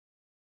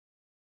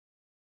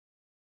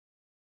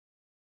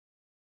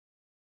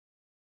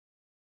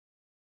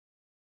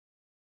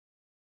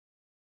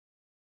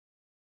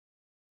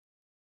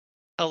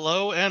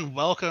Hello and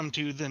welcome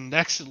to the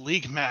next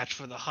league match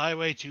for the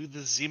highway to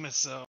the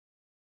Zemus zone.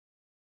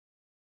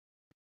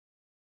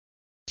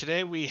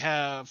 Today we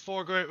have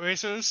four great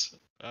racers,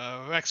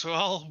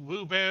 rexxraul,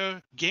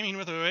 Wewbear,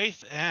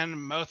 GamingWithAWraith, and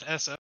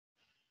MarthSR.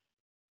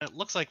 It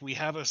looks like we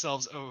have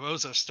ourselves a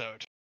Rosa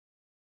start.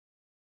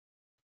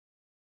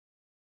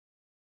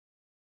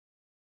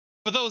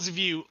 For those of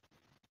you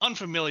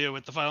unfamiliar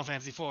with the Final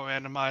Fantasy IV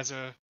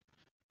randomizer,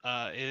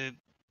 it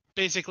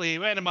basically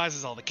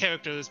randomizes all the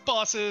characters,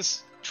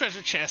 bosses,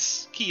 treasure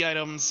chests, key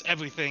items,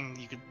 everything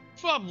you could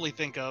probably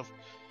think of,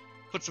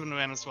 puts them in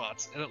random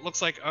spots, and it looks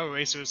like our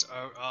racers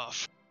are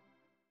off.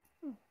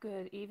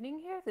 Good evening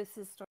here, this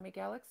is Stormy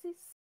Galaxies.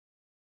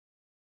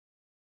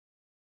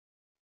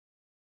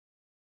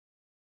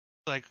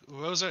 Like,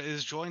 Rosa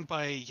is joined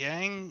by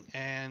Yang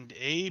and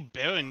a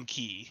Baron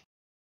key.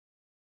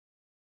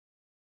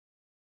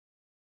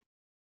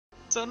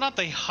 So not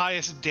the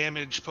highest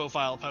damage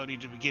profile party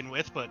to begin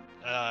with, but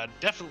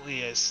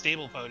definitely a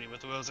stable party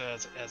with Rosa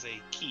as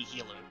a key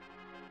healer.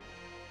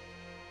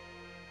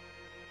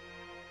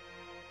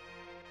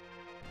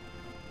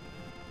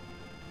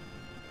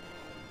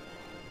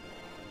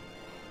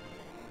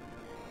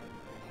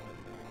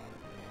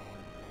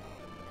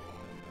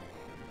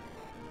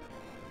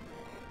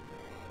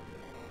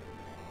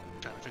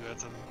 Trying to figure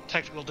out some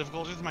technical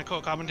difficulties with my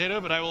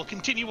co-commentator, but I will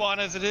continue on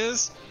as it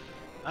is.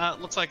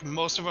 Looks like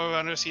most of our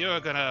runners here are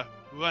gonna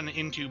run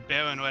into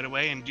Baron right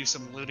away and do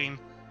some looting.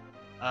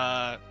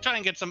 Try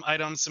and get some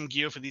items, some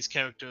gear for these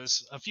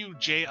characters. A few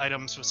J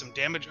items for some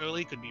damage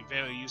early could be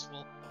very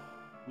useful.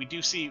 We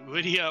do see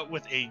Rydia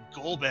with a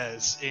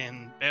Golbez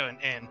in Baron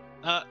Inn.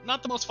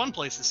 Not the most fun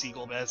place to see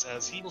Golbez,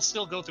 as he will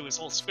still go through his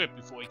whole script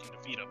before we can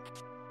defeat him.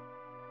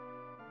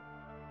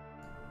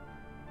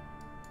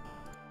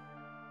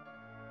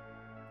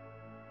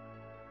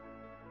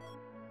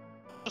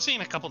 We're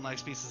seeing a couple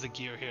nice pieces of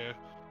gear here.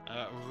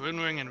 Rune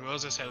Ring in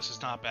Rosa's house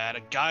is not bad. A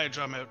Gaia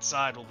Drum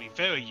outside will be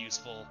very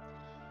useful.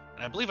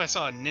 And I believe I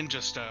saw a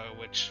Ninja Star,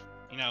 which,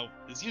 you know,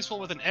 is useful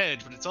with an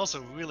edge, but it's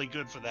also really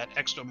good for that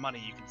extra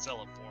money you can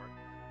sell it for.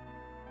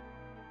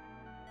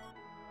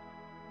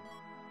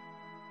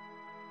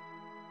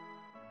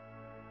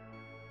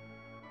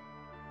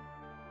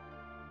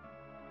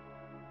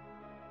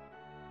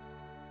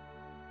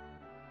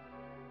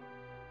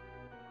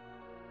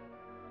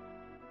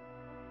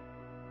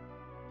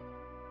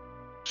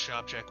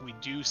 Shop check, we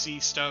do see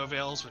Star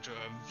Veils, which are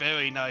a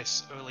very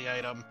nice early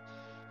item.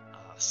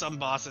 Some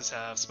bosses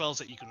have spells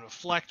that you can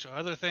reflect or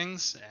other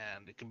things,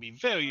 and it can be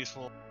very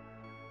useful.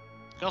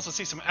 You can also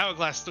see some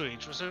Hourglass 3,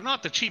 which are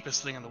not the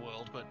cheapest thing in the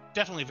world, but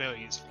definitely very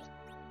useful.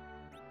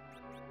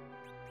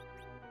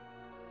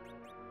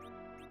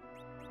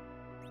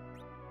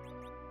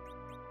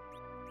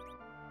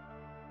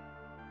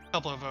 A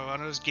couple of our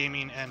runners,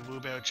 Gaming and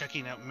Wewbear,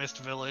 checking out Mist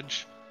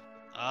Village.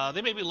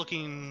 They may be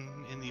looking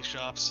in these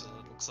shops.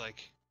 It looks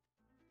like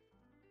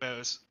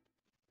Bear's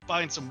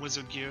buying some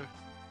wizard gear.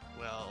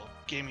 Well,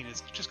 Gaming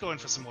is just going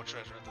for some more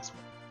treasure at this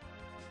point.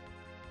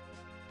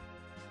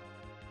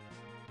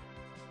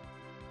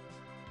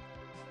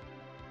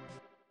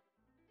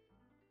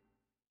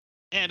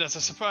 And as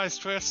a surprise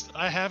twist,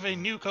 I have a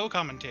new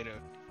co-commentator.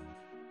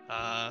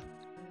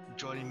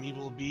 Joining me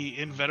will be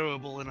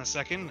Invenerable in a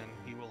second, and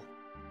he will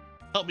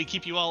help me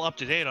keep you all up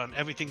to date on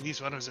everything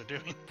these runners are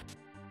doing.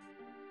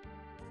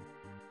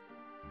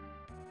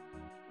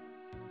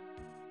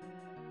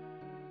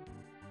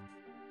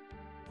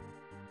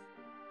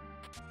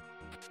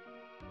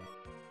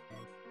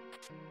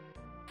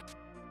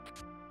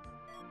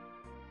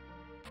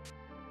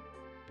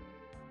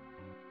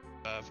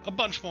 A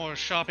bunch more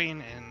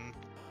shopping and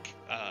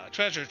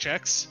treasure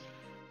checks.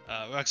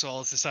 rexxraul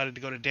has decided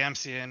to go to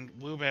Dempsey, and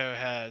Wewbear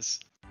has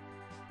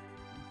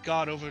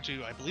got over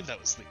to, I believe that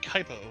was the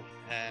Kaipo,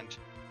 and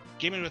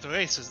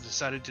GamingWithAWraith has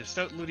decided to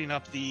start looting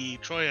up the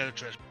Troya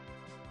treasure.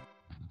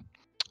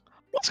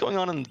 What's going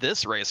on in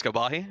this race,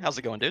 Khobahi? How's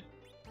it going, dude?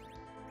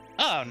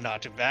 Oh,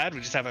 not too bad.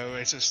 We just have our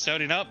racers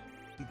starting up,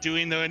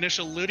 doing their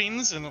initial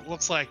lootings, and it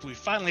looks like we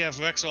finally have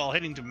rexxraul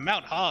heading to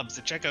Mount Hobbs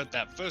to check out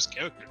that first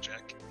character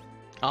check.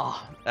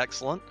 Ah,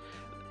 excellent.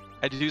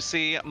 I do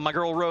see my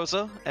girl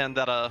Rosa and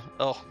that,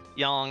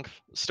 Yang,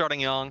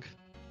 starting Yang.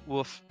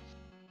 Woof.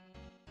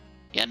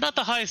 Yeah, not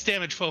the highest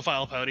damage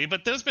profile party,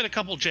 but there's been a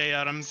couple J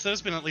items.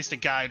 There's been at least a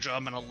Gaia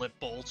Drum and a Lip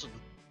Bolt. And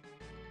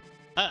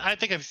I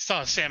think I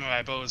saw a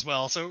Samurai Bow as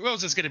well, so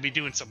Rosa's going to be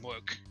doing some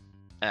work.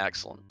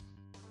 Excellent.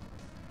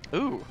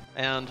 Ooh,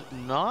 and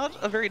not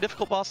a very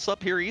difficult boss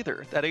up here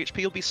either. That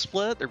HP will be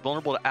split, they're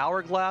vulnerable to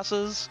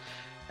hourglasses,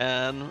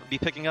 and be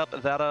picking up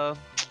that,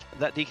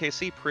 that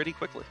DKC pretty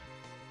quickly.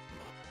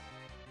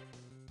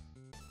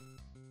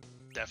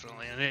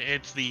 Definitely, and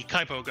it's the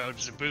Kaipo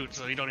Guards to boot,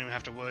 so you don't even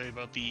have to worry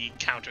about the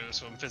counters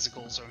from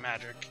physicals or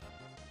magic.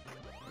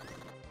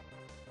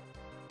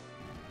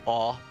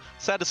 Aw.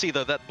 Sad to see,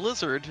 though, that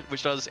Blizzard,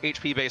 which does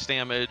HP-based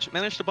damage,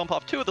 managed to bump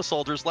off 2 of the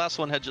soldiers. Last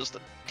one had just a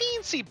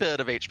teensy bit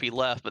of HP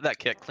left, but that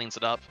kick cleans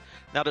it up.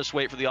 Now just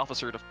wait for the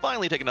officer to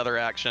finally take another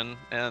action,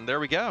 and there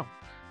we go.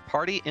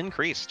 Party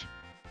increased.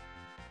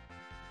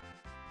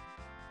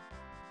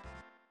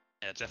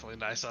 Yeah, definitely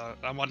nice.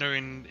 I'm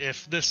wondering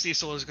if this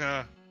Cecil is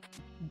gonna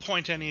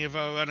point any of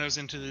our runners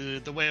into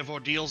the way of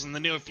ordeals in the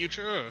near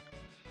future, or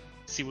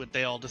see what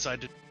they all decide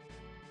to.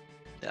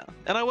 Yeah,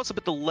 and I was a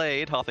bit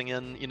delayed hopping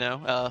in,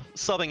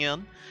 subbing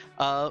in.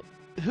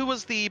 Who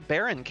was the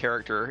Baron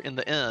character in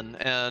the inn,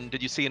 and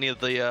did you see any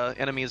of the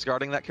enemies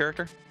guarding that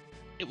character?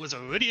 It was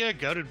Iridia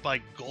guarded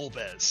by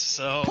Golbez,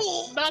 so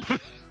not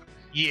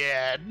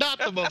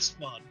the most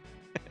fun.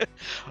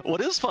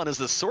 What is fun is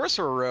the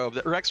sorcerer robe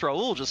that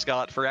rexxraul just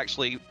got for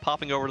actually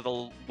popping over to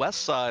the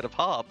west side of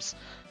Hobbs.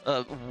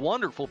 A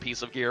wonderful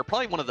piece of gear,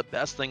 probably one of the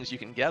best things you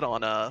can get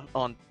on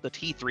the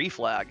T3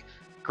 flag.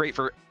 Great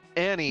for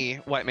any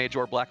white mage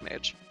or black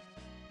mage.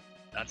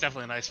 That's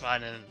definitely a nice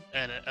find,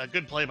 and a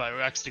good play by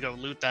Rex to go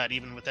loot that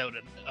even without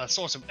a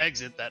source of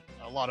exit that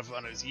a lot of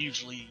runners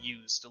usually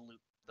use to loot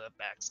the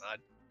backside.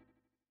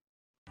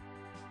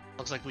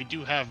 Looks like we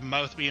do have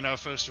Mouth being our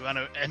first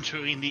runner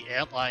entering the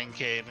Antlion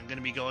Cave and going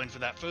to be going for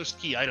that first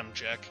key item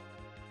check.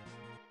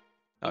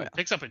 Oh yeah.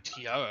 Picks up a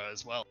tiara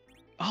as well.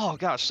 Oh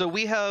gosh, so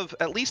we have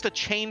at least a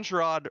change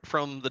rod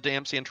from the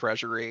Damsian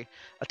Treasury,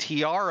 a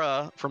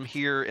tiara from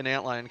here in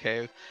Antlion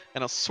Cave,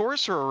 and a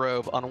sorcerer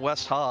robe on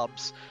West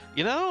Hobbs.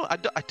 I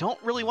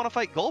don't really want to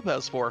fight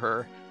Golbez for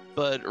her,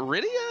 but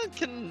Iridia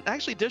can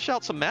actually dish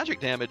out some magic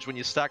damage when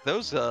you stack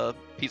those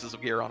pieces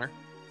of gear on her.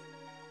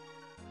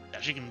 Yeah,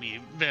 she can be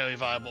very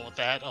viable with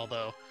that,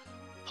 although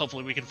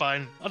hopefully we can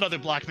find another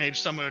black mage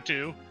somewhere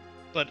too.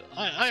 But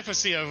I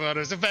foresee our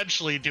runners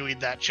eventually doing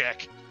that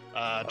check.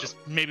 Just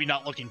maybe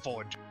not looking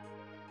forward to.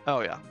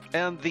 Oh yeah,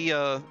 and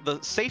the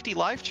safety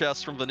life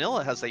chest from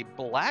Vanilla has a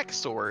black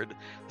sword,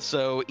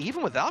 so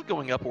even without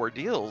going up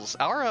ordeals,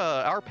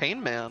 our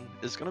pain man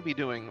is going to be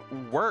doing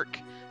work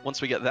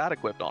once we get that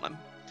equipped on him.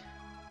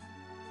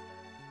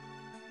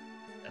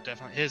 That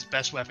definitely his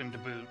best weapon to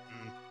boot,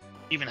 and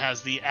even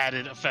has the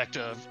added effect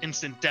of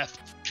instant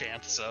death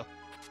chance. So.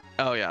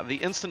 Oh yeah, the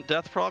instant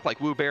death proc, like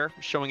Wewbear,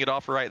 showing it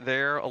off right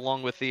there,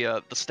 along with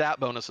the stat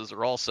bonuses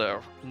are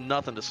also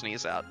nothing to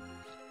sneeze at.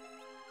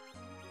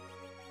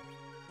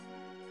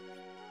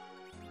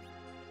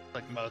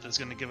 Like Moth is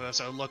going to give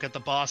us a look at the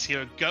boss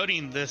here,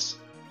 goading this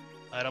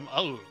item.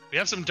 Oh, we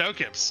have some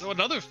Dokips, so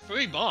another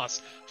free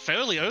boss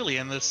fairly early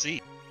in this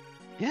seat.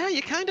 Yeah,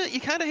 you kind of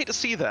hate to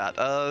see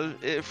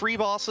that. Free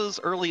bosses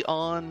early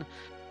on,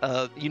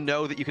 you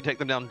know that you can take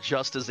them down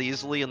just as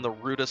easily in the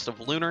rudest of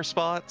lunar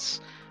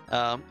spots.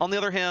 On the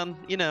other hand,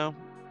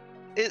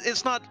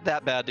 it's not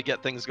that bad to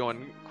get things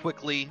going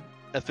quickly,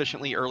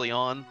 efficiently early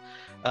on,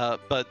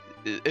 but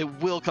it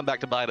will come back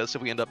to bite us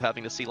if we end up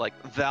having to see like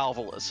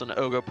Valvolus and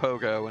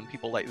Ogopogo and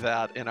people like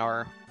that in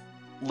our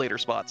later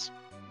spots.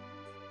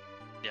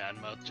 Yeah,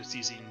 and Moth just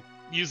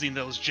using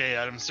those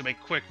J items to make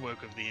quick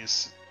work of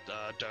these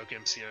Dark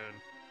Imps here, and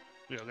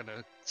we're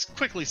gonna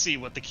quickly see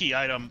what the key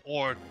item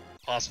or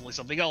possibly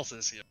something else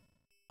is here.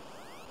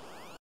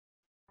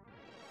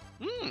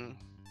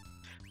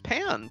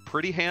 Pan,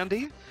 pretty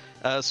handy.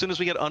 As soon as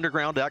we get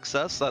underground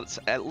access, that's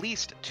at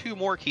least 2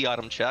 more key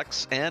item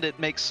checks, and it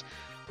makes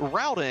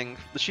routing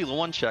the Sheila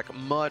 1 check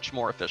much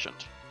more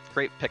efficient.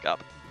 Great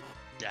pickup.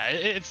 Yeah,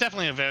 it's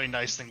definitely a very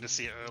nice thing to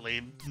see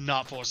early,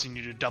 not forcing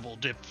you to double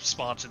dip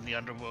spots in the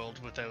underworld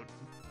without,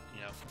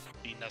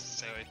 being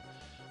necessary.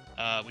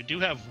 We do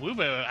have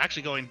Wewbear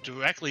actually going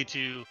directly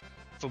to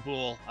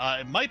Fabul.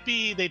 It might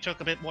be they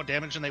took a bit more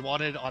damage than they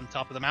wanted on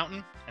top of the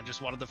mountain and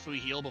just wanted the free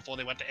heal before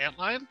they went to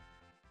Antlion.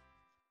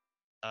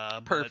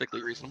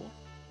 Perfectly reasonable.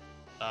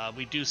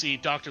 We do see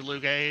Dr.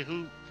 Luge,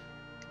 who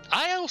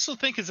I also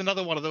think is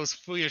another one of those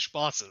free-ish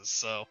bosses,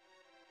 so...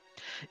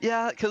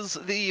 Yeah, because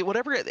the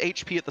whatever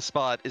HP at the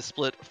spot is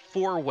split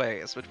 4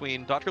 ways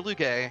between Dr.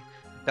 Luge,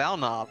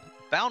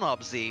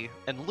 Balnob Z,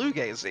 and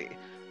Luge Z.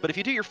 But if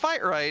you do your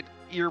fight right,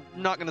 you're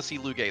not going to see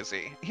Luge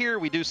Z. Here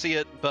we do see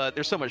it, but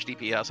there's so much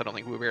DPS, I don't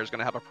think Wewbear is going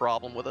to have a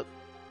problem with it.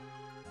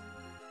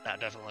 Nah,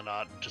 definitely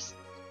not. Just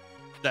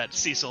that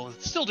Cecil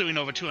is still doing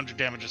over 200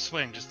 damage a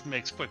swing, just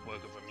makes quick work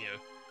of him here.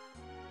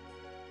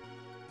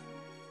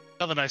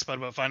 Another nice part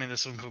about finding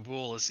this from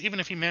Fabul is even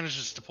if he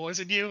manages to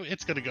poison you,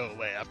 it's going to go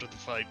away after the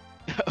fight.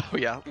 Oh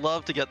yeah,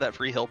 love to get that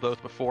free heal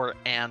both before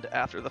and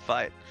after the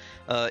fight.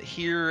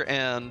 Here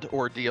and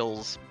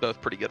Ordeals, both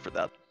pretty good for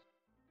that.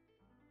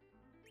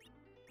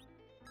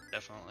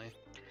 Definitely.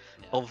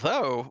 Yeah.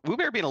 Although,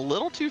 Wewbear being a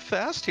little too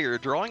fast here,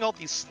 drawing all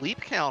these sleep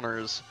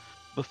counters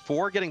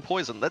before getting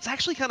poisoned. That's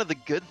actually kind of the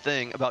good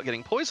thing about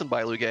getting poisoned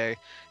by Luge,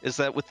 is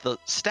that with the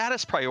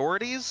status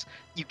priorities,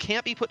 you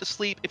can't be put to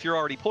sleep if you're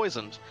already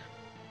poisoned,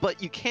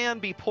 but you can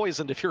be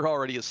poisoned if you're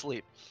already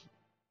asleep.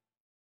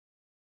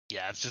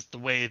 Yeah, it's just the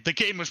way the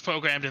game was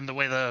programmed and the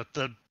way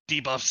the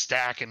debuffs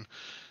stack and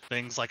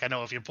things. Like, I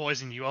know if you're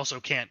poisoned, you also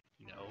can't,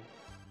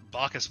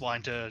 Bacchus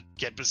wine to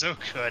get Berserk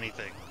or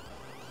anything.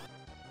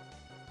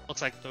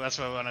 Looks like the rest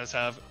of our runners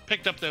have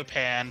picked up their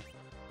pan.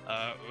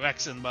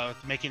 Rex and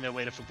Moth making their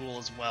way to Fabul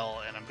as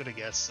well, and I'm gonna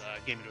guess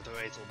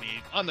GamingWithAWraith will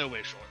be on their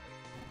way shortly.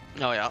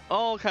 Oh yeah,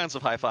 all kinds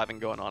of high-fiving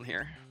going on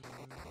here.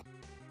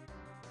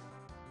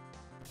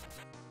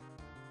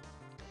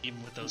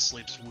 Even with those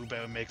sleeps,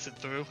 Wewbear makes it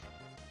through.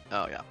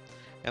 Oh yeah.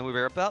 And we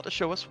were about to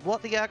show us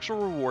what the actual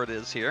reward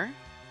is here.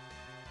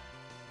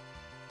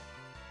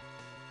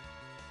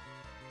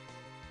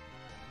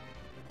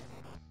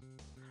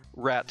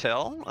 Rat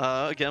tail.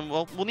 Again,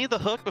 we'll need the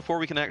hook before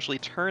we can actually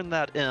turn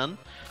that in.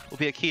 Will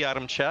be a key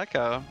item check.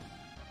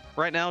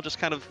 Right now, just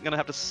kind of going to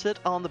have to sit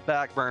on the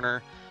back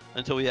burner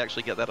until we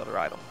actually get that other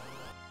item.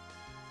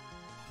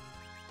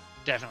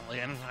 Definitely,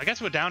 and I guess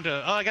we're down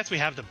to. Oh, I guess we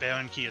have the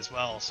Baron key as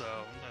well. So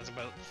there's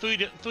about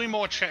three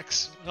more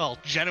checks. Well,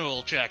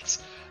 general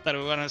checks that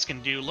our runners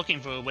can do, looking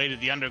for a way to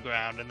the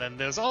underground. And then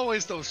there's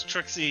always those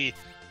tricksy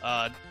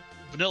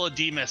vanilla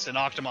Demus and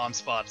Octomon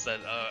spots that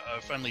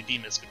a friendly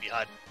Demus could be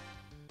hiding.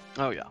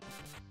 Oh yeah.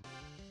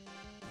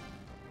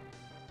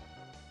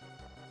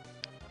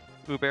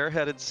 Wewbear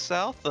headed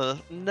south, the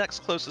next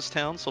closest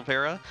town,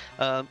 Silvera.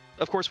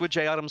 Of course, with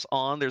J items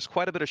on, there's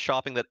quite a bit of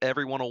shopping that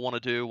everyone will want to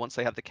do once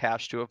they have the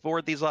cash to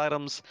afford these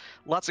items.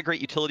 Lots of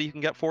great utility you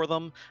can get for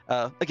them.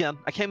 Again,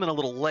 I came in a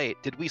little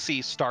late. Did we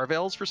see Star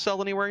Veils for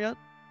sale anywhere yet?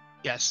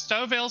 Yeah,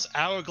 Star Veils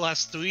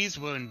Hourglass 3s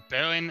were in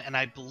Baron, and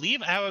I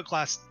believe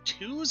Hourglass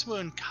 2s were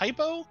in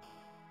Kaipo?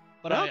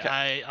 But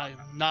okay. I'm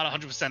not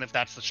 100% if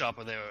that's the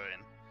shopper they were in.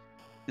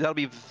 That'll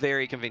be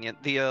very convenient.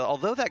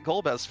 Although that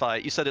Golbez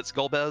fight, you said it's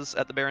Golbez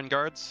at the Baron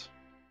Guards?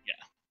 Yeah.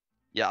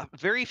 Yeah,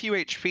 very few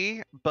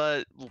HP,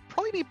 but will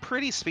probably be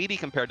pretty speedy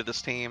compared to this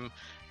team.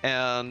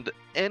 And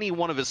any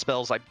one of his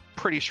spells, I'm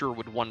pretty sure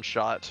would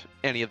one-shot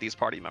any of these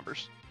party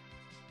members.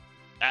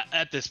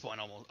 At this point,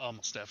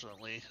 almost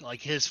definitely.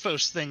 Like, his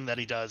first thing that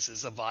he does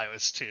is a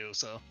virus, too,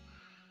 so...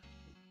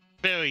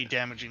 Very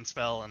damaging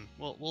spell, and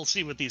we'll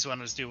see what these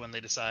runners do when they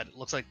decide. It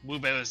looks like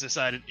Wewbear has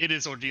decided it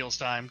is Ordeal's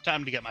time.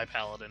 Time to get my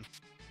Paladin.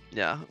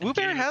 Yeah,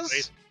 Wewbear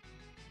has...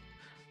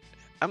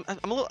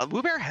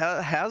 Wewbear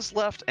has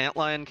left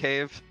Antlion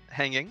Cave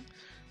hanging,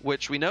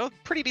 which we know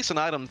pretty decent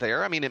item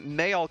there. I mean, it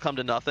may all come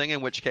to nothing,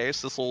 in which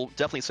case this will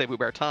definitely save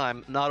Wewbear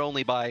time, not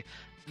only by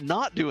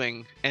not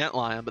doing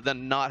Antlion, but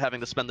then not having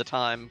to spend the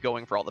time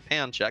going for all the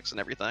pan checks and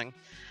everything.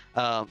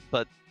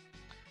 But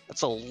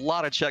that's a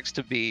lot of checks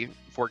to be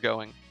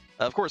foregoing.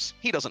 Of course,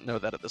 he doesn't know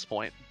that at this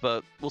point,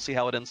 but we'll see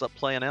how it ends up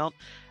playing out.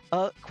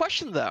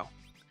 Question, though.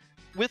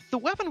 With the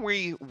weapon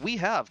we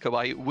have,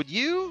 Khobahi, would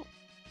you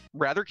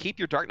rather keep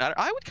your Dark Knight?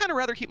 I would kind of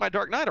rather keep my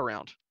Dark Knight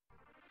around.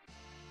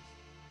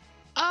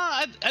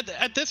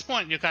 At this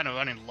point, you're kind of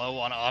running low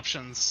on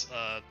options.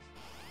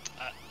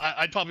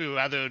 I'd probably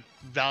rather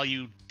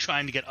value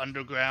trying to get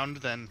underground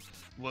than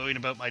worrying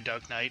about my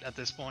Dark Knight at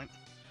this point.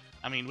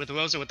 I mean, with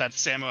Rosa with that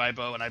samurai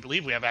bow, and I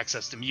believe we have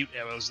access to mute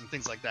arrows and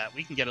things like that,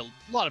 we can get a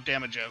lot of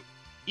damage out,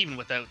 even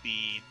without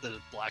the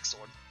black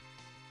sword.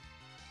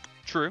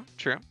 True.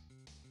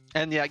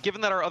 And yeah,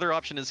 given that our other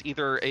option is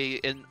either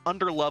an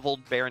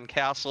under-leveled Baron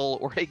Castle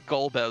or a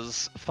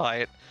Golbez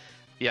fight,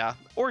 yeah,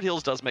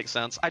 Ordeal's does make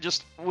sense.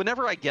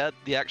 Whenever I get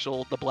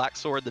the black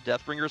sword, the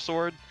Deathbringer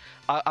sword,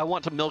 I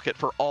want to milk it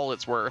for all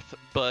it's worth.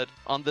 But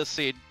on this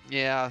seed,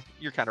 yeah,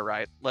 you're kind of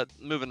right.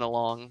 Moving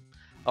along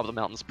up the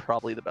mountain's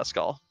probably the best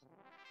call.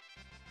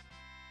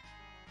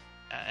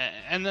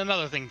 And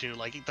another thing too,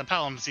 like the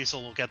Paladin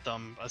Cecil will get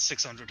them a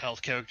 600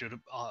 health character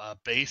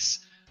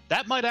base.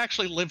 That might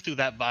actually live through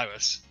that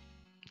virus.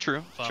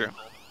 True.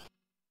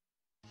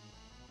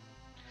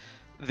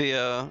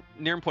 The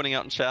Nirm pointing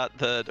out in chat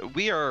that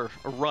we are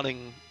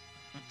running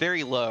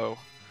very low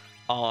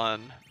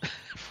on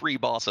free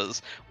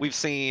bosses. We've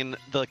seen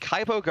the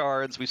Kaipo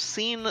guards, we've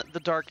seen the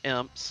Dark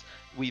Imps,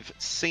 we've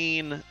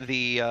seen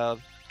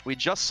we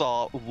just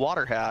saw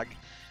Water Hag,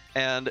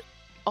 and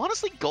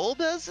honestly,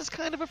 Golbez is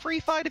kind of a free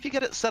fight if you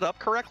get it set up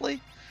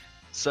correctly.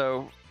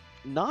 So,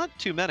 not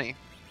too many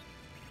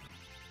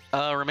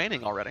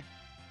remaining already.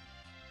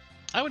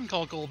 I wouldn't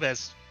call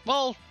Golbez,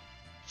 well,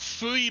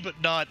 free but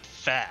not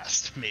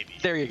fast, maybe.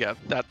 There you go.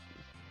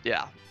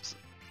 Yeah,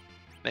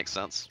 makes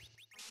sense.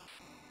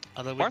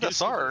 Although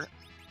MarthSR.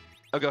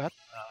 Oh, go ahead.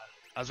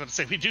 I was about to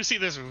say, we do see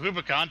this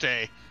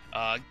Rubicante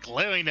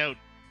glaring out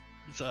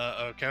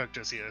our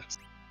characters here.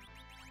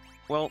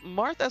 Well,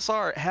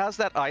 MarthSR has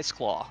that Ice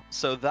Claw,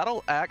 so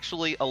that'll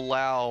actually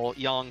allow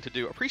Yang to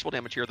do appreciable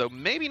damage here, though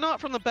maybe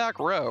not from the back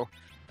row.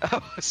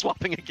 Oh,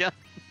 swapping again.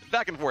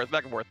 Back and forth.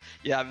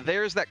 Yeah,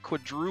 there's that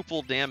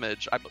quadruple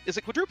damage. Is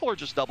it quadruple or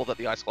just double that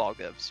the Ice Claw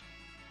gives?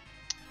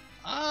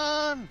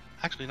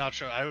 Actually not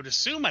sure. I would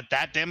assume at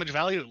that damage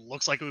value, it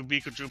looks like it would be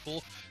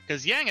quadruple,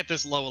 because Yang at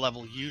this low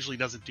level usually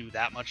doesn't do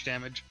that much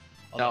damage.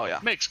 Oh, yeah.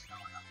 It makes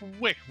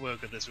quick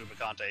work of this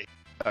Rubicante.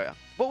 Oh, yeah.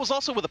 What was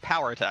also with a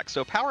power attack.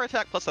 So power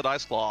attack plus that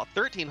Ice Claw,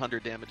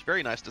 1,300 damage.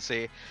 Very nice to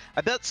see.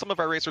 I bet some of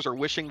our racers are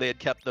wishing they had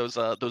kept those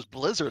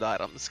Blizzard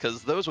items,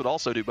 because those would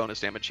also do bonus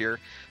damage here.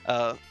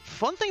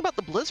 Fun thing about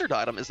the Blizzard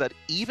item is that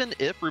even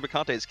if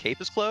Rubicante's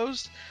cape is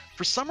closed,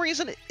 for some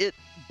reason it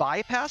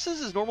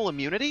bypasses his normal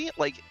immunity.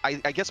 Like, I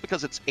guess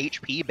because it's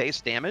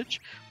HP-based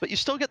damage, but you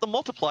still get the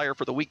multiplier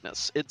for the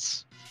weakness.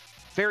 It's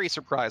very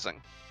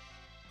surprising.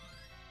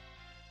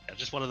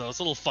 Just one of those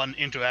little fun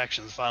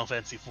interactions Final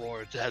Fantasy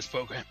IV has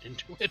programmed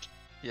into it.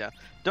 Yeah.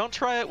 Don't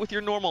try it with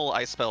your normal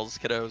ice spells,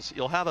 kiddos.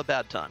 You'll have a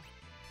bad time.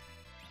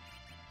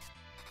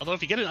 Although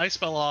if you get an ice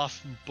spell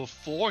off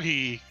before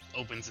he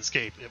opens his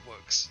cape, it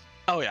works.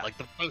 Oh yeah, Like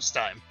the first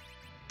time.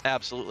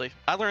 absolutely.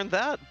 I learned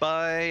that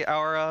by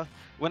our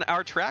when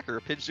our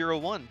tracker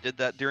Pidge01 did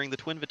that during the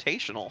Twin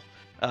Invitational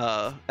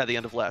at the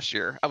end of last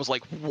year. I was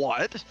like,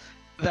 what?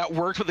 That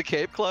worked with the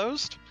cape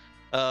closed?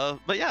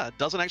 But yeah, it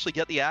doesn't actually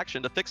get the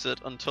action to fix it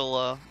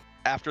until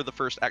after the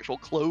first actual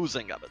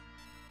closing of it.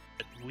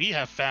 We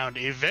have found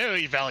a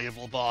very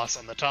valuable boss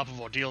on the top of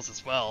Ordeals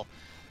as well.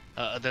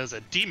 There's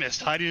a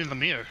D-Mist hiding in the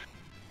mirror.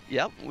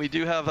 Yep, we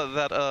do have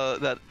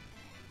the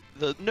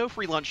no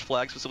free lunch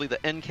flag, specifically the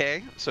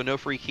NK, so no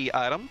free key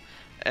item.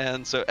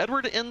 And so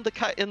Edward in the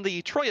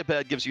Troya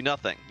bed gives you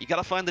nothing. You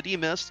gotta find the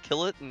D-Mist,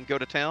 kill it, and go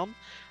to town.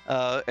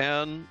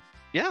 And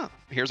yeah,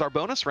 here's our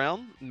bonus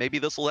round. Maybe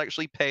this will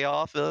actually pay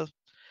off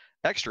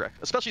extra,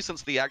 especially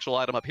since the actual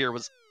item up here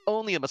was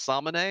only a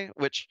Masamune,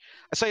 which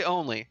I say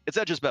only, it's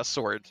Edge's best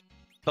sword.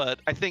 But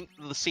I think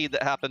the seed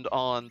that happened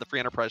on the Free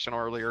Enterprise channel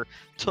earlier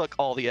took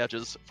all the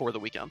edges for the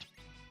weekend.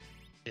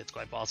 It's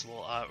quite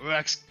possible.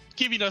 Rex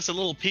giving us a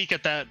little peek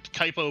at that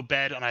Kaipo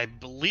bed, and I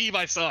believe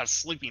I saw a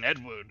sleeping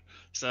Edward.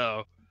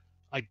 So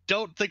I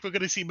don't think we're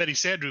going to see many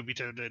Sand Ruby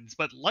turn-ins,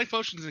 but life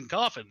potions and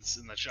coffins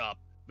in the shop,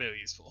 very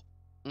useful.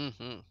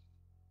 Mm-hmm.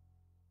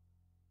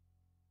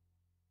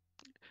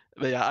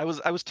 But yeah, I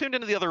was tuned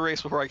into the other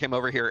race before I came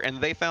over here, and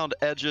they found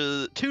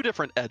edges, 2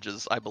 different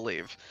edges, I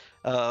believe.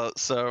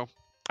 So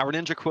our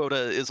ninja quota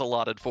is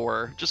allotted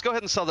for. Just go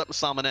ahead and sell that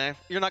Masamune.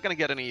 You're not going to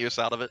get any use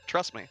out of it.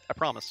 Trust me, I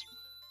promise.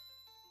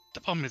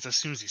 The problem is, as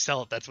soon as you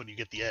sell it, that's when you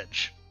get the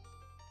edge.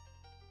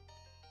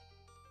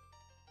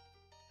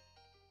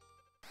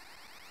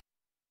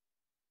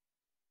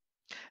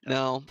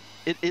 Now,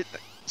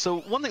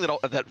 so one thing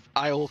that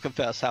I will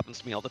confess happens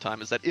to me all the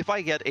time is that if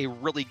I get a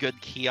really good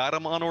key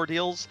item on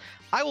Ordeals,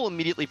 I will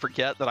immediately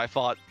forget that I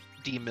fought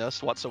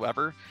D-Mist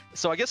whatsoever.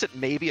 So I guess it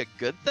may be a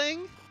good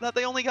thing that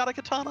they only got a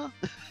katana,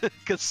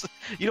 because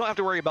you don't have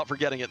to worry about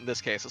forgetting it in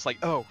this case. It's like,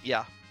 oh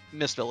yeah,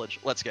 Mist Village,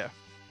 let's go.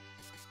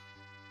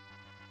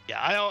 Yeah,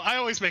 I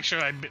always make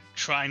sure I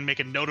try and make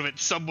a note of it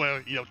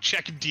somewhere,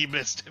 check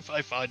D-Mist if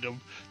I find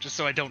them, just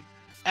so I don't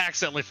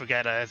accidentally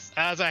forget, as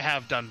I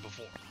have done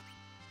before.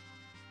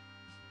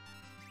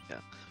 Yeah,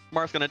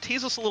 Marth's going to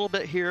tease us a little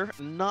bit here,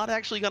 not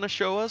actually going to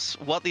show us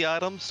what the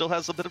item, still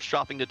has a bit of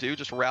shopping to do,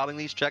 just routing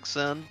these checks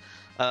in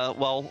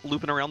while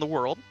looping around the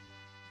world.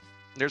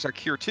 There's our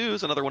Cure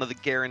 2s, another one of the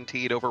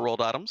guaranteed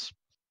overworld items.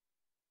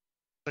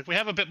 Like, we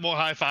have a bit more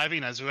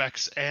high-fiving as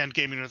Rex and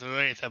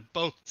GamingWithAWraith have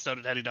both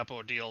started heading up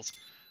Ordeals.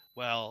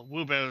 Well,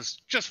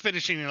 Wewbear's just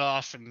finishing it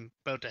off and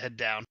about to head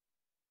down.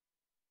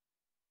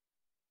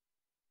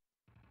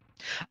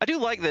 I do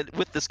like that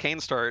with this cane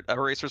start,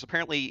 Racers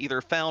apparently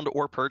either found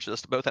or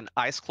purchased both an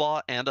Ice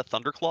Claw and a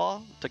Thunder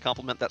Claw to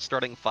complement that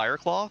starting Fire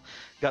Claw.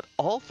 Got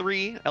all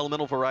 3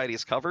 elemental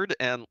varieties covered,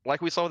 and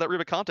like we saw with that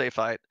Rubicante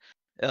fight,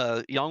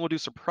 Yang will do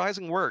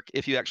surprising work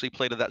if you actually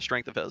play to that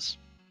strength of his.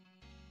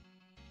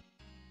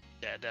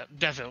 Yeah,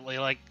 definitely.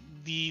 Like,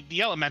 the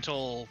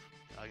elemental,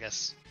 I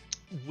guess,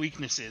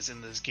 weaknesses in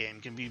this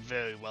game can be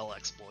very well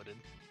exploited.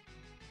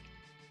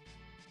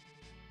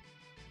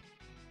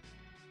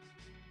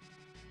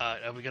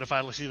 Are we gonna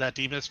finally see that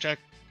D-Mist check?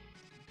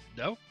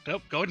 No?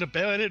 Nope. Going to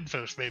Baron in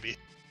first, maybe.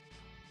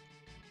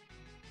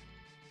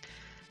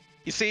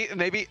 You see,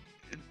 maybe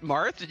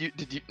Marth,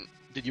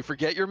 did you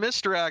forget your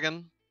Mist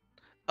Dragon?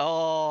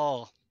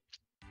 Oh.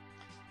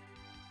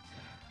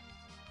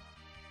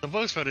 The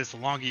worst part is, the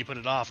longer you put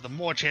it off, the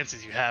more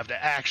chances you have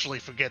to actually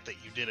forget that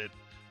you did it.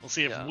 We'll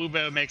see if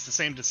Wewbear makes the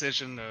same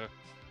decision, or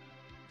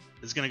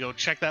is gonna go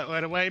check that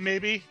right away,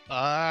 maybe?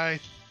 I'm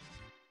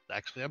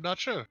not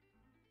sure.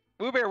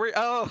 Wewbear,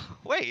 oh,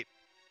 wait.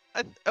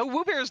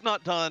 Wewbear's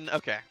not done.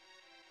 Okay.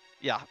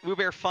 Yeah,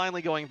 Wewbear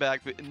finally going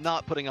back, but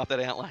not putting off that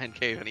Antlion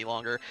Cave any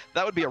longer.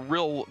 That would be a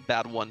real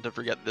bad one to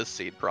forget this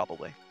seed,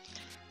 probably.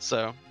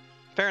 So,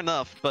 fair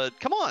enough. But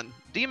come on,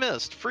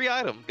 D-Mist, free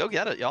item. Go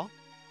get it, y'all.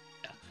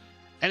 Yeah.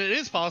 And it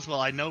is possible,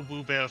 I know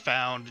Wewbear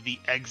found the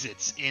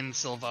exits in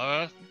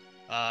Silvara.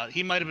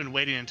 He might have been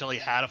waiting until he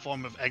had a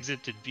form of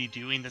exit to be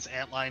doing this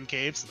Antlion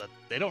Cave so that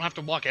they don't have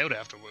to walk out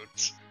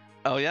afterwards.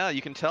 Oh yeah,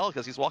 you can tell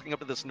because he's walking up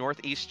to this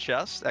northeast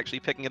chest,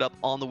 actually picking it up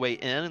on the way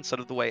in instead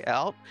of the way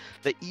out.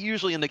 That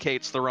usually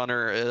indicates the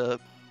runner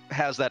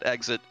has that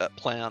exit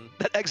plan,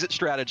 that exit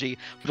strategy,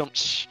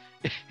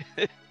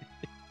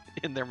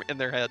 in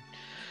their head.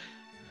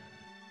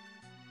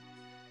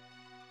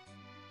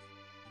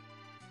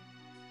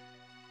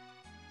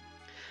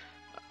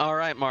 All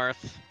right,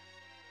 Marth.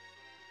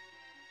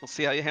 We'll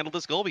see how you handle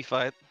this Golby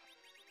fight.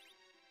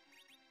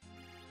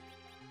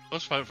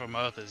 Most fight for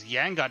Marth is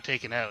Yang got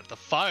taken out. The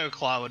Fire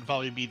Claw would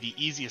probably be the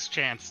easiest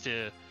chance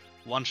to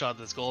one-shot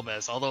this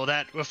Golbez, although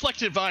that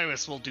Reflected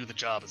Virus will do the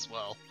job as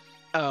well.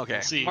 Oh, okay.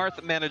 We'll see.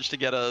 Marth managed to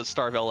get a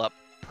Starveil up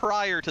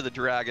prior to the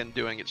dragon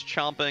doing its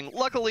chomping.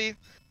 Luckily,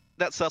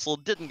 that Cecil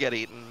didn't get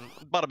eaten.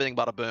 Bada bing,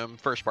 bada boom.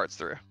 First part's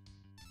through.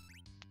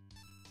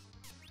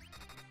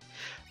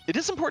 It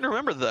is important to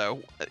remember,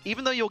 though,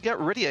 even though you'll get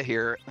Rydia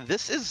here,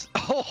 this is...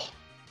 Oh!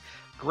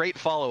 Great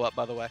follow-up,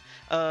 by the way.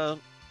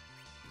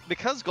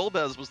 because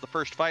Golbez was the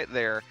first fight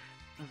there,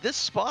 this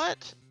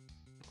spot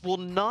will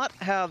not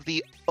have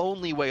the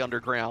only way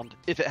underground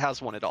if it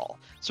has one at all.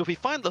 So if we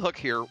find the hook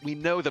here, we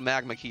know the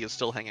magma key is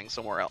still hanging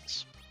somewhere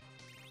else.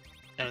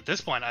 And at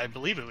this point, I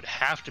believe it would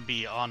have to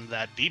be on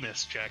that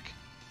Demus check.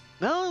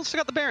 No, it's still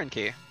got the Baron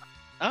key.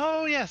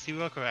 Oh, yes, you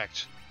were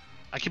correct.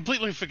 I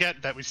completely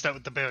forget that we start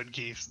with the Baron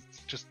key. It's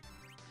just...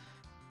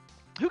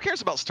 Who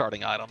cares about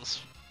starting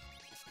items?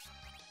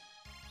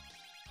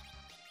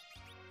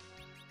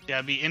 Yeah,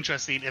 it'd be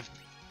interesting if,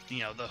 you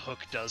know, the hook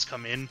does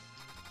come in,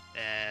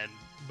 and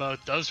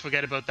both does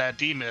forget about that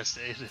Demus.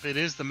 If it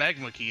is the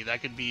magma key,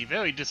 that could be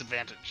very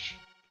disadvantaged.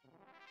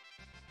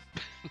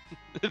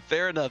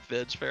 Fair enough,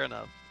 Vidge, fair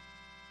enough.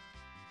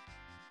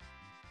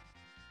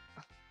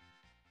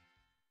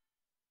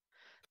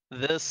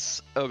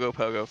 This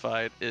Ogopogo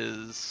fight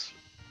is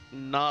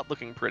not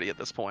looking pretty at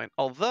this point.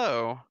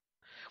 Although,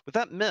 with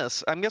that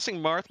miss, I'm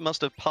guessing Marth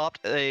must have popped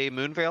a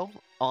Moonveil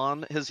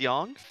on his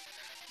Yang.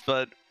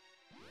 But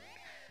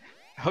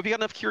I hope you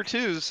got enough Cure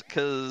 2s,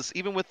 because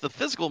even with the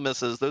physical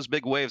misses, those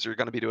big waves are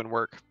going to be doing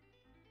work.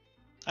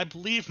 I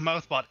believe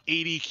Mouth bought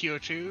 80 Cure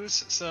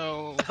 2s,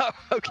 so...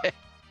 Okay.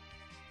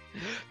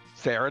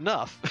 Fair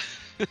enough.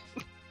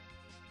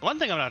 One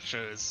thing I'm not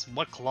sure is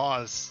what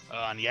claws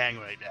are on Yang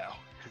right now.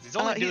 Because he's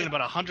only doing about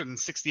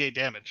 168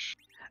 damage.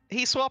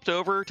 He swapped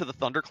over to the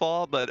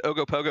Thunderclaw, but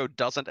Ogopogo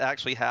doesn't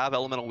actually have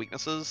elemental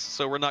weaknesses,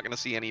 so we're not going to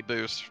see any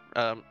boost,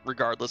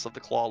 regardless of the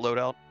Claw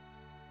loadout.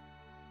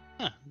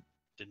 Huh.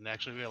 Didn't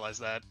actually realize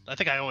that. I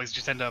think I always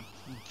just end up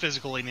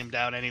physicaling him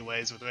down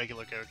anyways with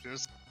regular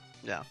characters.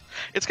 Yeah.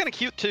 It's kind of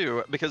cute,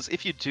 too, because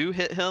if you do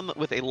hit him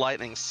with a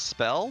lightning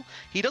spell,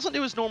 he doesn't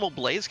do his normal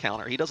blaze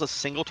counter. He does a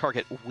single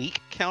target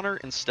weak counter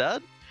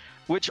instead,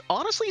 which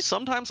honestly,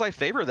 sometimes I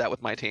favor that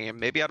with my team.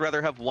 Maybe I'd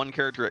rather have one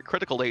character at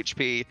critical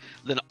HP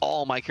than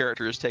all my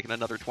characters taking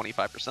another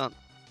 25%.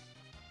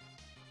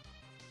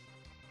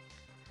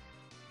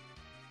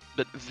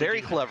 But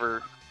very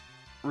clever,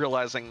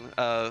 realizing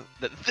that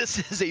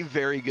this is a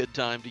very good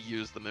time to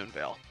use the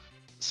Moonveil.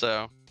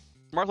 So,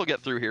 Marth will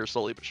get through here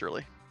slowly but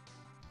surely.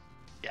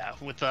 Yeah,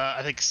 with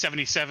I think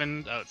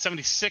 76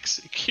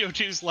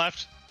 Q2s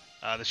left,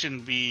 this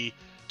shouldn't be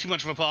too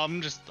much of a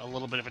problem, just a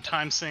little bit of a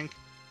time sink.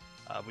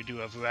 We do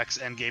have Rex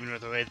and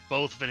GamingWithAWraith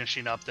both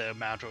finishing up their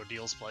Mount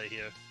Ordeals play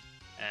here,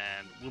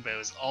 and Wewbear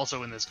is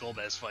also in this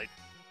Golbez fight.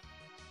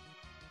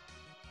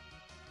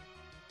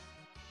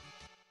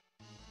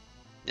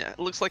 Yeah, it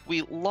looks like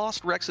we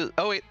lost Rex's...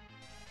 Oh, wait.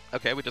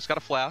 Okay, we just got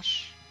a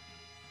flash.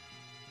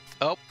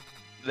 Oh,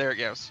 there it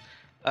goes.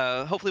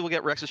 Hopefully we'll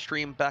get Rex's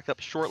stream back up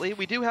shortly.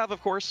 We do have,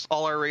 of course,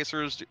 all our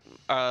racers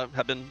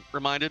have been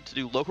reminded to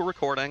do local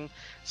recording,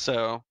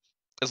 so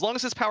as long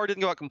as his power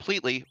didn't go out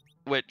completely,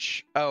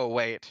 which... Oh,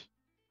 wait.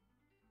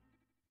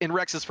 In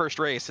Rex's first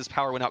race, his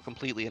power went out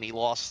completely and he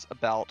lost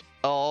about...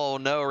 Oh,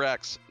 no,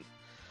 Rex.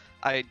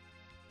 I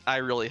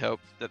really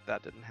hope that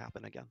that didn't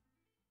happen again.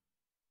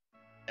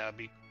 Yeah, it'd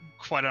be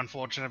quite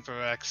unfortunate for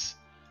Rex.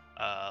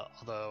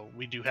 Although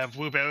we do have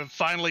Wewbear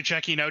finally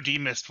checking out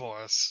D-Mist for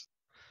us.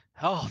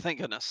 Oh, thank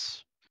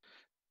goodness.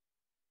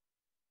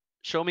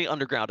 Show me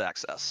underground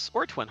access,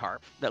 or Twin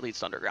Harp that leads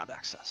to underground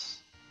access.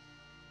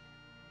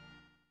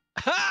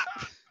 Ha!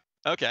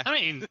 Okay. I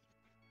mean,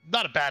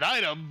 not a bad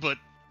item, but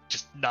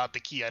just not the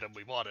key item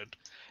we wanted.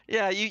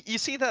 Yeah, you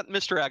see that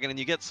Misdragon and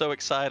you get so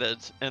excited,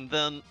 and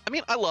then I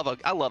mean I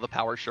love a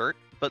power shirt,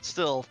 but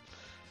still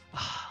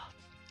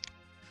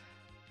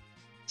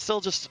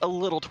just a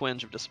little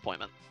twinge of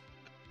disappointment.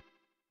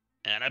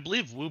 And I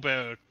believe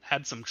Wewbear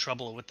had some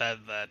trouble with that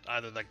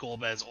either that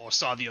Golbez or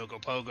saw the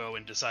Ogopogo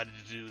and decided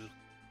to do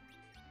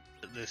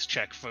this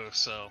check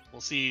first. So we'll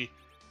see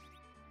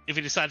if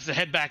he decides to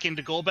head back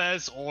into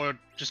Golbez or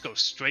just go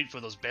straight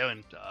for those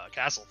Baron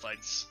castle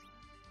fights.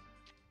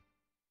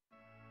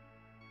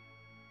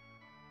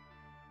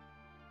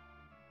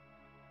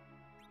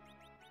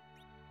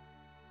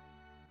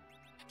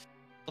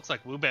 Looks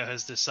like Wewbear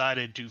has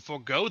decided to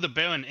forego the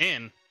Baron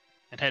Inn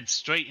and head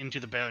straight into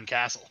the Baron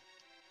Castle.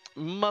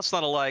 Must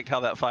not have liked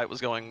how that fight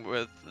was going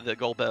with the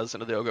Golbez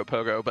into the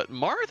Ogopogo, but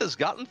Marth has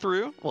gotten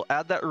through. We'll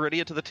add that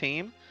Iridia to the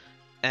team.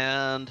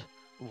 And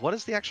what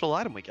is the actual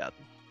item we get?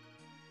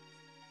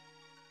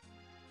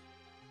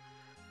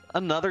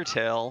 Another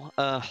tail.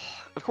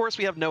 Of course,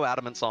 we have no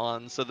adamants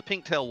on, so the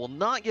pink tail will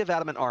not give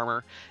adamant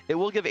armor. It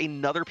will give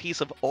another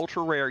piece of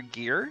ultra rare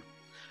gear.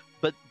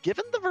 But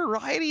given the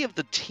variety of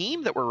the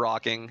team that we're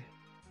rocking,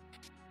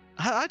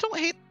 I don't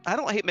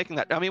hate making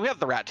that. I mean, we have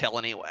the rat tail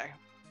anyway,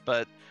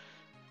 but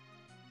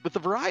with the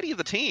variety of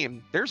the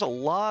team, there's a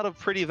lot of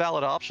pretty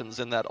valid options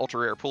in that ultra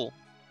rare pool.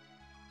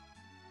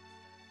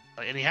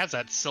 And he has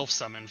that self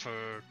summon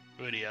for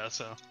Iridia,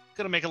 so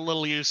gonna make a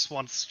little use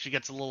once she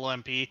gets a little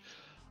MP.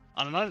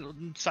 On another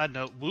side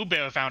note,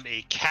 Wewbear found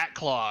a cat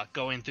claw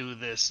going through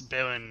this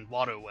barren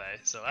waterway,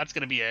 so that's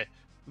gonna be a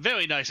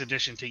very nice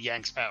addition to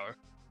Yang's power.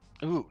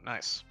 Ooh,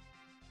 nice.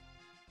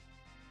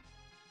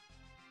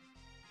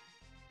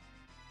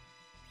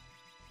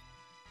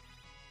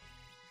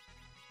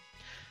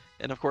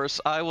 And of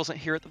course, I wasn't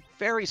here at the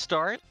very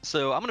start,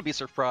 so I'm going to be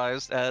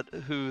surprised at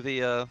who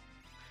the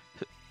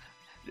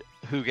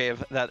who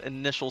gave that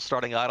initial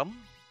starting item.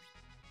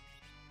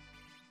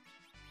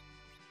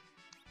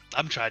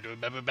 I'm trying to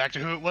remember back to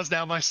who it was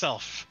now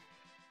myself.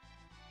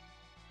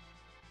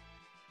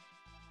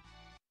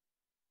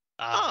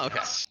 Oh, okay.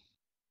 Yes.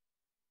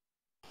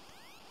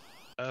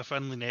 A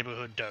friendly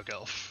neighborhood dark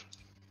elf.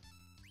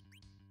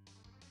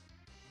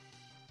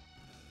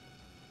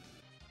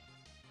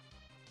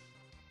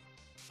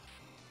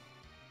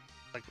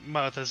 Like,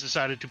 Marth has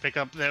decided to pick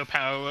up their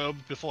power robe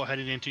before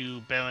heading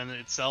into Baron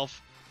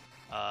itself.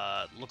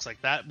 Looks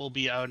like that will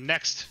be our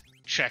next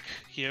check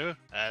here,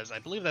 as I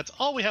believe that's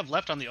all we have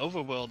left on the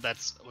overworld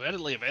that's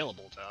readily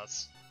available to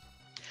us.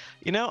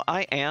 You know,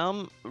 I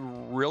am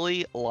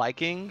really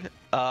liking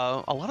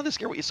a lot of this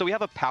gear. So we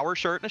have a power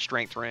shirt and a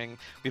strength ring.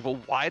 We have a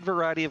wide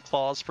variety of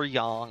claws for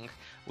Yang.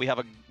 We have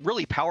a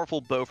really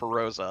powerful bow for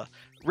Rosa.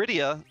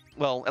 Rydia,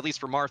 well, at least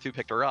for Marth, who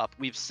picked her up,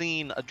 we've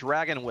seen a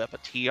dragon whip, a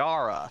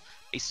tiara,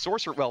 a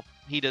sorcerer. Well,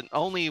 he didn't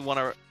only want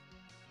to.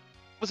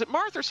 Was it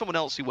Marth or someone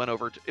else who went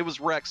over? It was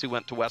Rex who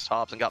went to West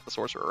Hobbs and got the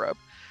sorcerer robe.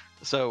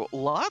 So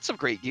lots of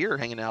great gear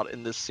hanging out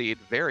in this seed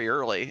very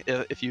early.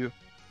 If you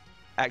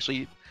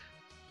actually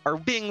are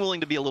being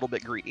willing to be a little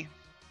bit greedy.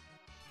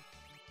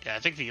 Yeah, I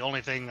think the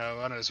only thing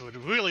runners would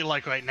really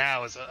like right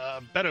now is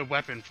a better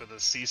weapon for the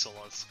Cecil.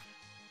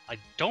 I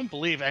don't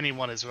believe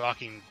anyone is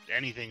rocking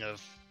anything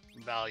of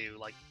value.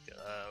 Like,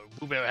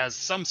 Wewbear has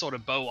some sort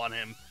of bow on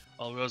him,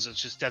 while Rosa's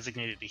just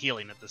designated to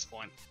healing at this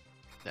point.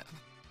 Yeah.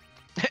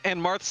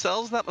 And Marth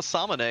sells that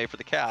Masamune for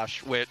the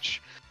cash,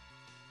 which...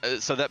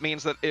 so that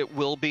means that it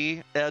will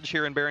be Edge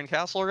here in Baron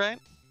Castle, right?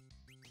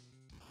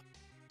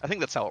 I think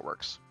that's how it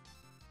works.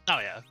 Oh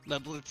yeah,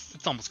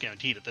 it's almost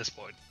guaranteed at this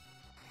point.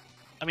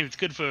 I mean, it's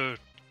good for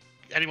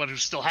anyone who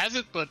still has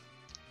it, but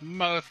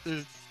Marth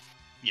is...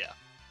 yeah.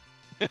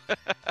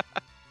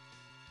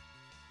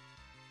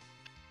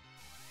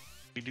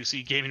 We do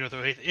see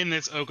GamingWithAWraith in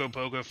this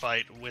Ogopogo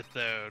fight with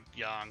their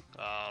Yang.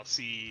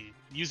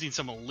 Using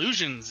some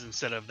illusions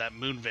instead of that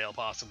moon veil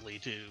possibly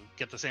to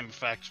get the same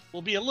effect.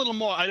 Will be a little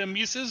more item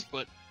uses,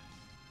 but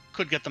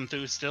could get them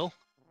through still.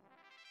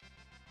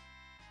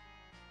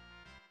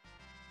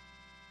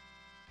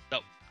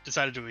 Nope,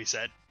 decided to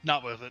reset.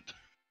 Not worth it.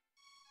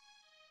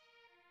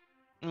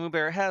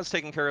 Wewbear has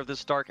taken care of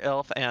this Dark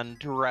Elf and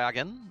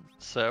Dragon.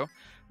 So,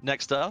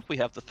 next up, we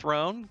have the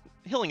Throne.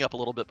 Healing up a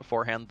little bit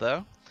beforehand,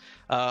 though.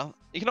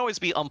 You can always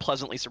be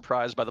unpleasantly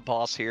surprised by the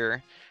boss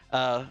here.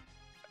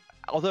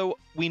 Although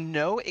we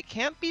know it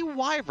can't be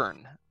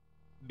Wyvern,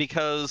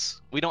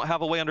 because we don't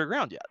have a way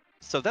underground yet.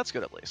 So that's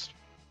good at least.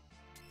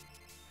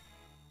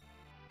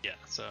 Yeah,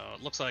 so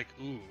it looks like,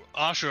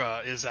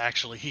 Ashura is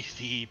actually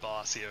the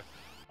boss here.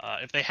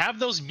 If they have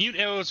those mute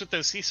arrows with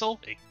their Cecil,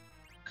 it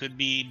could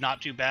be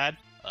not too bad,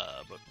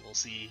 but we'll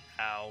see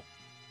how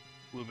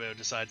Wewbear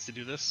decides to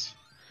do this.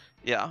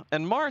 Yeah,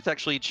 and Marth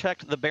actually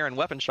checked the Baron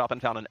weapon shop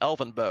and found an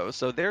Elven bow,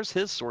 so there's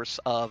his source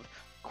of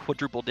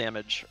quadruple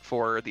damage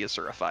for the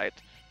Asura fight.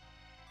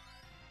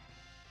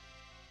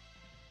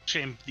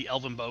 Shame the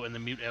Elven bow and the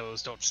mute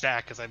arrows don't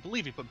stack, because I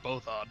believe he put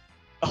both on.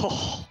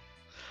 Oh,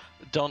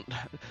 don't,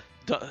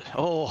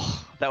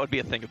 oh, that would be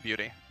a thing of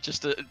beauty.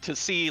 Just to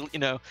see, you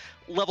know,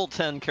 level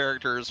 10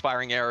 characters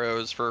firing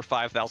arrows for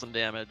 5,000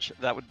 damage,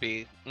 that would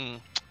be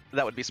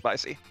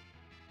spicy.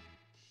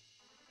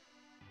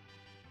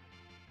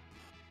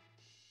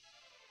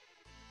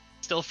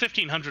 Still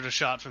 1,500 a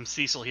shot from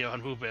Cecil here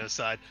on Wewbear's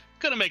side.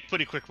 Gonna make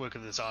pretty quick work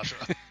of this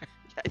Ashura.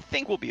 I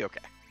think we'll be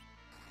okay.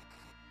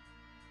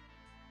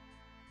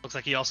 Looks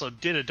like he also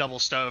did a double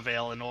Star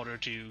Veil in order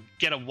to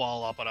get a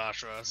wall up on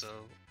Ashura, so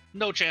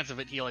no chance of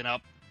it healing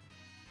up.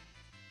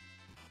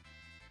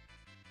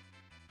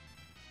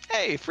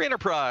 Hey, Free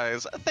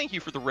Enterprise! Thank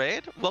you for the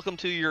raid. Welcome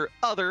to your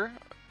other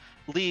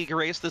league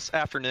race this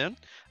afternoon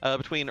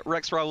between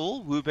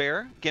rexxraul,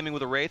 Wewbear,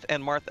 GamingWithAWraith,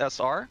 and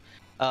MarthSR.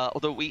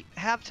 Although we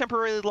have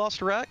temporarily lost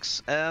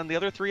Rex, and the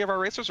other three of our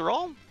racers are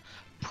all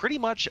pretty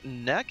much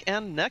neck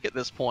and neck at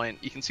this point.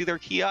 You can see their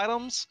key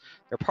items,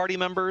 their party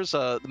members.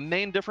 The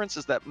main difference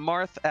is that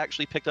Marth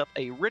actually picked up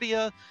a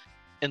Rydia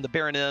in the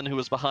Baron Inn, who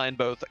was behind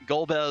both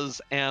Golbez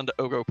and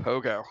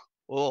Ogopogo.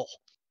 Oh.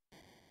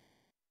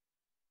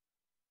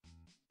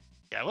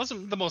 Yeah, it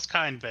wasn't the most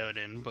kind Baron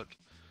Inn, but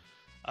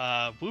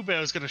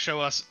Wewbear is going to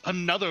show us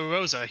another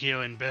Rosa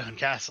here in Baron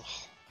Castle.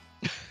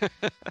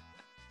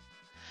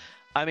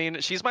 I mean,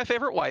 she's my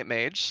favorite white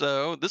mage,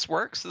 so this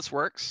works,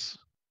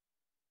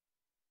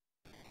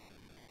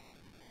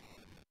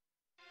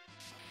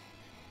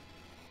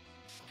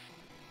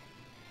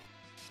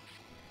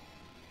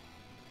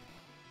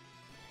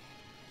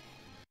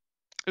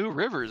 Ooh,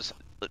 Rivers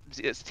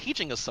is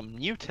teaching us some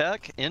new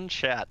tech in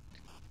chat.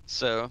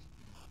 So,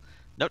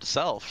 note to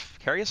self,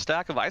 carry a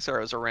stack of ice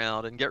arrows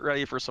around and get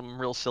ready for some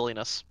real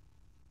silliness.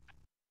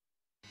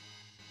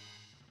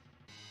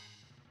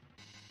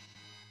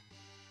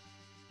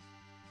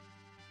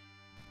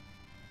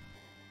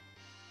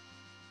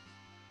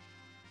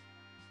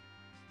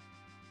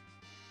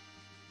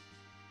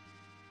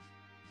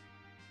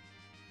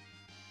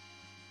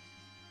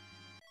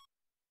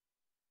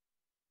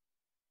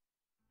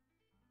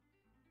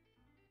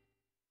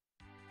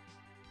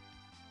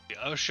 We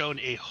are shown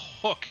a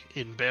hook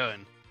in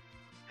Baron.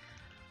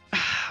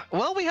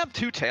 Well, we have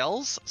 2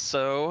 tails,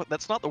 so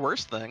that's not the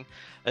worst thing.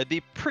 It'd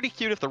be pretty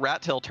cute if the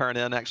rat tail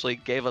turn-in actually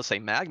gave us a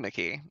magma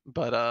key,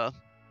 but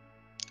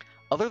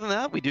other than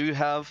that, we do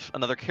have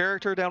another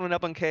character down in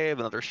Ebon Cave,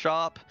 another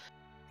shop,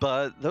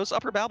 but those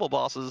upper Babel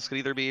bosses could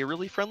either be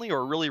really friendly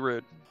or really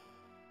rude.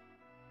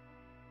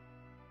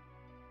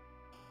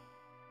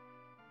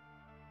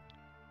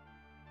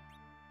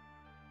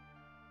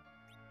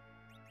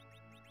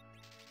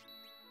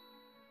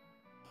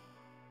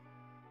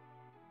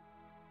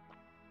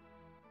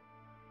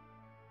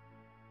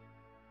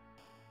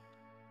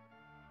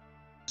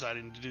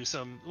 Deciding to do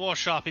some more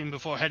shopping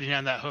before heading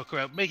down that hook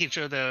route, making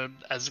sure they're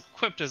as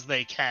equipped as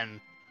they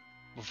can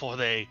before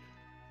they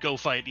go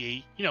fight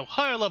a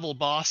higher level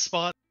boss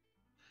spot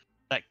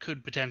that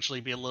could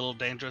potentially be a little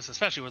dangerous,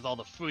 especially with all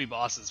the free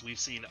bosses we've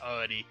seen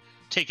already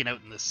taken out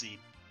in this scene.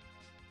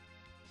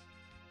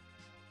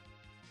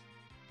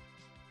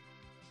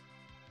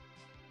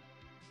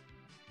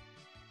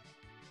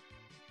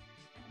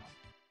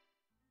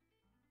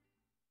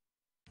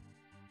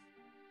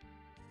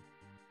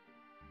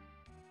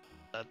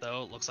 That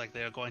though, it looks like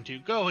they're going to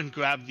go and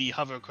grab the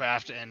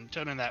hovercraft and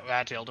turn in that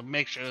rat tail to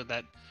make sure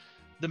that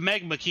the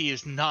magma key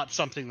is not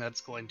something that's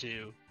going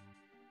to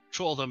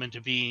troll them into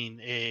being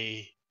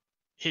a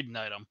hidden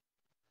item.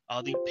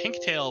 The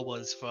pink tail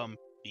was from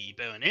the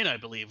Baron Inn, I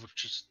believe,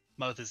 which is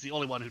Marth is the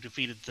only one who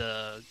defeated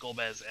the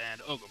Golbez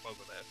and Ogre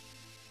Pogo there.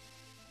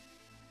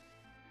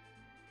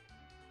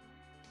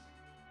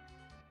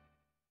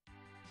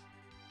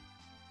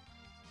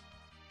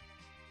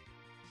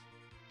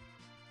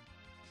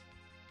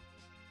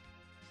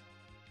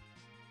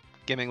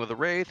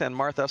 GamingWithAWraith and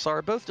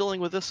MarthSR both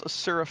dealing with this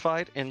Asura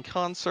fight in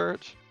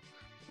concert.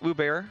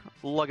 Wewbear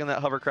lugging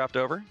that hovercraft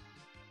over.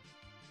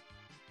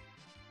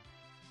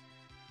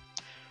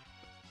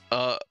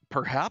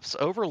 Perhaps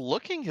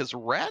overlooking his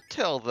rat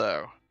tail,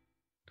 though.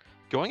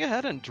 Going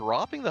ahead and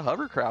dropping the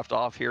hovercraft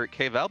off here at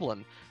Cave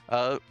Eblin.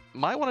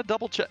 Might want to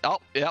double check. Oh,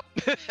 yep.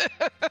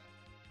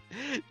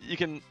 You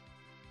can...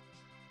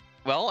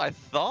 Well, I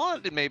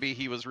thought maybe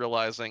he was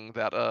realizing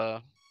that,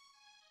 that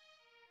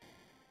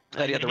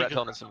he had the rat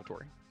tail in his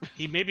inventory.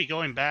 He may be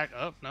going back.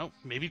 Oh, no.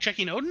 Maybe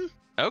checking Odin?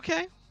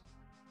 Okay.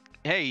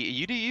 Hey,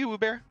 you do you,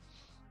 Wewbear.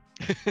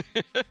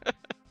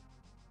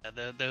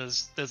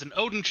 There's an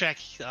Odin check.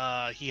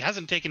 He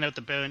hasn't taken out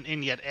the Baron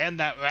Inn yet, and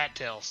that rat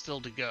tail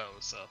still to go,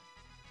 so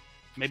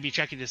maybe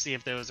checking to see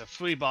if there was a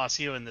free boss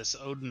here in this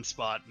Odin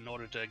spot in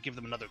order to give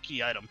them another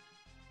key item.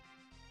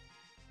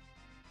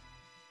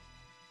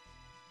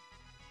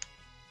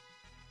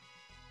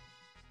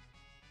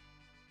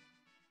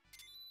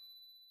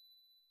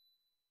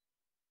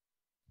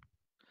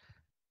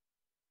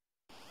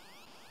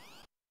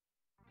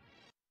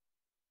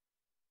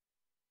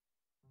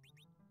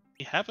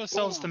 We have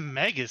ourselves the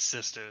Magus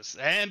Sisters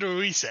and a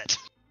reset.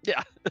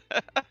 Yeah.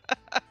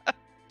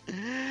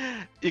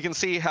 You can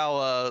see how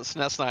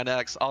SNES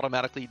 9X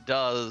automatically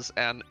does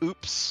an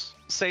oops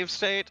save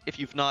state if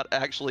you've not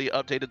actually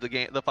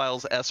updated the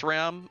file's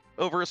SRAM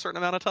over a certain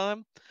amount of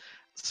time.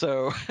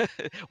 So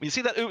when you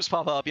see that oops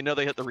pop up, you know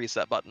they hit the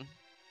reset button.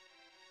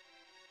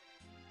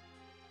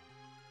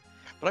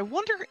 But I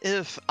wonder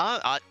if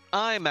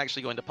I'm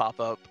actually going to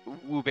pop up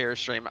Wewbear's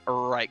stream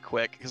right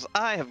quick, because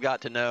I have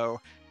got to know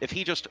if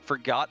he just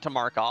forgot to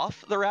mark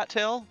off the rat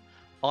tail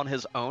on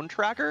his own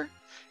tracker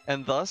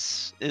and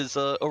thus is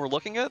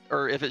overlooking it,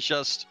 or if it's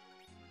just...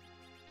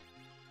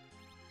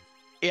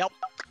 Yep.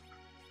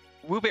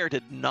 Wewbear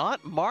did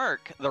not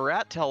mark the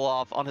rat tail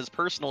off on his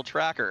personal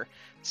tracker.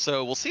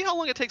 So we'll see how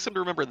long it takes him to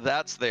remember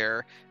that's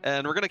there,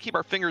 and we're going to keep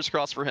our fingers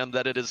crossed for him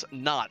that it is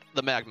not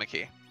the magma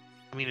key.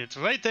 I mean, it's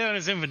right there in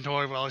his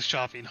inventory while he's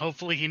shopping.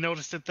 Hopefully he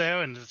noticed it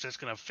there and is just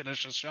going to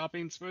finish his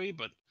shopping spree,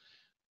 but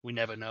we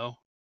never know.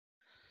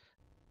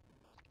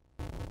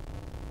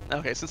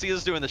 Okay, since he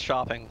is doing the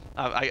shopping,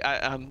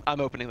 I'm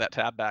opening that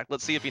tab back.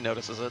 Let's see if he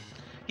notices it.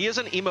 He is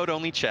an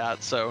emote-only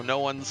chat, so no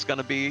one's going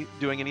to be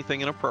doing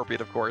anything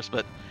inappropriate, of course,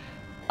 but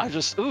I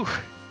just, ooh,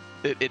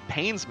 it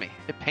pains me.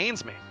 It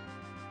pains me.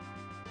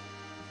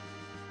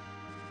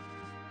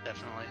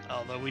 Definitely.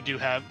 Although we do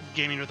have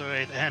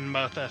GamingWithAWraith and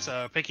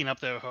MarthSR picking up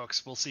their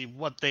hooks. We'll see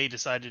what they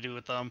decide to do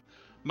with them.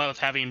 Marth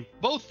having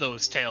both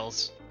those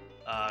tails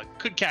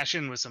could cash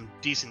in with some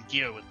decent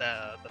gear with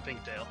the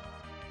pink tail.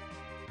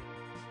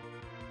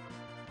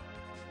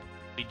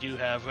 We do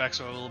have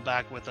rexxraul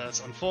back with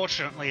us.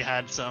 Unfortunately,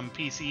 had some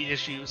PC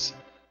issues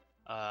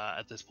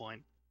at this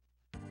point.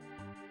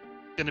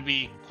 Going to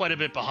be quite a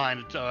bit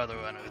behind our other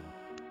runner.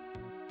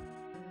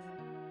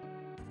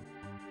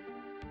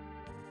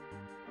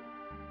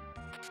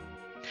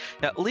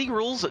 Now, league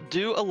rules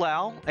do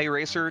allow a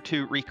racer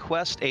to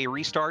request a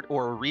restart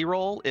or a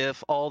reroll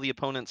if all the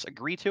opponents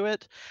agree to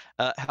it.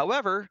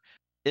 However,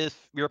 if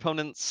your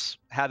opponents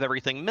have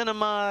everything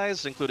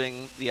minimized,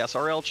 including the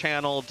SRL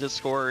channel,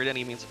 Discord,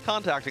 any means of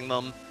contacting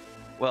them,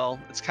 well,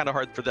 it's kind of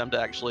hard for them to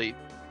actually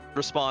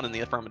respond in the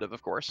affirmative,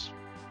 of course.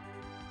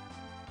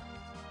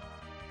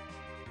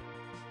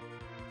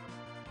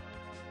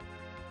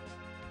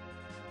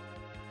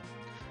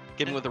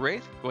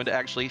 GamingWithAWraith going to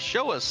actually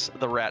show us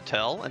the rat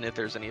tail, and if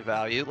there's any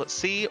value. Let's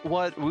see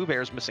what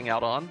Wewbear's missing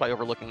out on by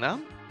overlooking that.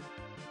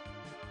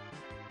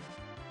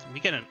 We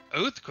get an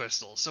Oath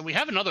Crystal, so we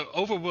have another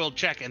overworld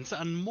check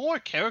and more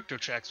character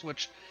checks,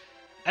 which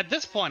at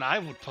this point I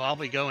would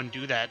probably go and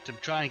do that to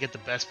try and get the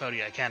best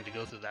bounty I can to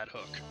go through that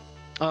hook.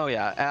 Oh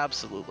yeah,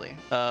 absolutely.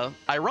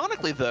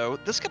 Ironically though,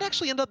 this could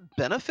actually end up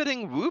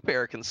benefiting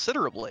Wewbear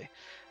considerably.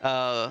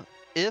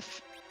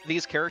 If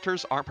these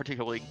characters aren't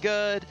particularly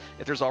good,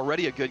 if there's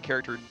already a good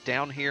character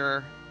down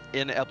here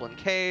in Eblan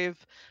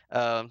Cave,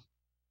 and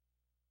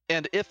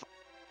if,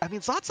 I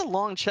mean, Zot's a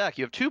long check.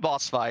 You have 2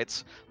 boss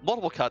fights,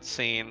 multiple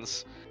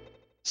cutscenes,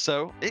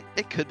 so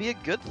it could be a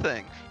good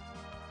thing.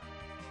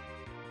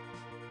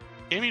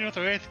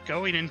 GamingWithAWraith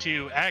going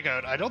into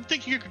Agout, I don't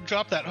think you can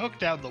drop that hook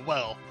down the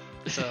well,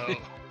 so...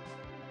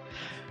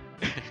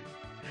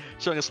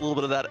 Showing us a little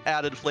bit of that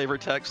added flavor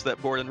text that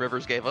Board and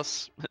Rivers gave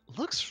us. It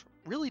looks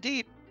really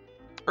deep.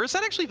 Or is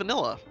that actually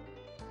vanilla?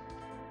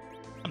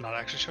 I'm not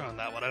actually sure on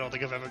that one. I don't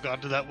think I've ever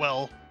gotten to that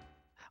well.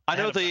 I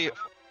know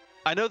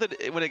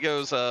that when it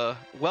goes,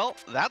 well,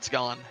 that's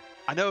gone.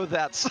 I know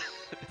that's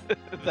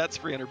that's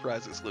free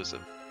enterprise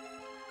exclusive.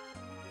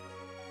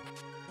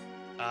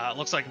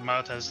 Looks like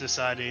Marth has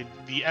decided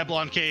the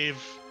Eblan Cave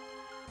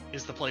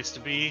is the place to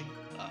be.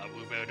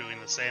 Wewbear doing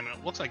the same, and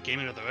it looks like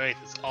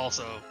GamingWithAWraith is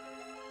also.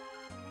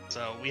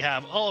 So we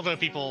have all of our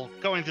people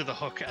going through the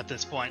hook at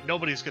this point.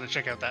 Nobody's going to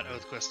check out that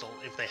Oath Crystal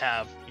if they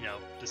have,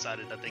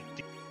 decided that they.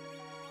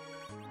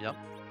 Yep.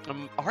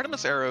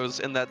 Artemis arrows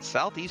in that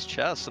southeast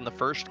chest in the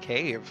first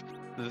cave.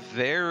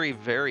 Very,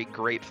 very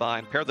great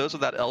find. Pair those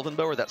with that elven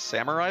bow or that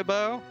samurai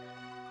bow.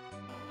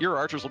 Your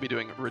archers will be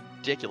doing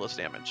ridiculous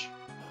damage.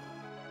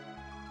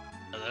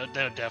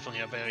 They're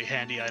definitely a very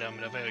handy item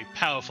and a very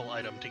powerful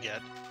item to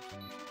get.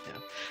 Yeah.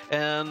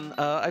 And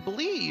I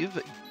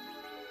believe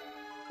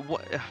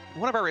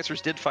one of our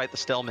racers did fight the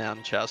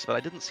Stellman chest, but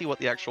I didn't see what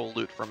the actual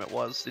loot from it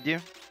was. Did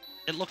you?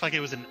 It looked like it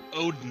was an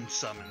Odin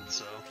summon,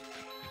 so...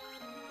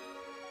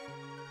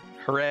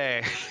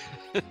 Hooray.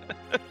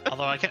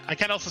 Although I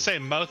can also say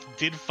Marth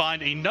did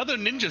find another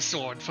ninja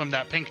sword from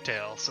that pink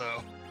tail,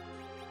 so...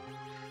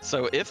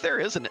 So if there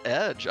is an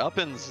edge up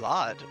in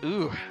Zot,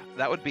 ooh,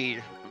 that would be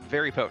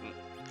very potent.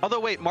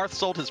 Although wait, Marth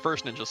sold his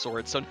first ninja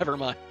sword, so never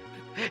mind.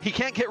 He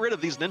can't get rid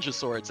of these ninja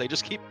swords, they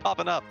just keep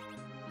popping up.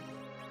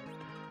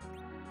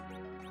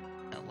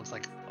 It looks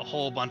like a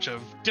whole bunch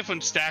of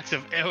different stacks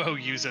of arrow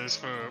users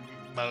for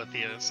Marth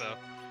here, so...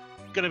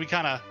 Gonna be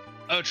kind of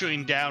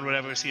archering down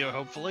whatever's here,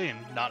 hopefully, and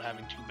not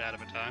having too bad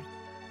of a time.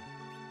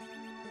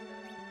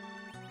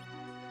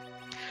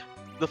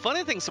 The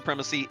funny thing,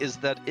 Supremacy, is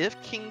that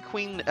if King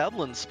Queen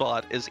Eblan's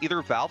spot is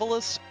either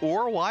Valvalus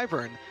or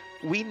Wyvern,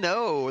 we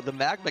know the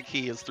magma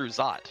key is through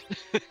Zot,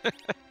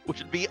 which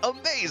would be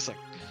amazing.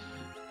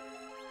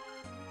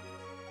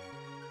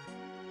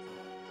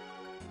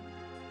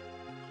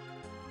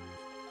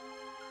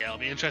 Yeah, it'll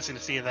be interesting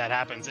to see if that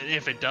happens, and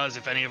if it does,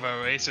 if any of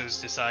our racers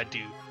decide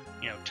to,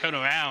 turn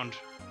around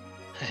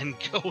and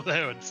go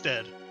there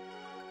instead.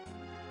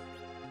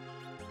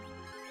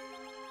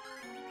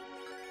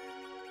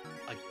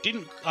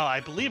 I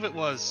believe it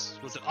was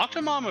it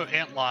Octomom or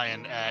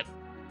Antlion at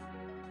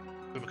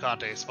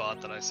Rubicante's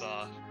spot that I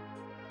saw?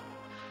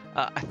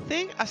 I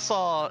think I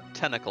saw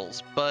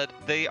tentacles, but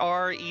they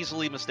are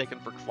easily mistaken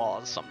for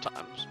claws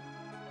sometimes.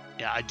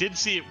 Yeah, I did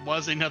see it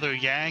was another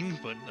Yang,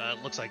 but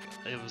it looks like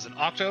it was an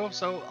Octo.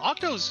 So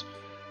Octo's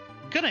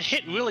gonna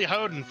hit really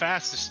hard and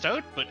fast to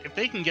start, but if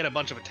they can get a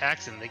bunch of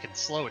attacks in, they can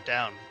slow it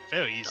down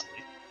very easily.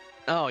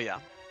 Oh yeah,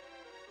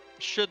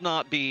 should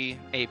not be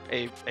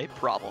a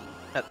problem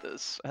at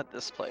this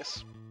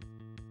place.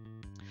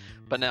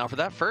 But now for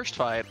that first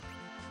fight,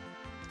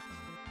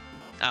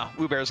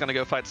 Wewbear's gonna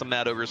go fight some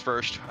Mad Ogres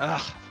first.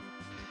 Ugh,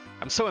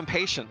 I'm so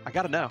impatient. I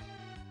gotta know.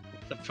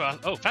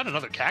 Oh, found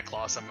another Cat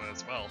Claw somewhere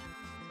as well.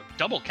 A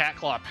double Cat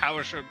Claw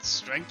Power Shirt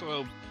Strength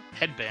Robe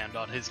headband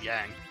on his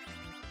Yang.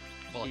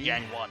 Well, Yeah.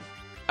 Yang 1.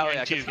 Oh Yang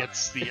yeah, 2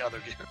 gets the other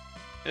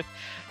gear.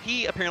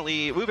 He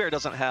apparently, Wewbear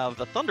doesn't have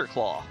the Thunder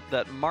Claw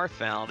that Marth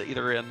found,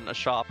 either in a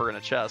shop or in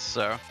a chest,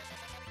 so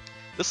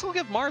this will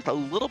give Marth a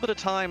little bit of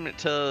time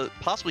to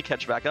possibly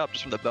catch back up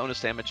just from the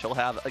bonus damage he'll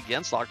have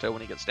against Octo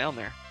when he gets down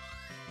there.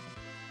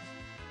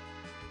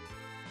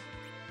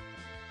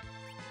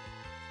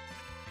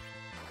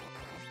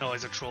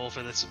 Always a troll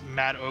for this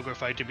Mad Ogre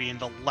fight to be in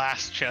the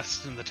last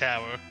chest in the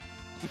tower,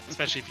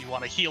 especially if you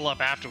want to heal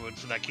up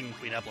afterwards for that King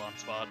Queen Eblan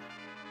spot.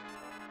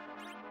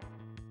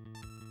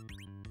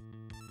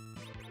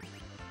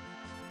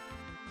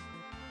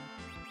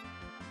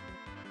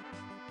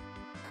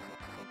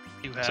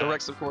 So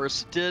Rex, of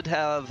course, did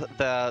have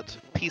that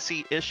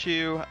PC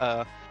issue,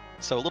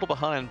 so a little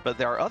behind, but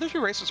there are other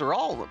two racers who are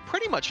all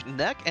pretty much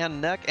neck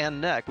and neck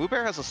and neck.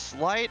 Wewbear has a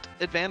slight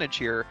advantage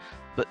here,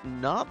 but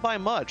not by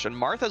much, and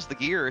Marth has the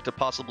gear to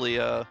possibly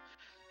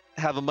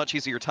have a much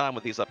easier time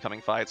with these upcoming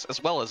fights,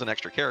 as well as an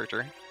extra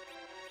character.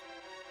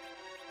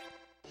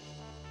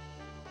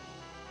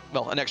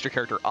 Well, an extra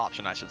character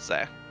option, I should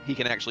say. He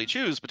can actually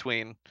choose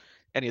between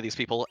any of these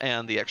people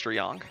and the extra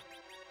Yang.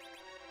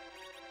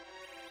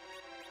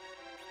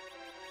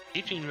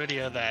 Teaching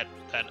Rydia that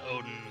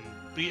Odin.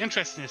 Be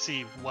interesting to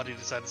see what he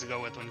decides to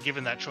go with when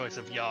given that choice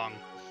of Yang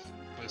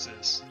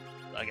versus,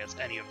 I guess,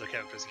 any of the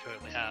characters he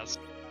currently has.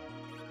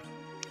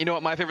 You know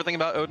what my favorite thing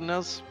about Odin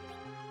is?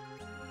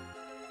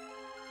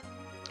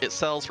 It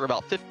sells for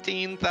about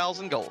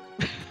 15,000 gold.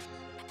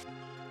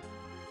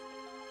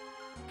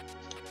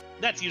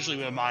 That's usually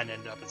where mine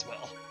end up as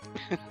well.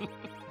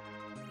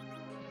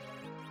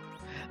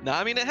 No,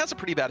 I mean, it has a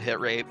pretty bad hit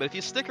rate, but if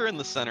you stick her in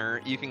the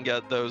center, you can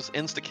get those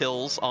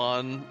insta-kills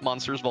on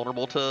monsters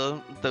vulnerable to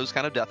those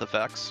kind of death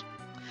effects.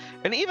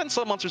 And even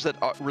some monsters that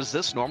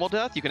resist normal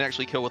death, you can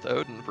actually kill with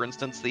Odin. For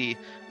instance, the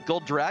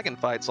Gold Dragon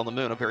fights on the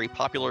moon, a very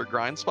popular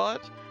grind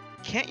spot.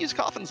 Can't use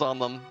coffins on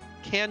them,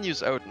 can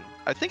use Odin.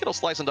 I think it'll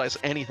slice and dice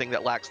anything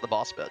that lacks the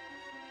boss bit.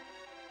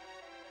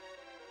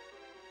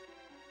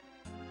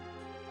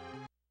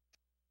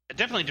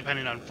 Definitely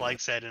depending on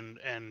flag set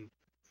and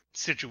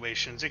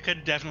situations, it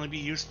could definitely be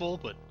useful,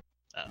 but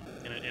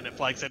in a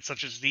flag set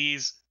such as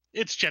these,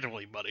 it's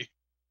generally muddy.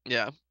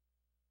 Yeah.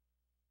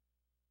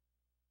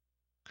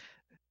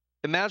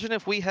 Imagine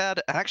if we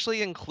had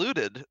actually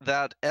included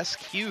that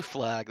SQ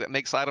flag that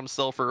makes items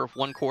sell for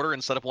 1/4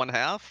 instead of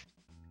 1/2.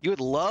 You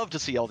would love to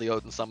see all the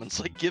Odin summons.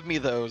 Like, give me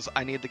those.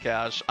 I need the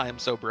cash. I am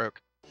so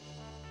broke.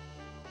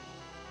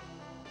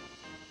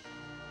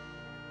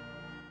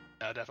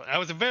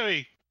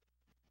 Definitely.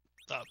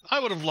 I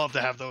would have loved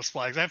to have those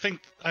flags.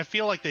 I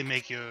feel like they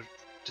make your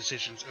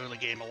decisions early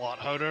game a lot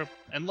harder,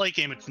 and late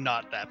game it's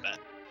not that bad.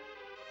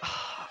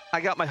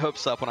 I got my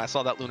hopes up when I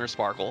saw that Lunar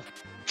Sparkle.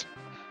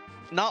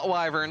 Not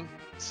Wyvern,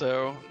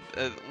 so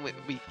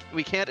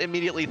we can't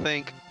immediately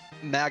think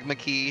Magma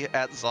Key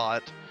at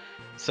Zot.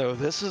 So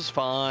this is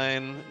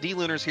fine.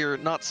 D-Lunars here,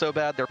 not so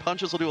bad. Their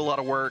punches will do a lot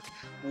of work.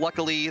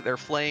 Luckily, their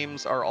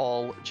flames are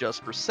all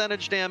just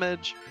percentage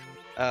damage.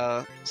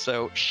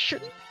 So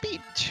shouldn't be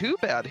too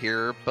bad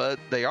here, but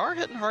they are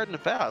hitting hard and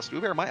fast.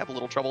 Wewbear might have a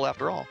little trouble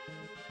after all.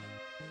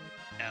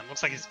 Yeah,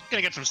 looks like he's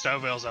gonna get some Star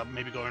Rails up,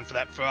 maybe going for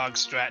that frog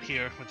strat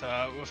here with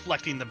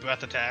reflecting the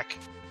breath attack.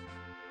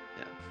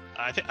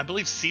 Yeah. I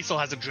believe Cecil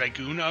has a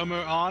Dragoon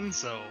armor on,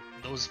 so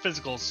those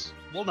physicals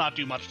will not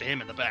do much to him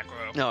in the back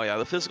row. Oh yeah,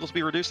 the physicals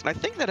be reduced, and I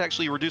think that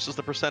actually reduces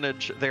the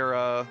percentage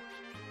their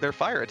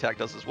fire attack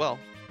does as well.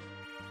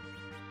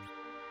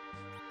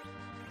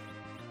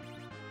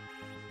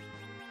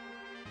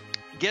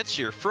 Get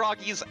your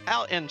froggies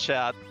out in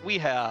chat. We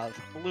have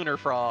Lunar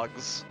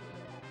Frogs,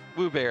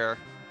 Wewbear,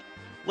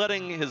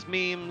 letting his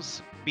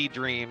memes be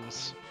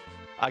dreams.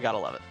 I gotta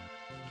love it.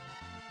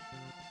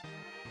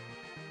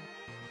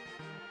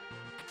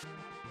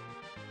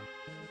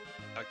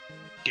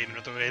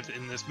 GamingWithAWraith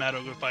in this Mad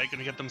Ogre fight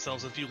gonna get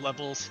themselves a few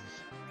levels.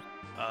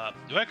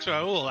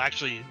 rexxraul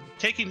actually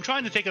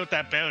trying to take out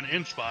that Baron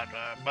in spot,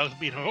 both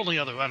being our only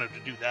other runner to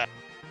do that.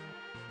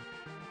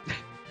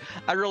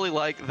 I really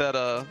like that,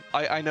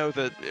 I know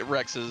that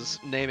Rex's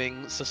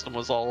naming system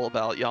was all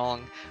about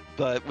Yang,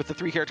 but with the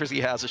 3 characters he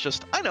has, it's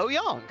just, I know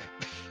Yang!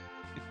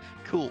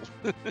 Cool.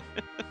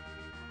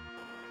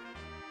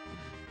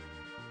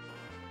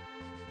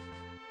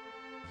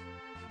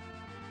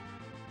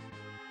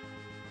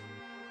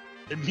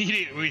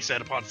 Immediate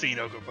reset upon seeing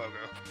Ogre Pogo.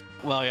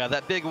 Well, yeah,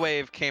 that big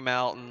wave came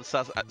out, and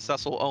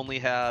Cecil only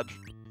had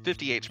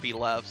 50 HP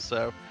left,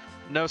 so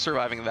no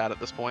surviving that at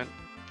this point.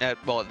 At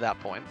that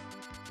point.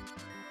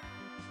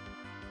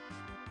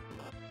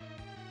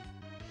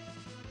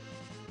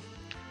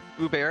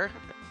 Wewbear,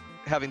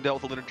 having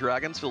dealt with the Lunar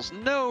Dragons, feels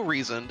no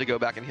reason to go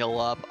back and heal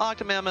up.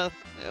 Octomammoth,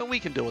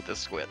 we can deal with this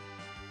squid.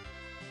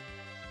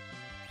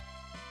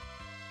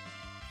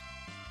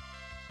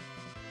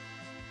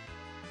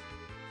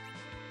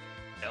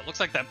 Yeah, it looks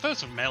like that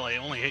first melee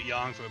only hit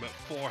Yang for about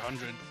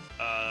 400.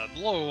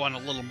 The lower one a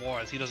little more,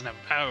 as he doesn't have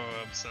a power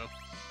herb, so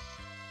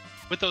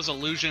with those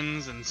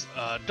illusions and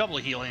double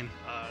healing,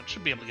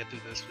 should be able to get through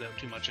this without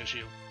too much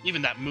issue.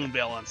 Even that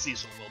Moonveil on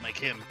Cecil will make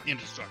him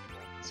indestructible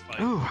in this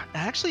fight. Ooh,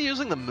 actually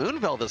using the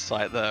Moonveil this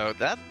fight though,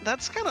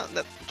 that's kind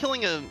of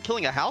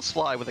killing a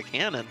housefly with a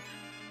cannon.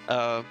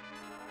 I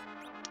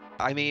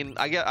mean,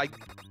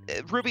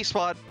 Ruby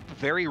spot,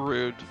 very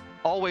rude,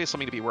 always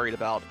something to be worried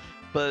about.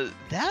 But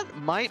that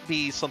might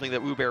be something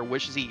that Wewbear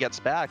wishes he gets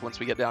back once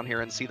we get down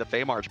here and see the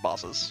Feymarch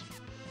bosses.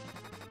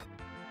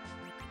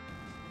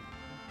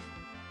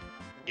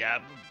 Yeah,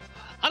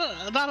 I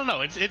don't know.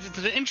 It's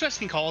an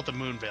interesting call at the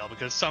Moonveil,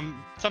 because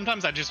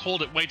sometimes I just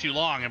hold it way too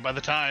long, and by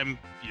the time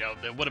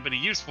there would have been a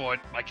use for it,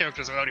 my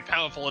characters are already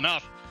powerful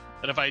enough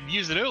that if I'd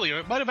used it earlier,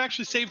 it might have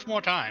actually saved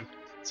more time.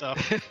 So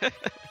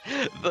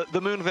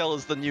the Moonveil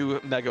is the new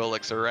Mega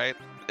Elixir, right?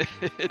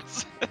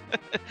 It's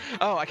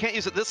oh, I can't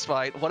use it this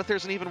fight. What if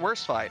there's an even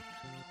worse fight?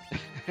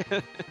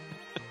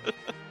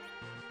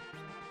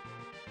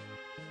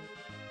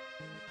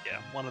 Yeah,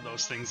 one of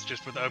those things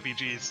just with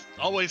RPGs.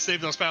 Always save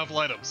those powerful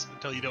items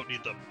until you don't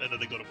need them, and then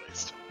they go to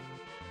waste.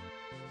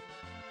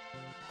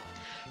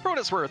 For what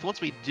it's worth,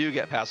 once we do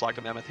get past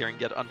Octomammoth here and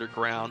get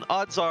underground,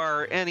 odds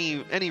are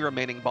any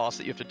remaining boss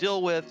that you have to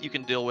deal with, you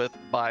can deal with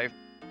by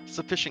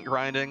sufficient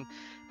grinding.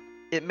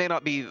 It may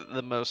not be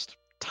the most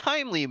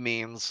timely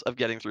means of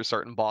getting through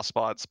certain boss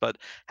spots, but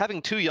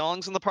having 2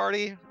 Yongs in the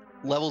party,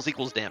 levels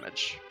equals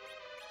damage.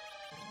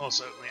 Oh,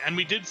 certainly. And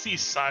we did see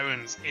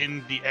sirens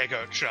in the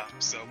Eggert shop,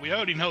 so we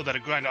already know that a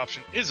grind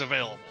option is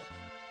available.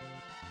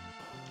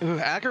 Ooh,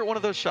 Eggert, one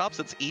of those shops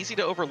that's easy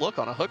to overlook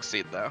on a hook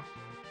seat, though.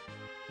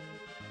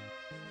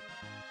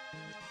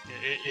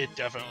 It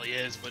definitely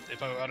is, but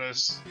if our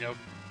runners, you know,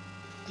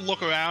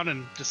 look around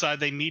and decide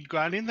they need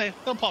grinding, they'll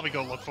probably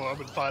go look for them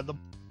and find them.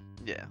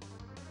 Yeah.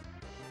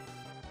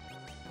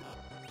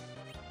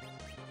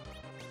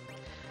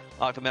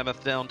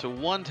 Octomammoth down to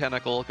 1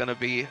 tentacle, gonna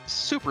be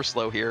super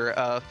slow here.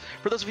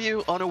 For those of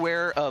you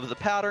unaware of the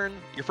pattern,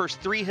 your first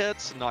 3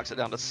 hits knocks it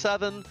down to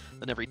 7,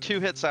 then every 2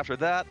 hits after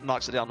that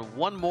knocks it down to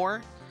 1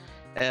 more,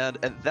 and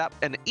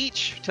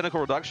each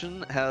tentacle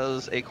reduction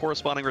has a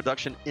corresponding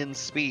reduction in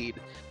speed.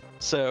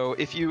 So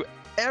if you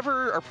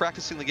ever are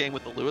practicing the game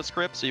with the Lewis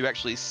script, so you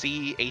actually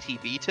see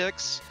ATB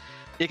ticks,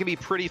 it can be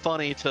pretty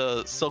funny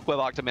to Silkweb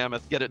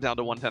Octomammoth, get it down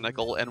to 1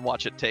 tentacle, and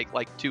watch it take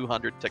like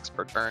 200 ticks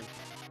per turn.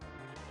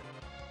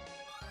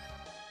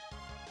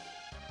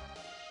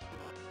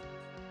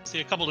 See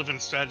a couple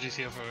different strategies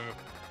here for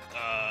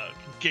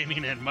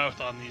gaming and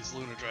Marth on these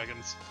Lunar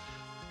Dragons.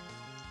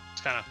 It's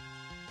kind of...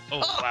 Oh,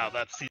 wow,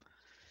 that's the...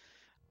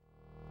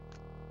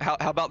 How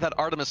about that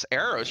Artemis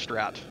Arrow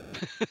strat?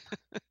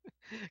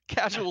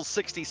 Casual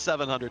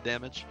 6,700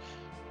 damage.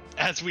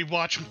 As we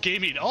watch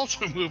gaming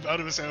also move out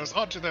of his arrows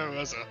onto their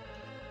Rosa.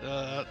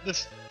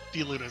 This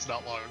D-Lunar is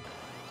not long.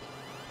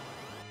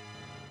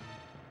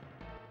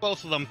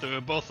 Both of them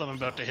through, both of them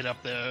about to hit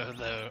up their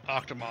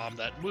Octomom.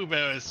 That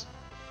Wewbear is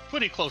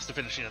pretty close to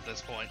finishing at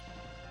this point.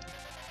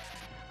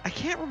 I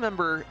can't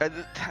remember,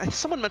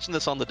 someone mentioned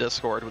this on the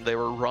Discord when they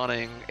were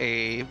running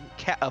a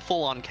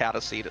full-on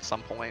Cataseed at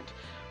some point,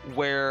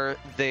 where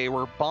they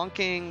were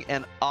bonking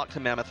an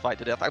Octomammoth fight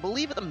to death, I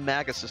believe at the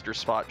Maga Sister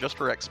spot, just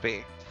for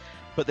XP.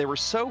 But they were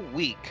so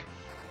weak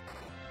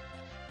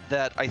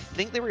that I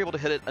think they were able to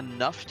hit it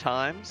enough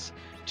times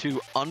to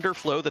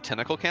underflow the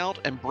tentacle count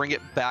and bring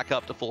it back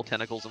up to full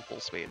tentacles and full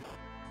speed.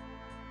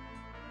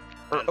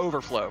 Or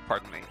overflow,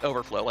 pardon me.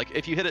 Overflow. Like,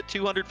 if you hit it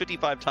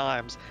 255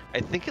 times,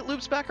 I think it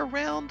loops back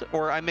around,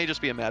 or I may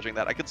just be imagining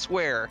that. I could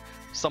swear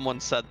someone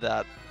said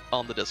that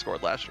on the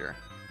Discord last year.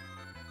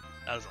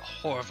 That is a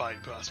horrifying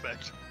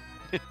prospect.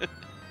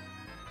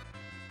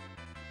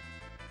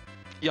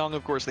 Young,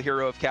 of course, the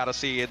hero of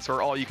Cataseeds,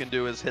 where all you can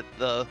do is hit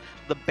the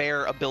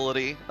bear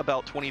ability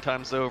about 20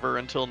 times over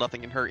until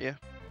nothing can hurt you.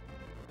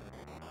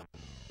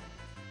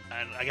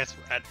 And I guess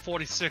at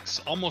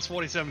 46, almost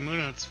 47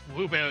 minutes,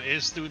 Wewbear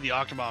is through the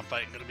Octomom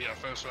fight and going to be our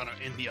first runner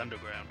in the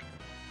underground.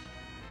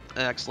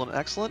 Excellent,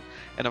 excellent.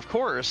 And of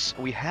course,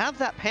 we have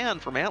that pan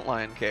from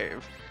Antlion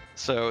Cave.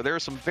 So there are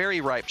some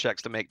very ripe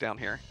checks to make down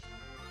here.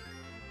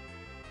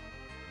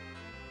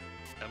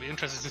 I'll be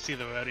interested to see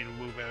the routing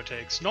Wewbear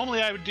takes.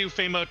 Normally I would do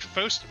Fame Out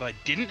first if I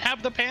didn't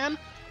have the pan.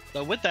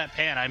 But with that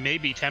pan, I may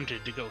be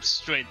tempted to go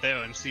straight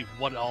there and see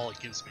what all it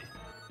gives me.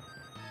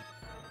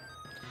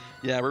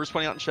 Yeah, we were just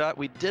pointing out in chat,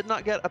 we did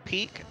not get a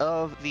peek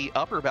of the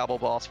upper Babel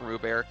boss from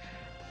Wewbear.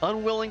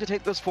 Unwilling to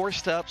take those 4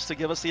 steps to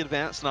give us the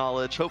advanced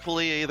knowledge.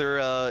 Hopefully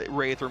either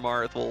Wraith or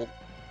Marth will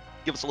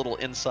give us a little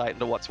insight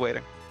into what's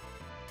waiting.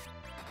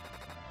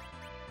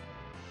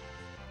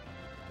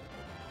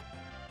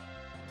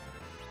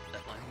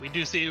 We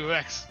do see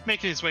Rex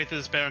making his way through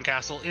this Baron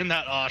Castle in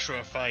that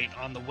Ashura fight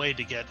on the way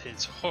to get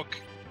his hook.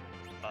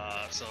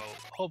 So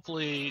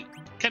hopefully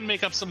can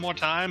make up some more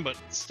time, but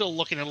still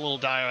looking a little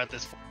dire at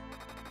this point.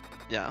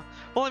 Yeah.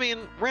 Well, I mean,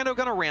 Rando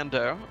gonna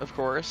Rando, of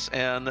course,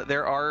 and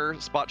there are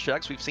spot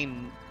checks. We've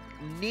seen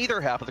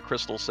neither half of the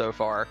crystals so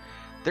far.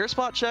 There are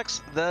spot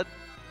checks that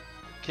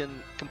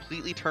can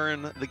completely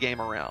turn the game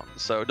around,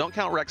 so don't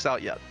count Rex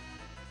out yet.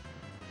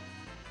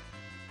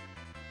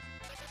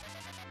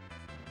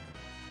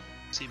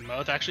 See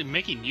Marth actually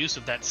making use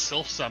of that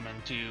Sylph Summon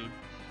to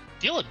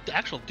deal an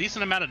actual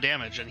decent amount of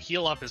damage and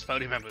heal up his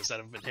party members that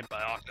have been hit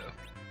by Octo.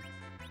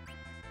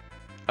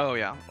 Oh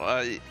yeah,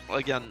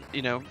 again,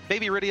 you know,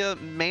 Baby Rydia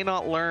may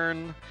not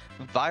learn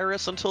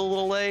Virus until a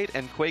little late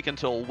and Quake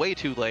until way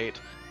too late,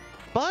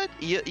 but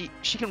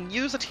she can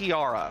use a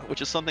Tiara,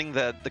 which is something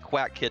that the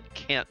Quack Kid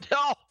can't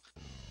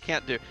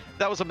do.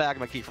 That was a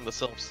Magma Key from the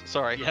Sylphs,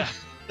 sorry. Yeah,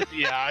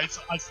 yeah,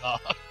 I saw.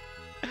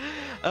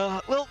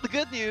 Well, the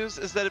good news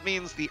is that it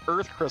means the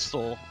Earth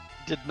Crystal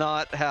did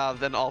not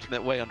have an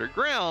alternate way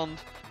underground.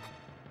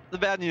 The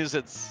bad news,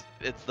 it's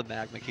the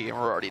Magma Key and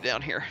we're already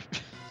down here.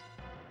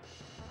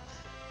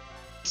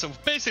 So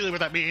basically what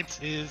that means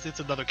is it's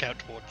another count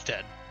towards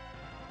 10.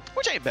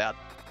 Which ain't bad.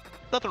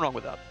 Nothing wrong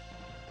with that.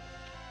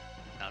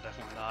 No,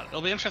 definitely not.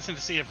 It'll be interesting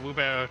to see if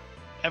Wewbear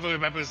ever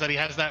remembers that he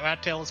has that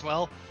rat tail as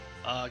well.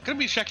 Gonna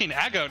be checking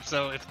Agout,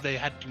 so if they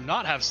do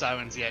not have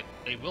sirens yet,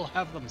 they will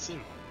have them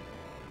soon.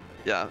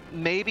 Yeah,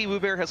 maybe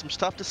Wewbear has some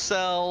stuff to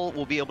sell.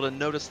 We'll be able to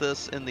notice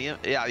this in the...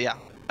 Yeah.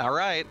 All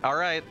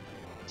right.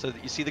 So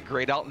you see the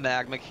grayed out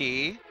Magma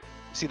Key. You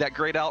see that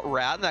grayed out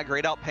rat and that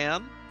grayed out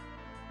pan?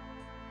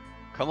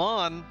 Come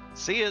on,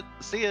 see it.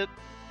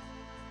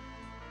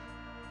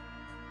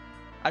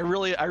 I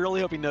really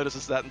hope he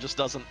notices that and just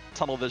doesn't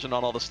tunnel vision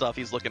on all the stuff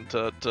he's looking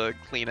to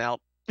clean out.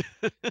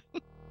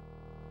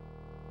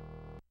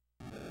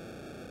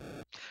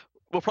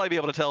 We'll probably be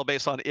able to tell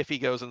based on if he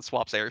goes and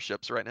swaps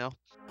airships right now.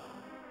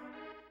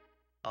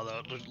 Although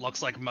it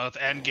looks like Moth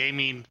and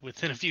Gaming,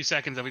 within a few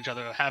seconds of each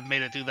other, have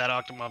made it through that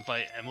Octomon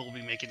fight and will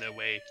be making their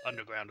way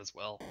underground as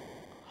well.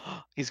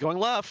 He's going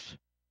left.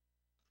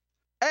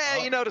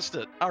 Hey, Oh. you noticed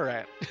it. All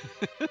right.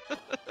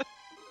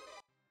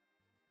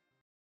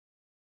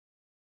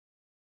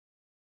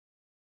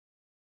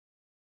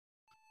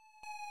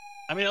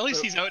 I mean, at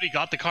least he's already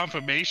got the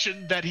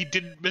confirmation that he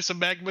didn't miss a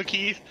magma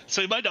key,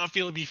 so he might not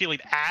be feeling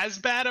as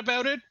bad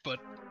about it, but...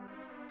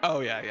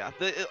 Oh yeah, yeah.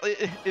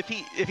 If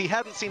he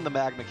hadn't seen the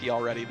magma key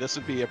already, this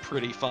would be a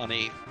pretty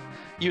funny.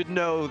 You'd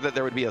know that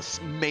there would be a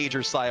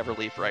major sigh of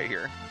relief right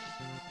here.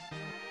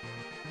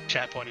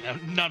 Chat pointing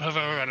out, none of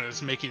our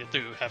runners making it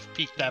through have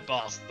peeked that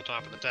boss at the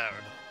top of the tower.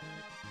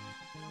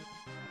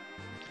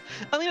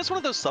 I mean, it's one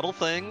of those subtle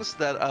things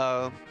that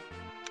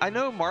I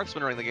know Marth's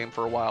been running the game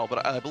for a while,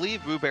 but I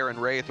believe Wewbear and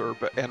Wraith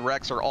and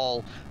Rex are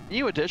all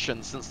new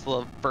additions since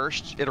the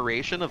first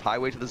iteration of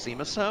Highway to the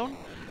Zemus zone.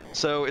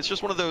 So it's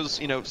just one of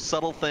those, you know,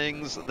 subtle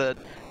things that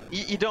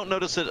you don't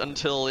notice it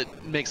until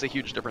it makes a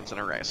huge difference in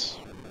a race.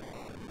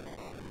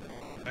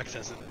 Rex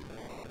hasn't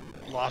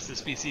lost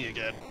his PC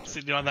again,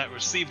 sitting on that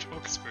received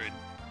hook screen.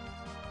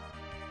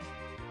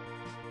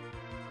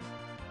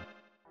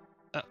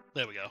 Oh,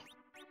 there we go.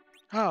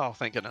 Oh,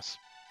 thank goodness.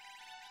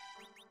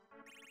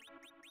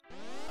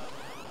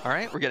 All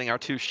right, we're getting our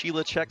 2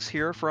 Sheila checks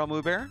here from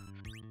Wewbear.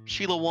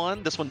 Sheila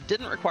 1, this one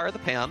didn't require the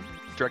pan.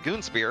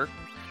 Dragoon Spear,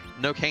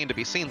 no cane to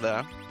be seen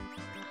though.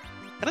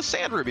 And a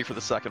Sand Ruby for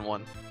the second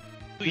one.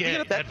 Did you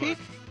get a bet peak?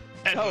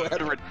 Oh,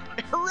 Edward.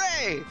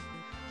 Hooray!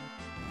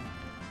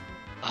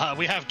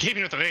 We have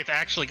GamingWithAWraith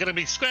actually going to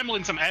be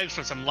scrambling some eggs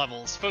for some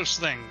levels, first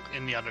thing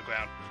in the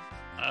underground.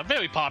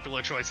 Very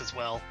popular choice as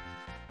well.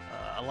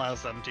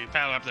 Allows them to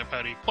power up their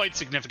party quite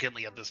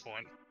significantly at this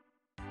point.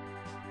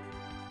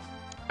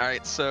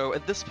 Alright, so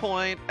at this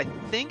point, I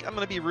think I'm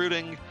going to be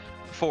rooting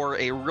for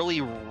a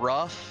really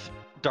rough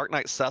Dark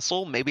Knight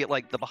Cecil, maybe at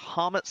like the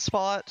Bahamut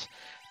spot,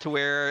 to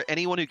where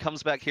anyone who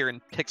comes back here and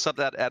picks up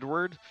that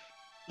Edward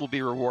will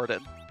be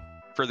rewarded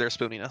for their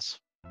spooniness.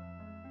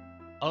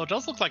 Oh, it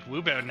does look like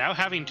Wewbear, now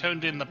having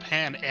turned in the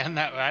pan and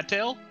that rat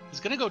tail, is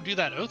going to go do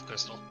that Oath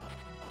Crystal.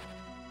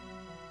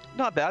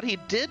 Not bad. He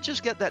did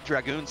just get that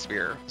Dragoon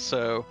Spear,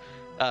 so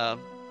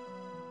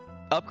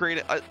upgrade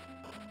it.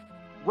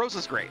 Rose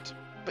is great,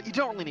 but you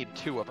don't really need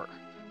 2 of her.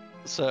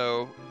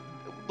 So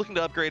looking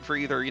to upgrade for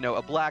either, you know,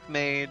 a Black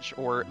Mage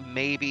or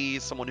maybe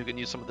someone who can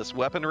use some of this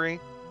weaponry.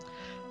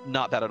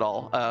 Not bad at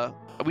all.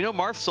 We know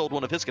Marth sold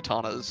one of his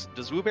katanas.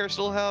 Does Wewbear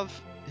still have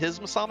his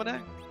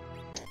Masamune?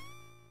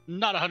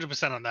 Not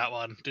 100% on that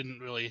one. Didn't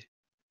really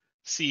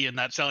see in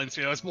that selling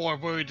sphere. I was more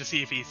worried to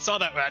see if he saw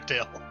that rat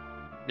tail.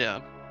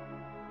 Yeah.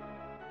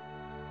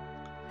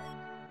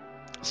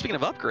 Speaking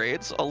of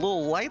upgrades, a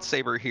little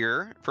lightsaber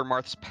here for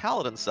Marth's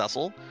Paladin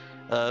Cecil.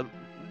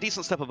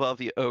 Decent step above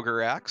the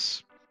Ogre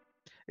Axe.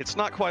 It's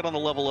not quite on the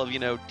level of, you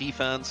know,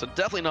 defense, and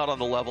definitely not on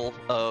the level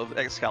of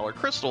Excalibur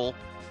Crystal,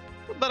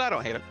 but I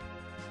don't hate it.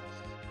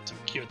 Some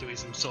Cure 3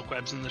 some silk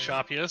webs in the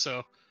shop here,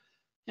 so,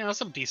 you know,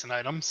 some decent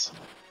items.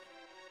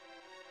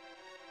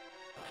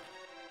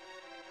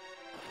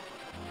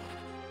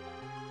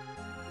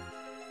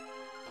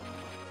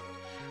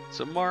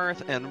 So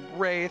Marth and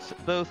Wraith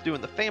both doing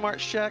the Fame Art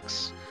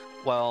checks,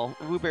 while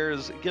Wewbear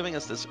is giving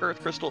us this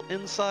Earth Crystal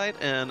insight,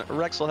 and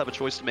Rex will have a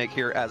choice to make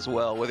here as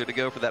well, whether to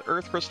go for that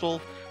Earth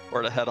Crystal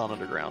or to head on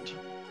underground.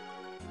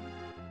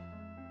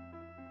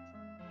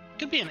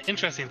 Could be an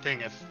interesting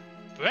thing if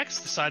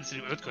Rex decides to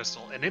do Earth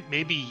Crystal and it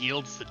maybe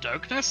yields the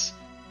darkness.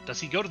 Does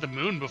he go to the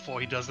moon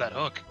before he does that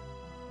hook?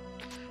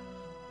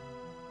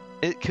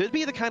 It could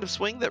be the kind of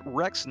swing that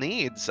Rex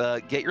needs.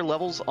 Get your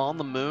levels on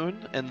the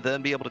moon and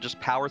then be able to just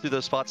power through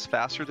those spots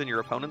faster than your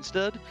opponents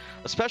did,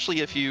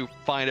 especially if you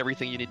find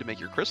everything you need to make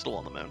your crystal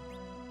on the moon.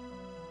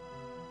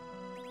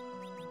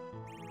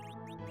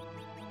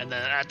 And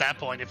then at that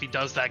point, if he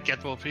does that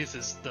get both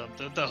pieces,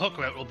 the hook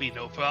route will be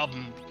no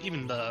problem.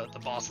 Even the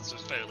bosses are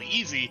fairly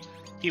easy.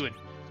 He would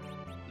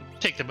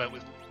take them out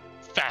with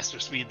faster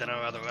speed than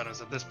our other runners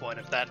at this point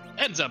if that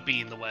ends up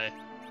being the way.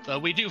 So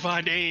we do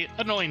find a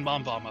annoying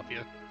bomb up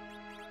here.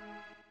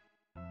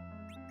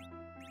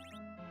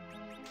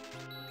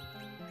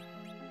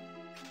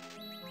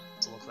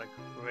 So it looks like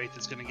Wraith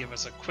is going to give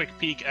us a quick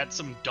peek at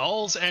some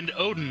dolls and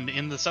Odin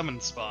in the summon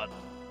spot.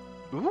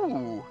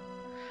 Ooh.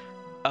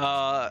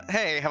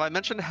 Hey, have I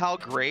mentioned how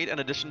great an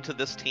addition to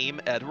this team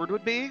Edward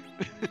would be?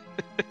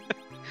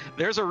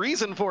 There's a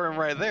reason for him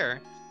right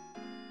there.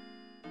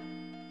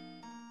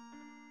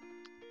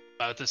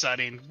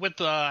 Deciding with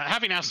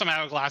having now some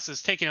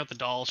hourglasses, taking out the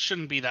dolls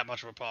shouldn't be that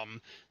much of a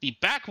problem. The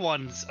back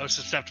ones are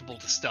susceptible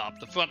to stop.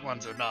 The front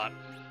ones are not.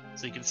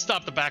 So you can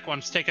stop the back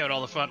ones, take out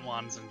all the front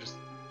ones, and just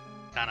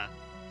kind of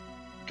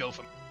go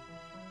for them.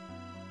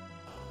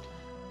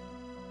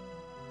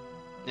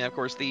 Yeah, of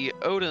course, the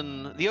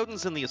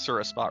Odin's in the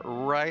Asura spot,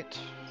 right?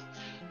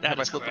 That Have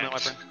I is flipped them out, my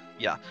correct. friend?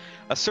 Yeah.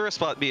 A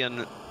Suraspot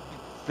being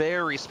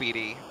very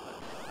speedy.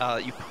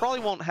 You probably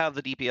won't have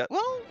the DPS.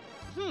 Well,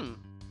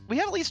 we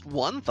have at least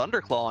one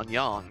Thunderclaw on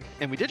Yang,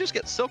 and we did just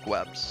get Silk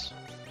Webs.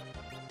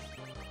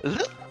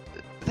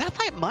 That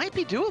fight might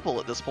be doable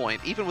at this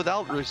point, even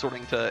without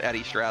resorting to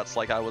Eddie strats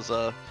like I was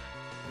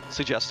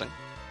suggesting.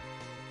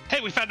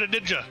 Hey, we found a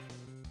ninja!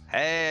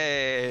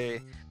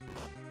 Hey!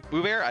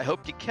 Wewbear, I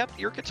hope you kept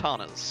your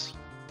katanas.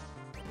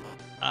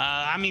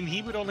 I mean,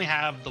 he would only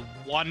have the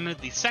one.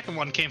 The second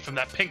one came from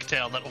that pink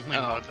tail that only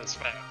Marthas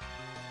found.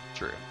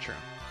 True, true.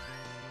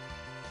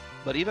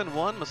 But even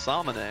one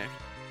Masamune,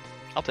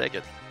 I'll take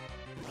it.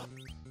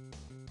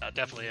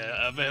 Definitely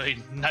a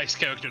very nice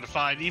character to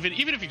find, even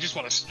if you just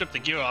want to strip the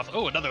gear off.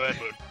 Oh, another red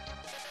moon.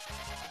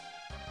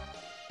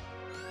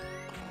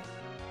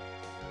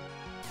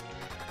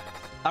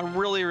 I'm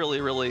really,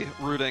 really, really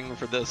rooting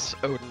for this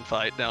Odin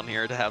fight down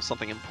here to have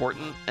something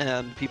important,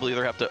 and people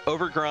either have to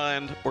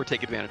overgrind or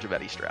take advantage of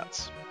Eddie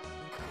strats.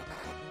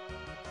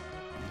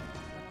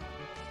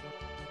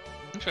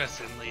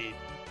 Interestingly,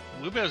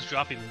 Wewbear's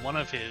dropping one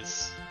of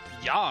his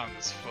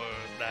Yangs for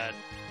that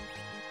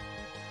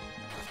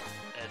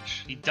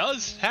edge. He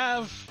does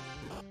have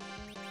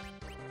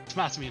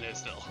Masamune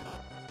still.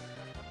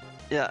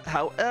 Yeah,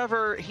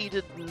 however, he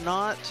did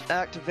not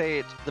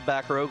activate the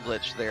back row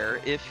glitch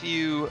there. If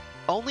you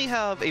only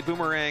have a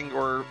boomerang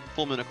or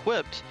full moon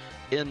equipped,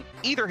 in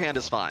either hand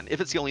is fine,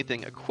 if it's the only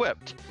thing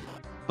equipped.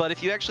 But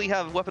if you actually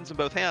have weapons in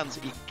both hands,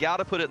 you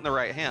gotta put it in the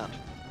right hand.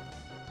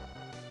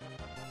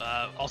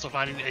 Also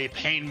finding a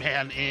Pain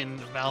Man in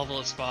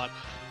Valvola spot.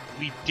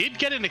 We did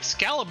get an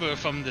Excalibur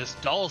from this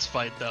Dolls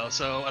fight, though,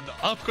 so an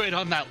upgrade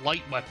on that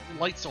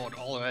light sword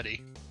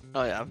already.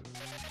 Oh yeah.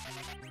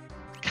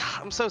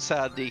 God, I'm so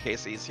sad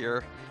DKC's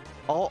here.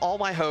 All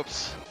my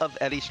hopes of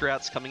Eddie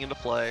strats coming into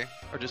play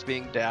are just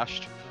being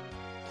dashed.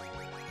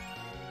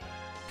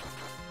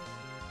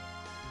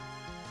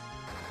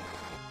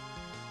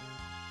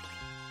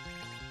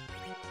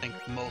 I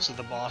think most of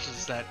the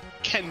bosses that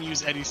can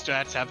use Eddie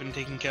strats have been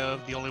taken care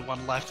of. The only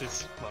one left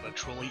is, what, a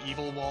truly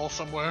evil wall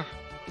somewhere?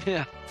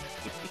 Yeah.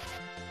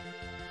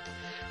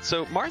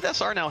 So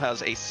MarthSR now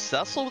has a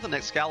Cecil with an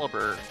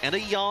Excalibur and a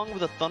Yang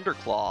with a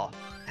Thunderclaw,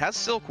 has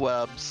Silk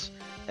Webs,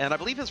 and I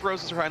believe his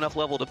roses are high enough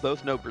level to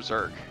both know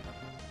Berserk.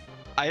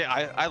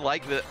 I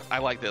like that. I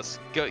like this.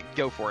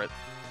 Go for it.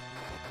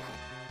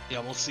 Yeah,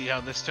 we'll see how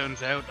this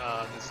turns out.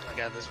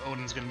 This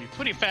Odin's going to be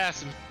pretty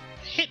fast and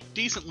hit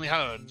decently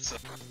hard. So.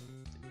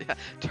 Yeah,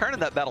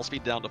 turning that battle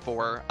speed down to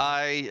 4,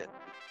 I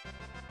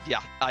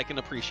can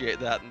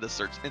appreciate that in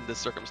this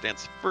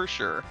circumstance for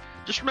sure.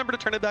 Just remember to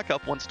turn it back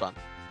up once done.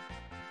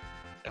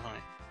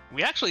 Definitely.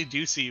 We actually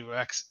do see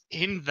Rex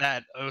in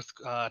that Oath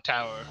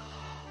Tower.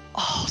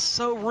 Oh,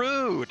 so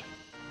rude.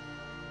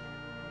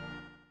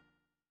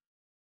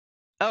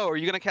 Oh, are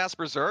you gonna cast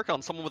Berserk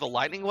on someone with a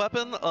lightning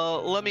weapon?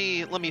 Let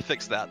me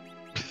fix that.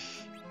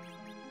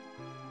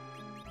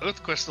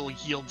 Oath Crystal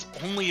yields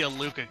only a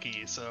Luca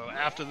key, so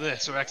after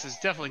this, Rex is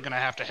definitely gonna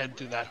have to head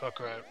through that hook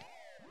route.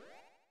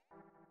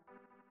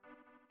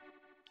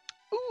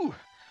 Ooh,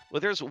 well,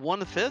 there's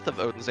 1/5 of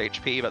Odin's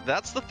HP, but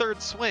that's the third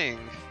swing.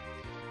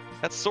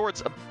 That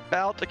sword's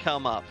about to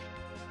come up.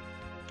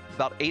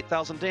 About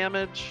 8,000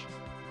 damage.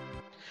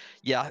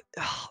 Yeah,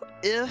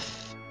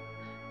 if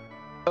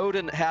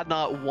Odin had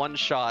not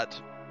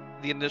one-shot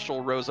the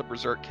initial Rosa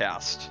Berserk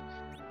cast,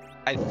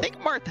 I think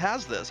Marth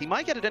has this. He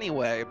might get it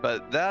anyway,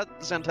 but that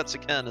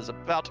Zentetsu Ken is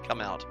about to come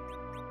out.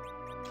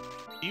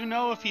 Do you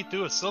know if he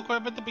threw a Silk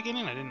Web at the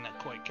beginning? I didn't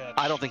quite catch.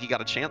 I don't think he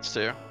got a chance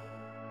to.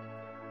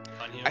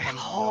 And here comes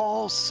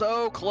Oh,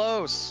 so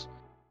close.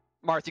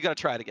 Marth, you gotta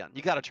try it again.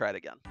 You gotta try it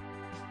again.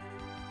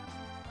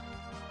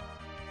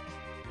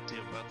 see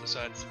what Marth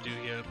decides to do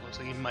here. It looks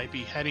like he might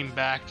be heading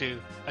back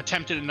to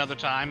attempt it another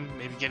time,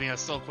 maybe getting a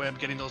Silk Web,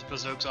 getting those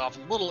Berserks off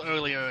a little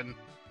earlier, and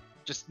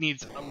just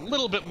needs a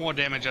little bit more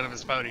damage out of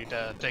his party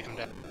to take him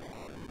down.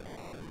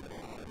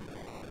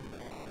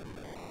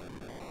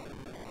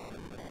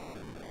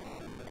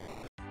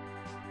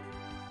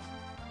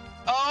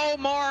 Oh,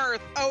 Marth!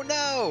 Oh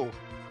no!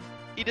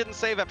 He didn't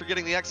save after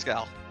getting the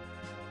Excal.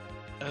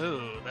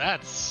 Oh,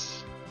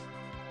 that's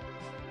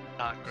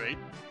not great.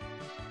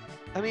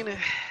 I mean,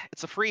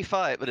 it's a free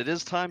fight, but it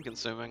is time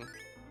consuming.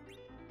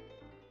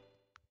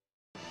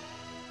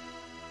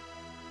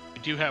 We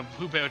do have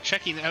Wewbear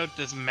checking out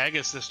this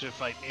Mega Sister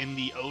fight in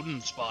the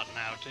Odin spot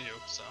now, too,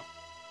 so.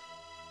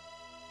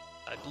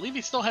 I believe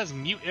he still has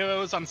mute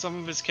arrows on some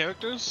of his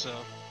characters, so.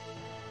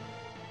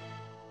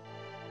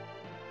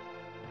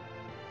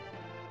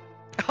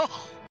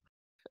 Oh,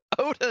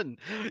 Odin,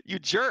 you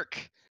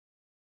jerk!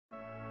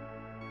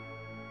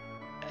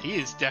 He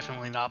is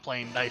definitely not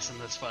playing nice in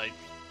this fight.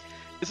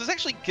 This is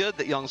actually good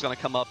that Young's gonna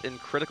come up in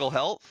critical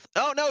health.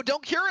 Oh no,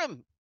 don't cure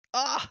him!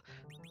 Ah!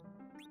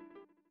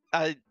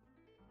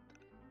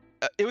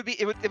 It would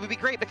be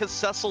great because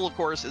Cecil, of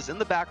course, is in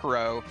the back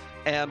row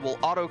and will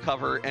auto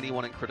cover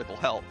anyone in critical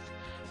health.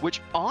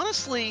 Which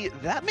honestly,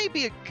 that may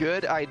be a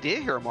good idea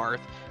here,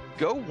 Marth,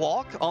 go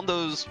walk on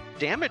those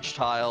damage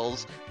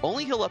tiles,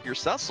 only heal up your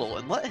Cecil,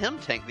 and let him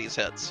tank these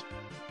hits.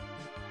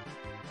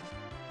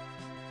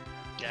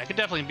 Yeah, it could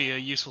definitely be a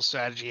useful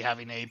strategy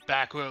having a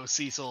back row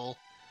Cecil,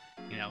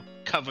 you know,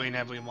 covering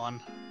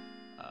everyone.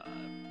 I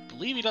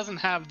believe he doesn't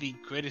have the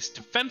greatest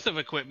defensive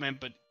equipment,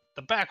 but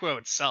the back row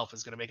itself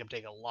is going to make him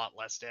take a lot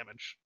less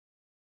damage.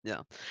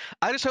 Yeah,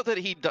 I just hope that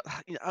he.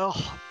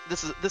 Oh,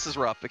 this is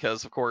rough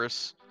because, of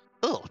course,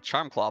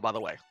 Charm Claw. By the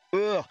way,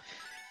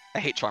 I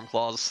hate Charm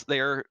Claws. They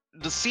are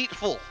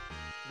deceitful.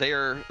 They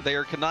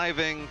are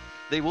conniving.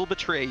 They will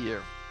betray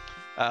you.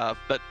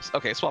 But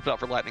okay, swap it out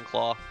for Lightning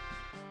Claw.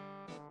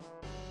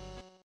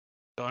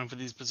 Going for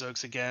these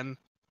Berserks again.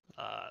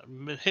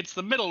 Hits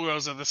the middle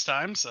Rosa this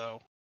time,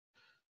 so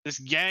this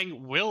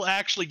gang will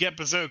actually get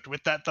Berserked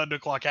with that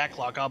Thunderclaw Cat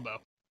Claw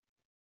combo.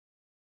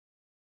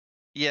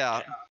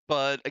 Yeah,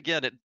 but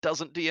again, it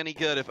doesn't do any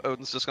good if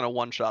Odin's just going to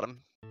one-shot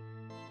him.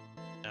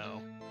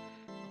 No.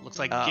 Looks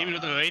like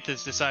GamingWithAWraith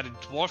has decided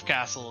Dwarf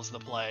Castle is the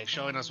play,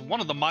 showing us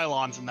one of the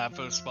Mylons in that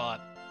first spot.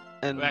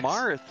 And Rex.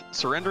 Marth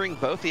surrendering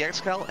both the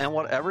Excal and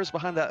whatever's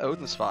behind that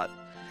Odin spot.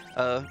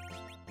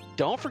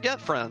 Don't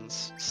forget,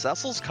 friends,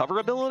 Cecil's cover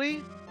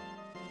ability,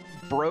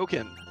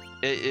 broken.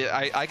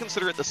 I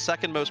consider it the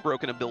second most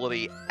broken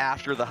ability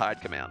after the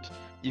hide command.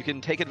 You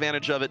can take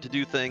advantage of it to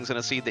do things in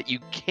a seed that you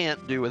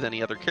can't do with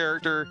any other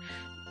character.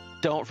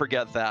 Don't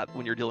forget that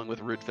when you're dealing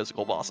with rude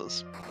physical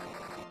bosses.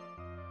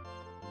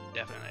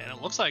 Definitely, and it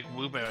looks like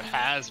Wewbear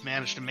has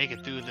managed to make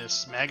it through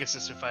this Mega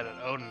Sister fight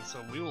at Odin, so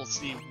we will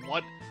see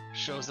what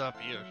shows up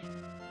here.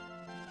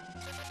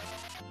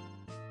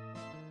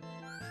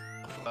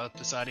 About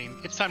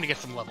deciding it's time to get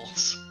some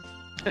levels.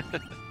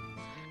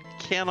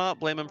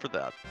 Cannot blame him for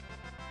that.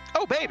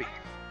 Oh, baby!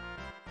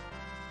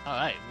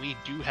 Alright, we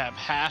do have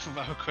half of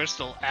our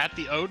crystal at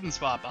the Odin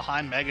spot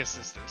behind Mega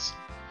Sisters.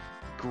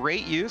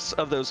 Great use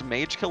of those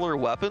mage killer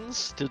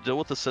weapons to deal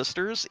with the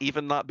sisters,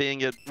 even not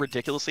being at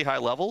ridiculously high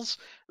levels.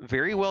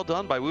 Very well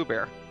done by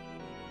Wewbear.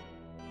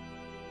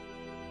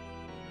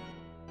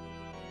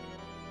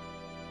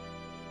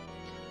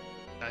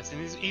 Nice,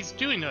 and he's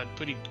doing a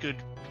pretty good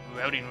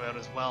routing route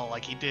as well,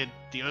 like he did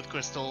the Earth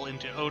Crystal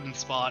into Odin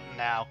spot, and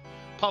now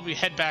probably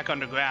head back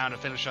underground to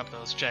finish up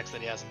those checks that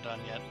he hasn't done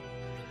yet.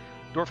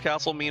 Dwarf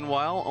Castle,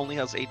 meanwhile, only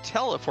has a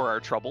Tele for our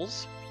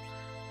troubles,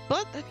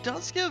 but it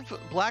does give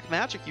Black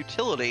Magic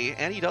utility,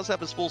 and he does have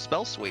his full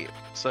spell suite.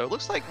 So it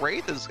looks like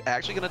Wraith is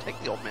actually going to take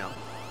the old man.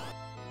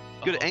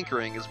 Good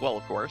anchoring as well,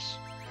 of course.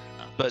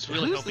 But I was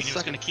really hoping he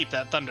was going to keep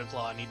that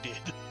Thunderclaw, and he did.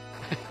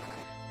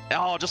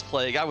 Oh, just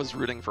Plague. I was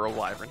rooting for a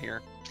Wyvern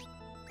here.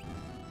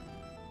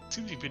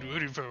 Seems you've been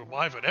rooting for a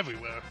Wyvern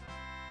everywhere.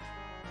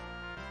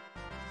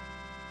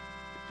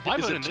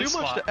 Is it too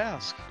much to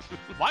ask?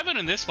 Wyvern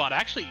in this spot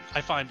actually,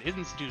 I find,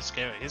 isn't too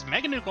scary. His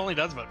Mega Nuke only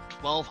does about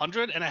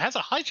 1200, and it has a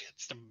high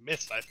chance to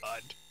miss, I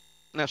find.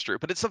 That's true,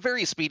 but it's a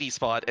very speedy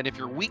spot, and if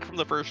you're weak from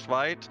the first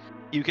fight,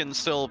 you can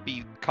still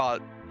be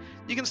caught.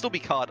 You can still be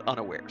caught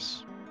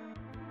unawares.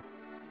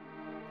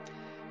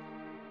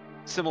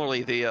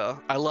 Similarly,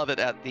 I love it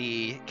at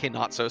the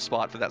Kenatsu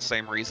spot for that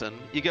same reason.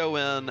 You go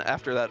in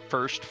after that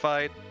first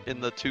fight in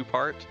the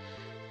two-part,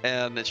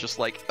 and it's just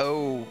like,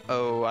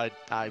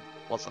 I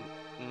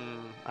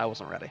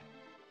wasn't ready.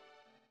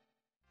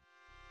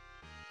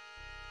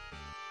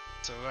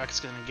 So Rex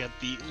gonna get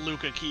the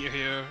Luca key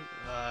here,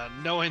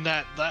 knowing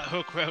that that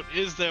hook route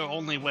is their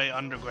only way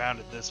underground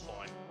at this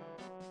point.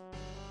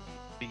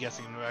 I'm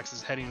guessing Rex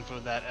is heading for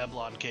that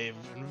Eblon cave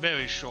in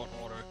very short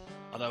order.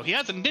 Although he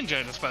has a ninja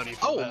in his party.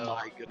 Oh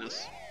my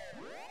goodness.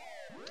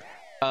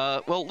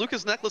 Well,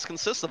 Luca's necklace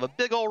consists of a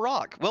big ol'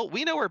 rock. Well,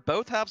 we know where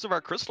both halves of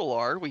our crystal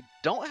are. We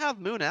don't have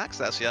moon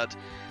access yet,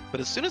 but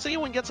as soon as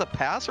anyone gets a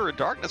pass or a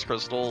darkness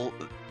crystal,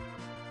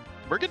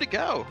 we're good to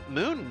go.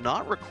 Moon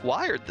not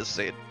required this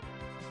seed.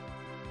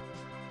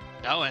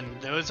 No, and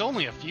there was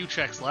only a few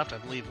checks left, I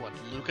believe. What,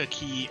 Luca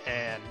Key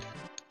and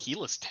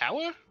Keyless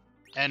Tower?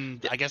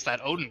 And I guess that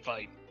Odin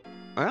fight.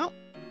 Well,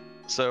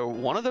 so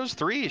one of those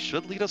three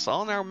should lead us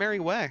on our merry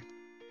way.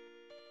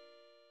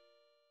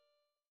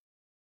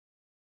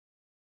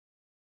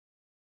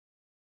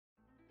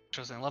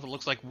 Interesting enough, it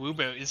looks like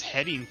Wewbear is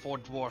heading for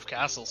Dwarf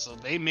Castle, so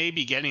they may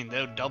be getting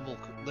their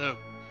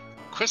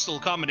crystal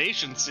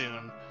combination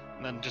soon,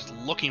 and then just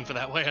looking for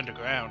that way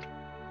underground.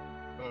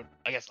 Or,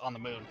 I guess, on the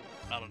moon,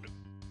 not under.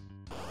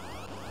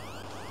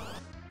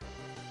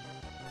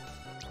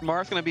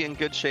 Marth going to be in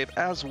good shape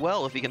as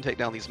well if he can take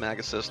down these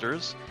Maga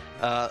Sisters.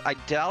 I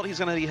doubt he's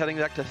going to be heading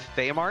back to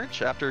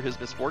Feymarch after his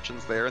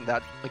misfortunes there, and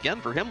that, again,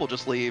 for him will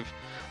just leave...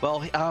 Well,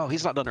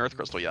 he's not done Earth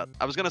Crystal yet.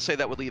 I was going to say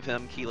that would leave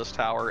him Keyless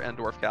Tower and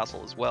Dwarf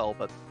Castle as well,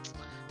 but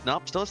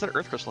nope, still has that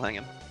Earth Crystal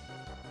hanging.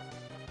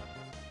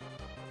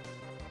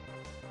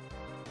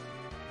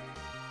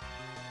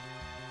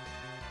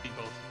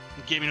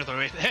 Both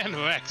GamingWithAWraith and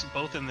Rex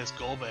both in this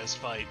Golbez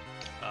fight.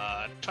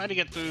 Trying to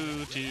get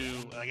through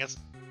to, I guess,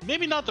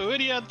 maybe not the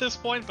Iridia at this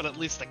point, but at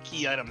least a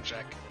key item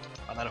check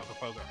on that other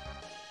program.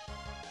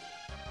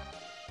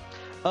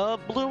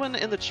 Bluin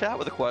in the chat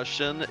with a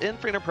question. In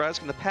Free Enterprise,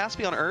 can the pass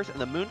be on Earth and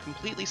the moon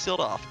completely sealed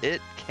off?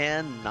 It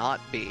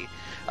cannot be.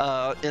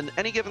 In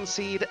any given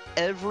seed,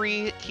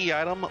 every key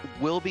item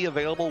will be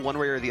available one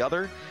way or the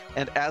other,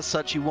 and as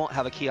such, you won't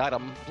have a key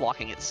item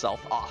blocking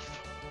itself off.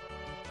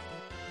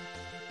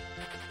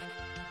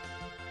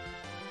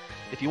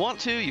 If you want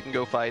to, you can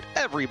go fight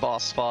every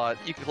boss spot,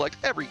 you can collect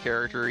every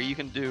character, you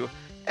can do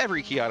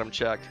every key item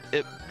check.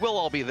 It will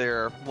all be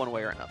there one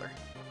way or another.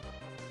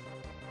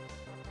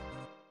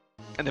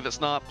 And if it's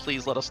not,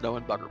 please let us know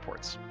in bug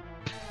reports.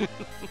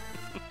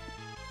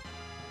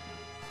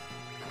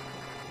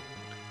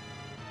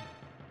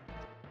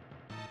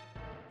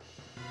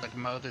 Like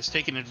Moth is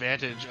taking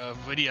advantage of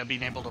Rydia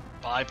being able to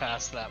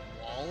bypass that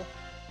wall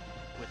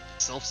with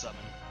self-summon.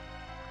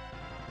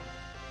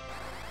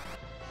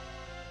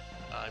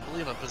 I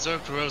believe a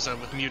Berserk Rosa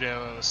with mute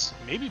arrows.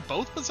 Maybe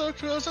both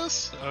Berserk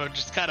Rosas? Or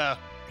just kind of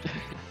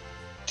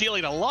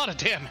dealing a lot of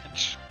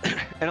damage.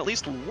 And at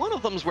least one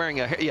of them's wearing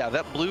a... Yeah,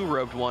 that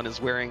blue-robed one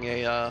is wearing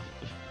a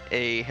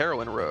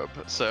heroine robe,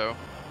 so...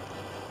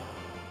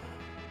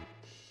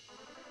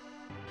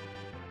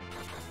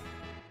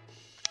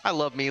 I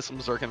love me some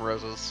Zerkin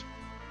Roses.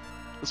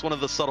 It's one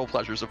of the subtle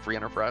pleasures of Free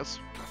Enterprise.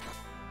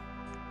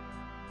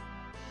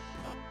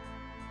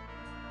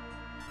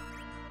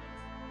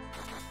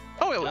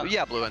 Oh,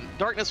 yeah, Bluin.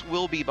 Darkness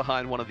will be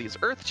behind one of these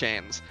Earth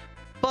chains,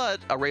 but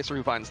a racer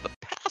who finds the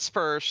pass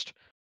first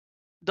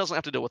doesn't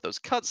have to deal with those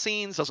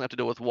cutscenes, doesn't have to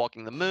deal with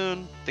walking the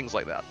moon, things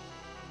like that.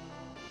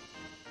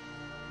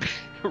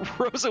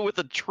 Rosa with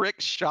a trick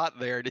shot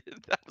there,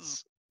 dude.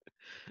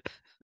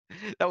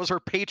 That was her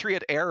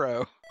Patriot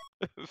arrow.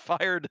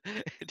 Fired,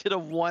 did a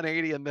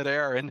 180 in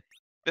midair and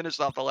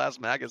finished off the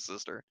last Magus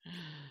sister.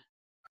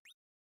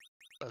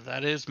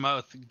 That is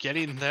Moth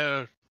getting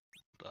their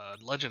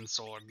Legend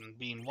Sword and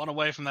being one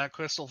away from that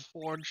Crystal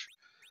Forge,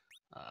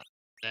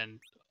 and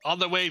on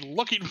the way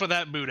looking for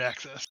that boot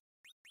access.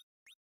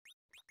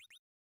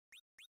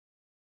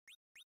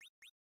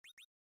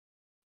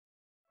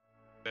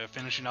 They're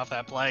finishing off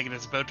that plague, and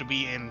it's about to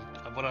be in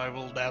what I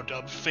will now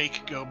dub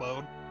fake go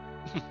mode.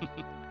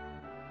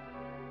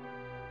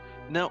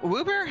 Now,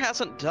 Wewbear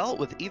hasn't dealt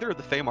with either of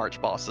the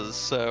Feymarch bosses,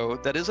 so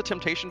that is a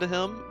temptation to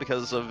him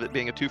because of it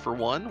being a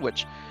 2-for-1,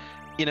 which,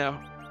 you know,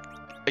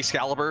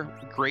 Excalibur,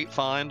 great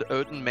find.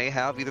 Odin may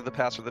have either the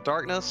Pass or the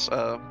Darkness,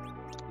 but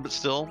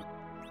still,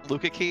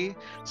 Luca Key.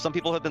 Some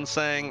people have been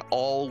saying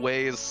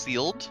always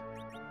sealed.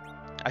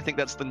 I think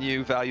that's the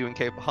new value in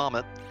Cave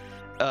Bahamut.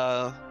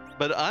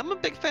 But I'm a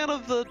big fan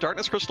of the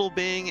Darkness Crystal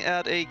being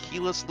at a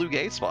keyless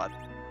Lugay spot.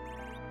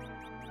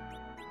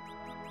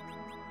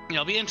 Yeah,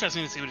 it'll be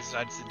interesting to see what he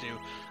decides to do.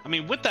 I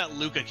mean, with that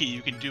Luca Key,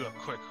 you can do a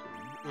quick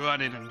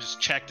run in and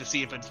just check to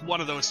see if it's one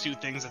of those two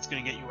things that's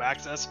going to get you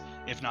access.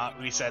 If not,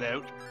 reset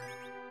out.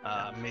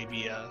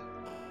 Maybe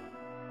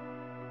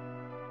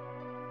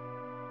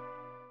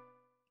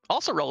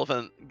Also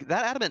relevant,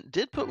 that Adamant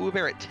did put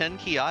Wewbear at 10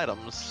 key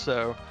items,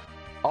 so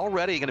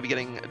already going to be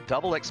getting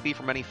double XP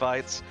from many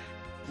fights.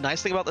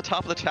 Nice thing about the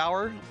top of the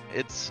tower,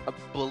 it's, I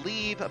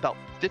believe, about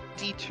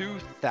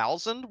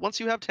 52,000 once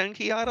you have 10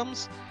 key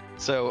items.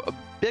 So a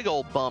big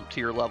old bump to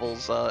your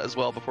levels as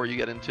well before you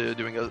get into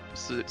doing a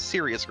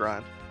serious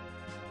grind.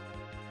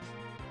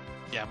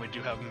 Yeah, we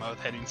do have Moth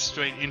heading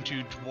straight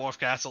into Dwarf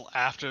Castle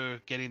after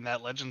getting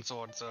that Legend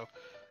Sword, so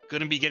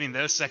going to be getting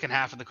the second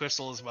half of the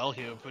crystal as well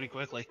here pretty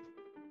quickly.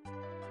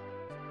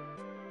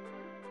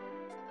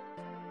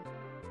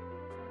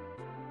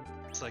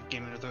 It's like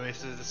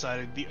GamingWithAWraith has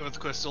decided the Earth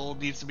Crystal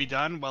needs to be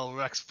done while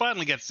Rex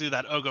finally gets through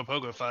that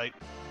Ogopogo fight.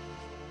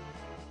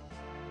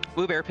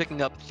 Wewbear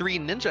picking up 3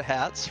 ninja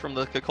hats from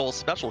the Kakol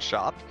special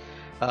shop.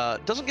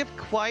 Doesn't give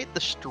quite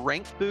the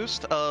strength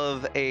boost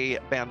of a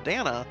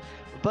bandana,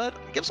 but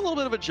gives a little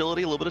bit of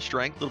agility, a little bit of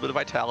strength, a little bit of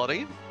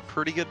vitality.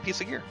 Pretty good piece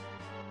of gear.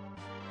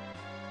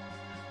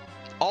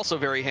 Also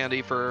very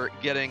handy for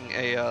getting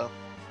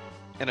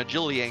an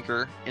agility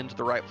anchor into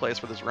the right place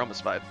for this Romus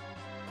fight.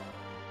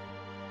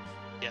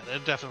 Yeah, they're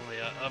definitely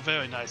a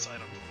very nice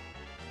item.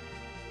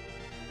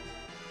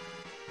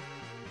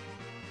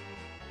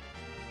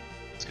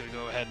 He's gonna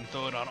go ahead and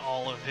throw it on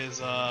all of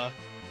his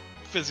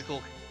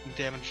physical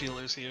damage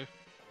healers here.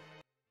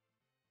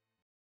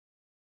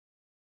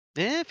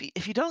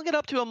 If you don't get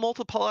up to a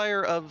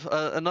multiplier of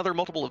another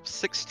multiple of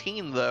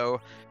 16, though,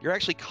 you're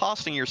actually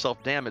costing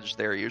yourself damage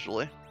there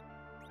usually.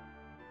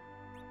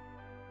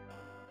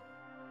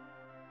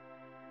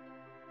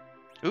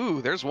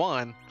 Ooh, there's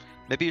one.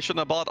 Maybe you shouldn't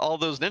have bought all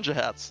those ninja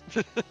hats.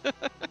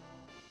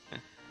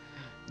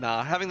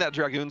 Nah, having that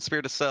Dragoon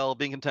Spear to sell,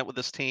 being content with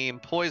this team,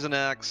 Poison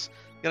Axe,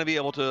 gonna be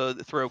able to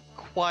throw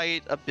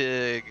quite a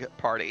big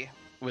party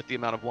with the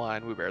amount of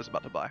wine Wewbear is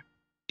about to buy.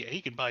 Yeah,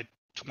 he can buy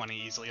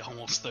 20 easily,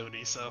 almost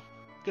 30, so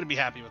gonna be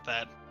happy with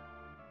that.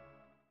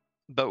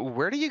 But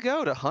where do you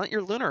go to hunt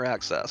your lunar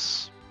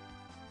access?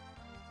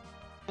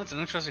 That's an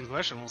interesting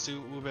question. We'll see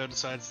what Wewbear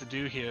decides to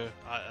do here.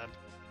 I'm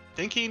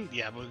thinking,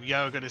 yeah, we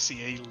are gonna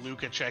see a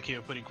Luca check here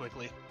pretty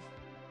quickly.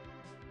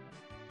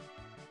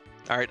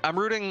 All right, I'm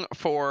rooting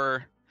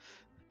for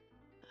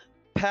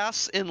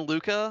Pass in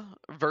Luca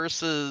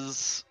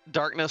versus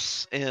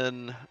Darkness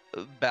in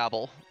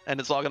Babel, and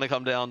it's all going to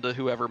come down to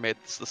whoever made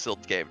the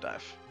sealed cave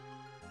dive.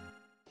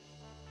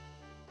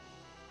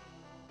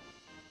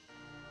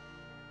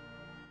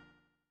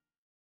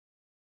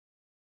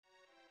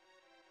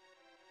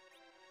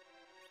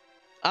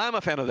 I'm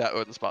a fan of that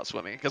Odin spot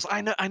swimming because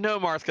I know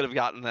Marth could have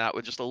gotten that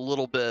with just a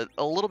little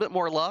bit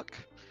more luck,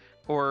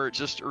 or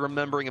just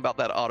remembering about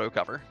that auto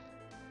cover.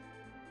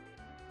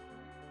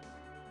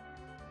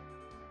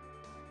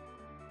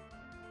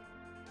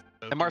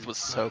 And Marth was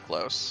so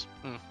close.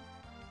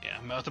 Yeah,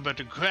 Marth about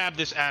to grab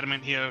this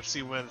adamant here,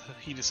 see where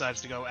he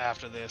decides to go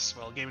after this.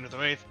 Well,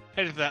 GamingWithAWraith,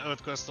 headed to that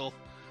Earth Crystal.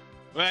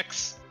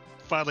 Rex,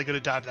 finally gonna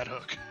dive that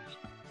hook.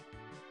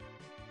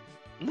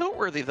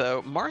 Noteworthy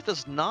though, Marth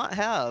does not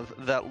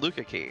have that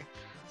Luca key.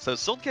 So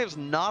Sealed Cave's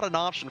not an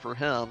option for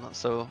him,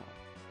 so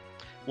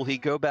will he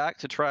go back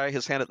to try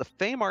his hand at the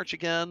Fame Arch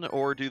again,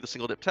 or do the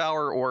single dip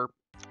tower, or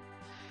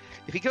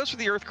if he goes for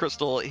the Earth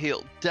Crystal,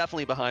 he'll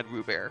definitely behind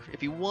Wewbear. If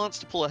he wants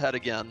to pull ahead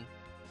again,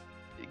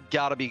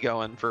 gotta be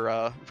going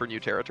for new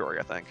territory,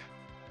 I think.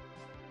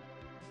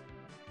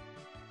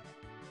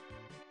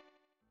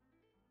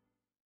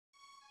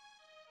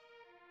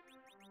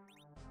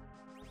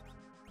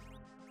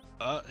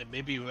 And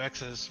maybe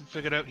Rex has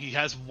figured out he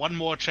has one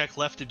more check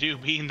left to do,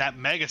 being that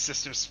Mega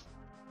Sisters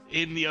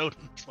in the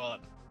Odin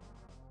spot.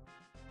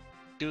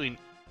 Doing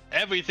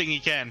everything he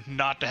can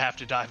not to have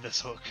to dive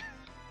this hook.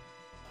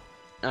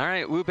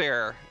 Alright,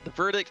 Wewbear, the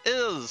verdict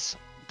is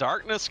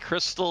Darkness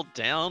Crystal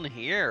down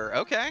here.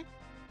 Okay.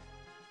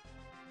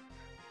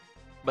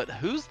 But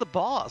who's the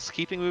boss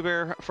keeping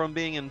Wewbear from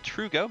being in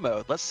true go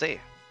mode? Let's see.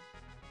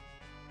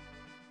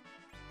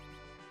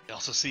 We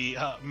also see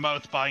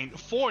Marth buying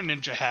 4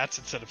 ninja hats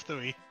instead of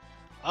 3.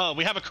 Oh,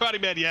 we have a Karate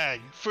Man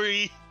Yang.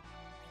 Free.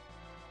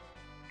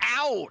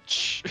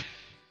 Ouch!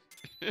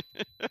 Of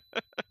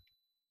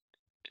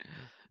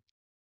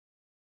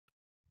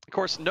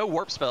course, no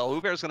warp spell.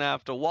 Wewbear's going to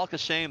have to walk of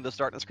shame this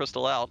Darkness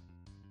Crystal out.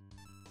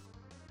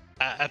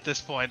 At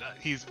this point,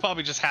 he's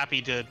probably just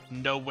happy to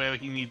know where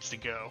he needs to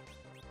go.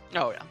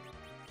 Oh, yeah.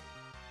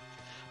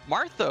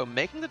 Marth, though,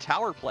 making the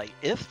tower play.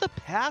 If the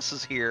pass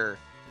is here,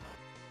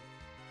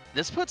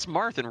 this puts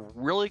Marth in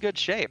really good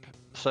shape.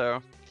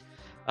 So,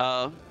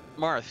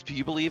 Marth, do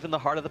you believe in the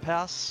heart of the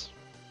pass?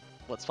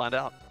 Let's find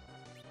out.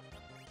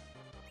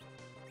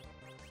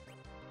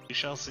 We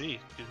shall see.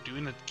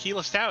 Doing the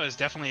keyless tower is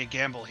definitely a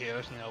gamble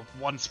here. You know,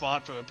 one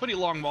spot for a pretty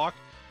long walk,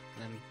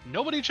 and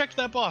nobody checked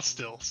that boss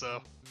still,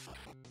 so...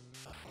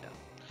 Yeah.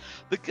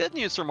 The good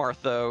news for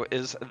Marth, though,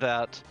 is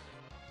that,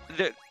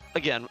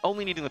 again,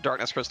 only needing the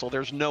Darkness Crystal,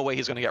 there's no way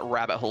he's going to get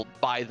rabbit-holed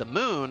by the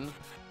moon.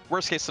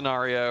 Worst case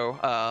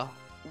scenario,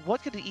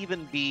 what could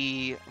even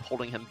be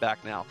holding him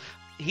back now?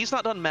 He's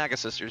not done Maga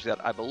Sisters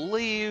yet, I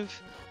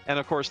believe, and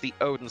of course the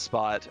Odin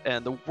spot,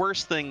 and the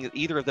worst thing that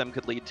either of them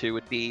could lead to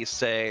would be,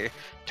 say,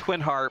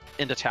 Twin Harp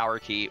into Tower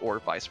Key, or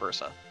vice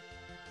versa.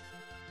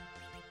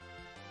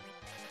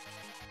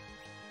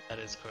 That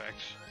is correct.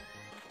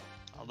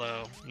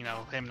 Although, you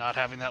know, him not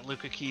having that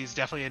Luca key is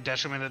definitely a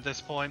detriment at this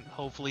point.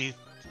 Hopefully,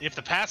 if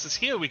the pass is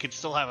here, we could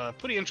still have a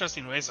pretty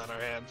interesting race on our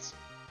hands.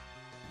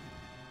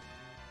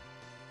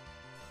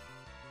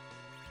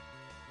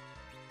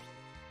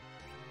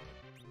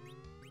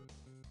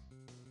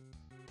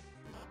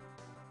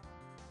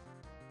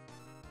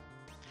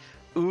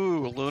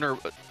 Ooh, Lunar.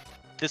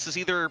 This is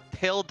either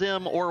Pale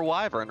Dim or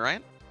Wyvern,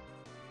 right?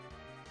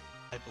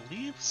 I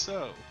believe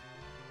so.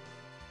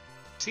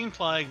 We've seen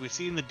Plague, we've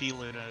seen the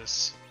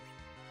D-Lunas.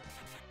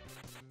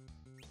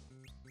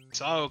 We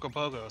saw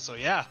Okopogo, so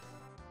yeah.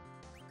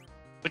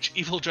 Which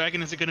evil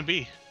dragon is it going to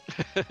be?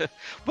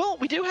 Well,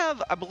 we do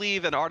have, I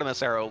believe, an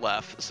Artemis arrow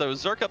left, so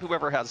Zerk up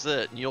whoever has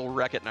it, and you'll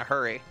wreck it in a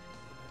hurry.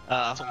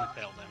 That's only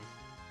Pale Dim.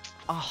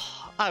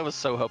 Oh, I was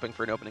so hoping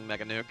for an opening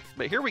Mega Nuke,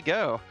 but here we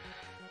go.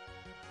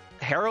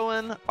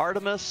 Heroine,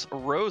 Artemis,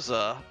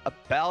 Rosa,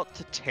 about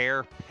to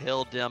tear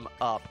Pale Dim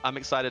up. I'm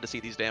excited to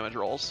see these damage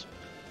rolls.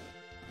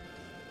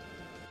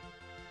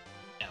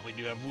 Yeah, we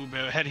do have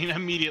Wewbear heading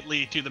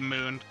immediately to the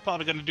moon.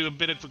 Probably going to do a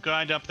bit of a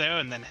grind up there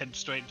and then head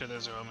straight into the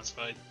Zemus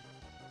fight.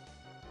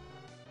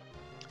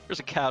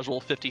 There's a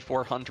casual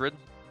 5400.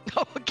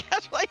 Oh, a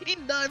casual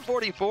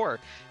 8944.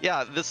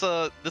 Yeah, this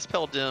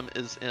Pale Dim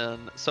is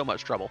in so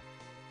much trouble.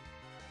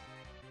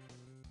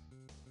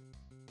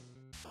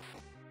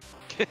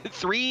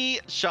 3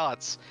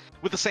 shots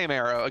with the same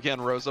arrow.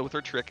 Again, Rosa with her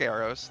trick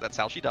arrows. That's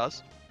how she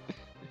does.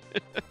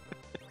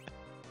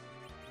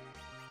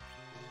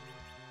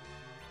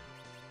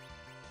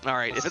 All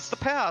right, if it's the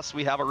pass,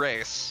 we have a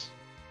race.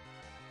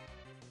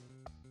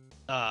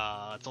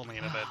 It's only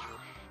an Avenger.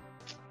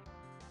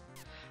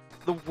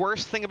 The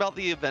worst thing about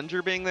the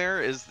Avenger being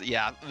there is,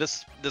 yeah,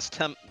 this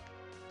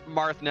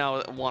Marth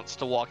now wants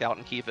to walk out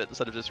and keep it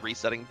instead of just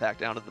resetting back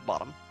down to the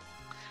bottom.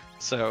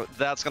 So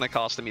that's going to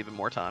cost him even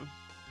more time.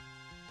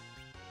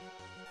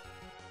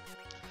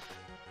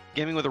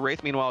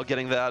 GamingWithAWraith, meanwhile,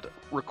 getting that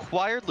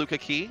required Luca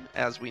key,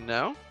 as we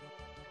know.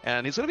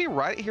 And he's going to be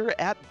right here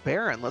at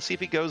Baron. Let's see if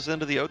he goes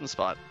into the Odin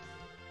spot.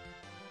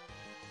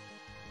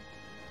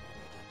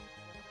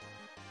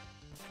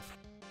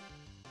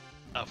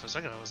 For a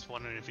second, I was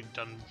wondering if he'd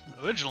done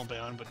original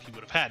Baron, but he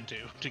would have had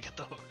to get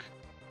the hook.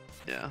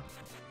 Yeah.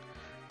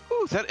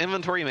 Ooh, that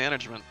inventory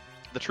management.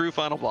 The true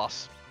final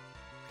boss.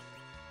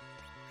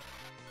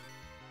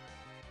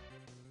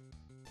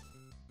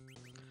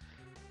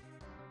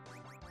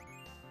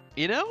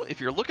 You know,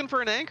 if you're looking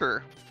for an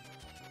anchor,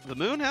 the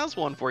moon has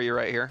one for you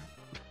right here.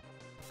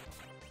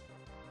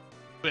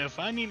 We're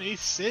finding a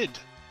Sid.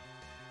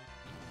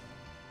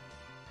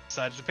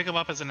 Decided to pick him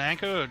up as an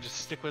anchor or just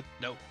stick with...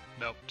 Nope,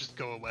 just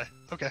go away.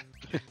 Okay.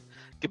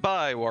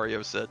 Goodbye,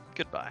 Wario Sid.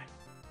 Goodbye.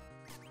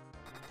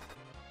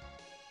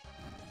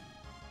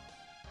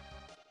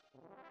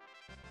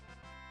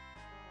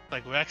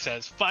 Like Rex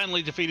has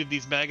finally defeated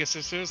these Maga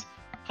Sisters.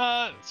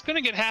 It's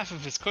gonna get half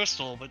of his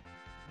crystal, but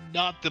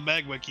not the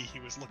magma key he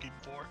was looking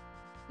for.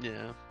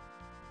 Yeah.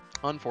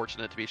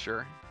 Unfortunate, to be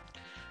sure.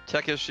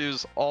 Tech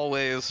issues,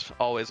 always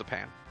a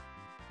pain.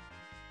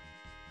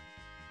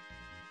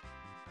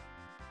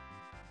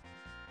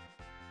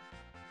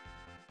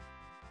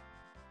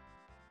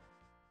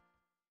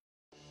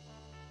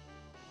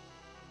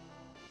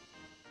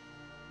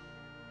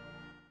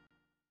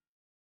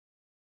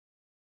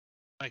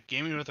 Like,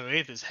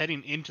 GamingWithAWraith is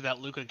heading into that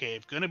Luca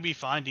cave, gonna be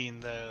finding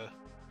the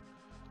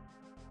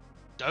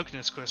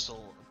Darkness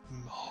Crystal.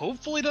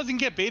 Hopefully doesn't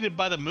get baited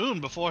by the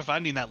moon before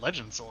finding that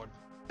Legend Sword.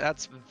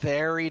 That's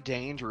very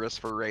dangerous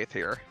for Wraith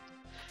here.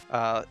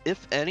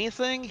 If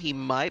anything, he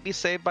might be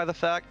saved by the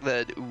fact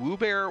that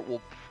Wewbear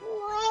will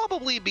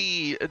probably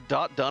be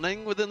dot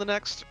dunning within the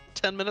next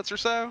 10 minutes or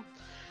so.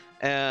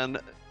 And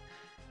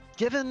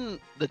given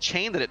the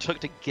chain that it took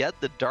to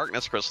get the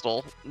Darkness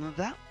Crystal,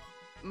 that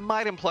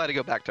might imply to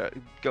go back to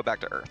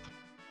Earth.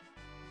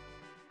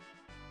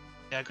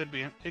 Yeah, it could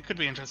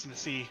be interesting to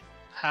see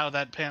how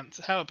it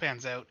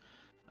pans out.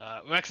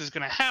 Rex is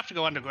gonna have to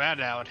go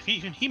underground now, and if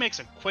he makes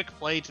a quick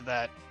play to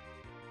that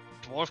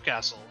dwarf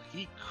castle,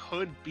 he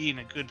could be in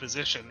a good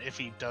position if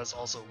he does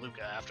also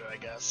Luca after, I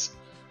guess.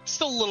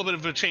 Still a little bit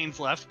of a chains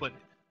left, but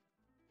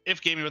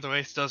if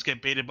GamingWithAWraith does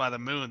get baited by the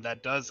moon,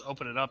 that does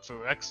open it up for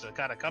Rex to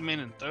kind of come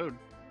in third.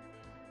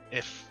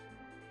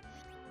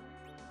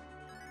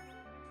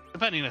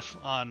 Depending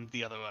on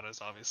the other runners,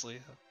 obviously.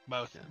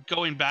 Both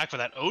going back for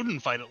that Odin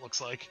fight, it looks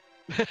like.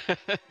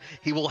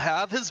 He will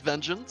have his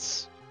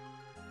vengeance.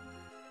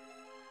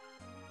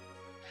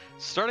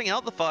 Starting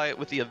out the fight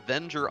with the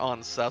Avenger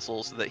on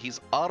Cecil so that he's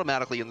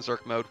automatically in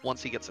Zerk mode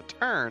once he gets a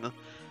turn.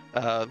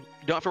 Don't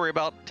have to worry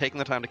about taking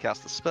the time to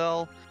cast the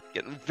spell.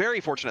 Getting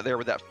very fortunate there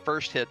with that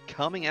first hit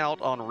coming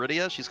out on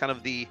Rydia. She's kind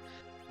of the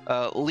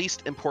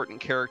least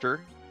important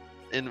character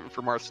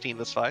for Marth's team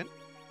this fight.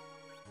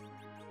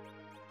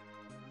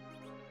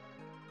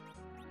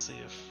 Let's see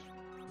if...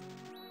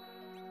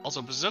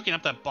 Also, berserking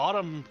up that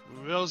bottom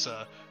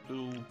Rosa,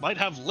 who might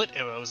have lit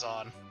arrows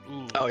on.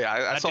 Ooh, oh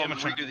yeah, I saw him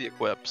redo the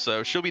equip,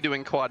 so she'll be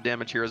doing quad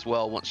damage here as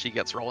well once she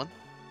gets rolling.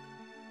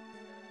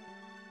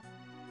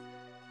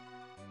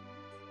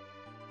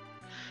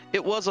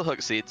 It was a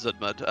hook seed,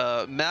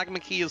 Zudmud. Magma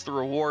Key is the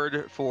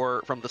reward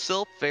from the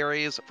Sylph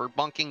Fairies for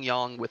bunking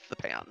Yang with the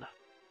pan.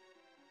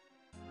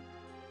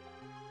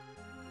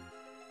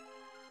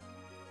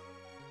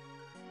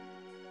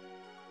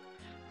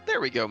 There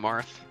we go,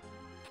 Marth.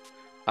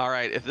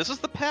 Alright, if this is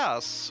the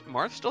pass,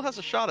 Marth still has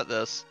a shot at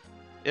this.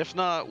 If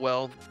not,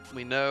 well,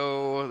 we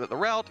know that the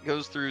route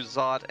goes through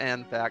Zot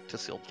and back to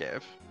Sealed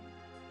Cave.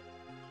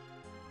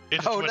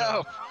 Oh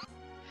no!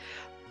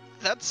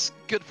 That's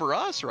good for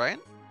us, right?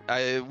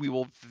 We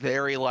will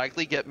very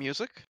likely get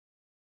music.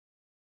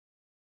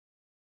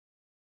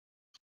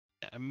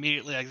 Yeah,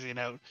 immediately exiting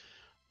out.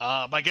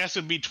 My guess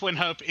would be Twin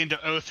Hope into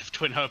Oath if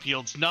Twin Hope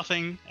yields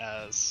nothing,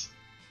 as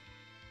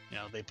you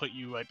know, they put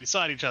you right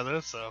beside each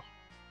other, so.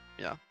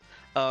 Yeah.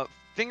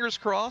 Fingers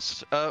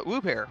crossed.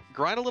 Wewbear,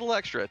 grind a little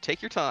extra.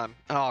 Take your time.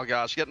 Oh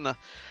gosh, getting the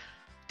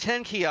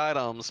 10 key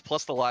items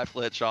plus the life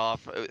glitch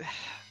off.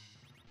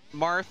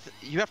 Marth,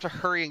 you have to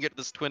hurry and get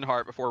this Twin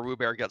Heart before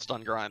Wewbear gets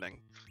done grinding.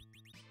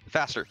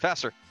 Faster,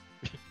 faster.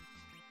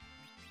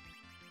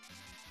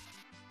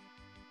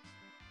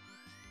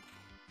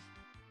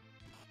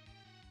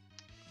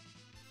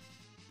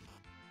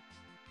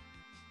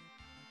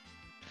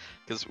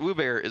 Because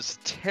Wewbear is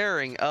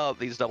tearing up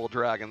these double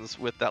dragons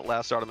with that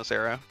last Artemis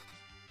arrow.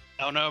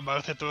 Oh no,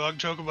 both hit the wrong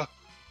chocobo.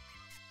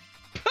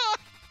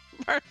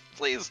 Marth,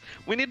 please,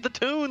 we need the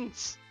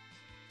tunes.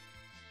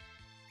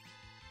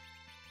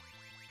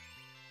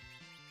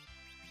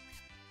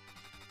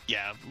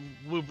 Yeah,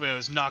 Wewbear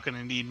is not going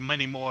to need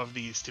many more of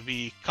these to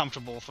be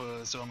comfortable for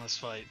Zemus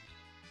fight.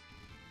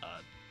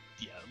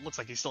 Yeah, it looks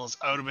like he still has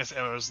Artemis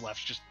arrows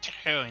left, just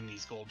tearing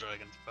these gold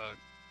dragons apart.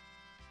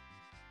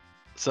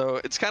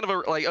 So it's kind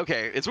of like,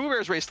 okay, it's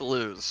Wewbear's race to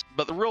lose,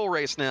 but the real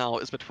race now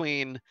is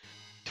between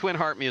Twin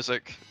Heart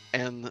music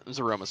and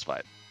Zeroma's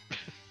fight.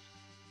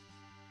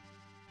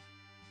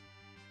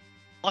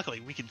 Luckily,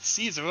 we can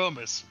see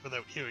Zeromus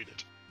without hearing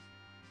it.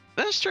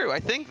 That's true. I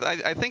think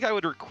I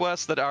would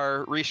request that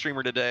our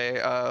restreamer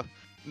today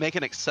make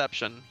an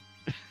exception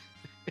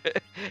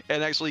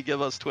and actually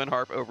give us Twin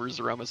Harp over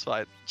Zeroma's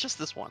fight just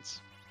this once.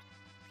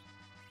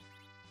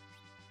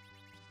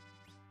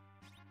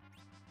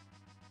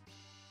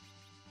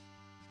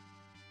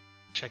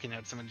 checking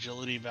out some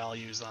agility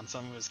values on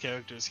some of his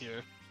characters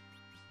here.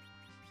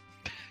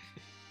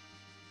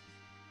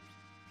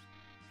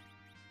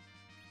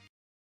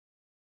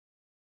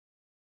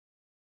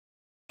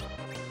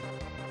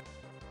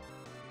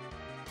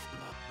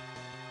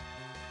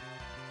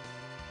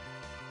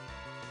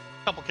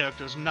 Couple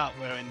characters not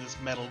wearing this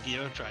metal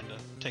gear, trying to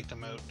take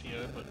them out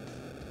here, but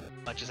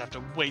I just have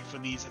to wait for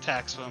these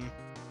attacks from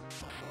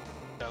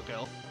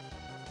Falco.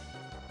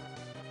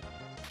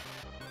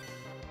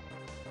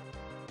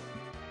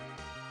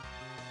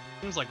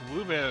 Seems like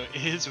Wewbear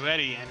is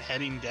ready and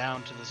heading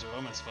down to the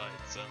Zemus fight,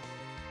 so...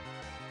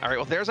 Alright,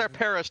 well there's our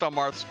perished on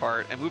Marth's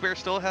part, and Wewbear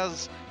still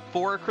has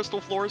 4 crystal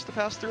floors to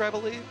pass through, I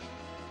believe.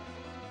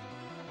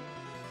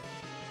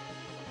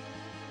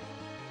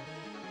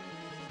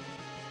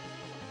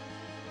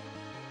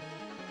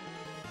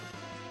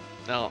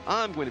 Now,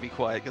 I'm going to be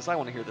quiet because I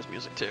want to hear this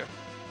music too.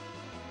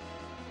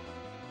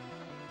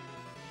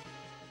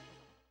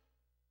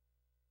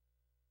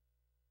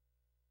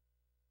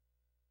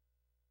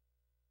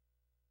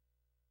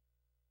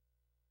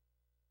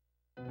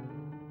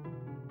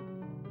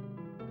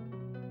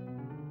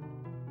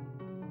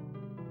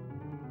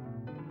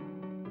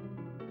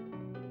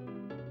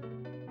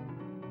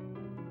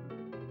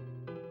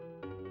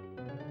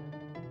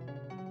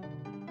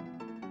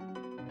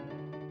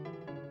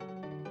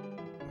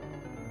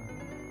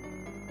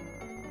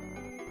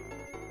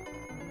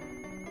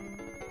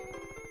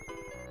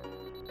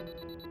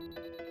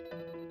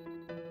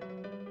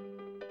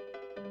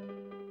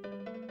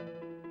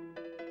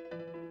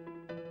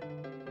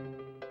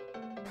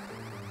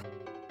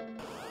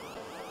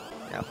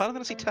 Yeah, Final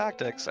Fantasy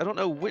Tactics. I don't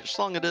know which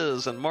song it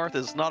is, and Marth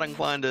is not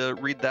inclined to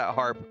read that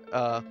harp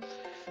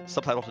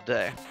subtitle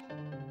today.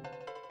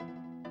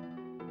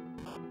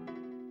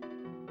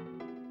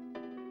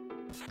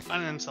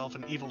 Finding himself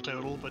an evil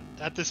total, but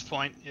at this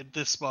point, at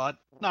this spot,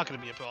 not going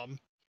to be a problem.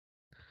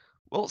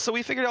 Well, so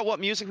we figured out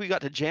what music we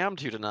got to jam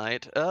to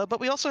tonight,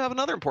 but we also have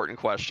another important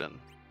question.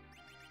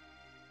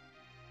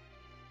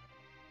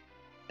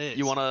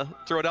 You want to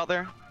throw it out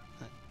there?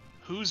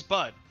 Whose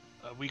butt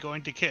are we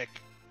going to kick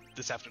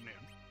this afternoon?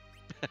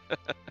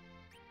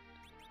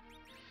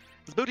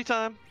 It's booty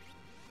time.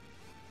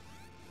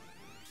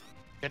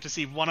 Get to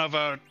see one of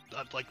our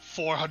like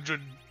 400,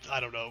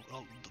 I don't know,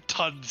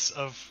 tons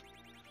of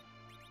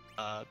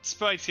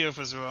sprites here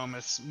for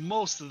Zemus.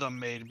 Most of them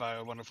made by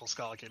our wonderful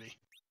Skull Kitty.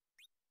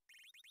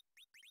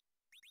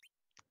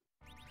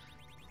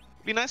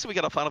 It'd be nice if we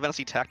got a Final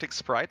Fantasy Tactics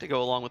sprite to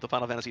go along with the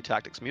Final Fantasy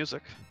Tactics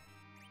music.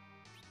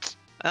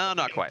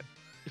 Not quite.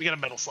 We got a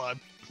metal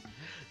slime.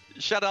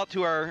 Shout out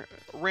to our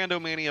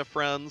Randomania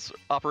friends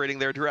operating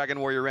their Dragon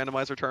Warrior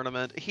Randomizer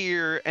tournament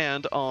here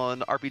and on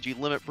RPG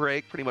Limit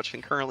Break, pretty much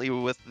concurrently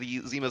with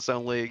the Zemus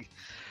Zone League.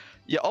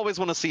 You always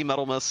want to see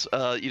Metalmus.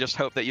 You just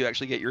hope that you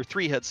actually get your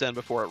 3 hits in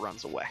before it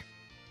runs away.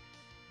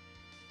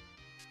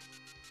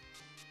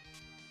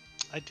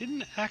 I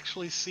didn't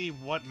actually see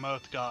what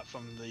Marth got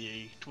from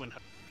the twin.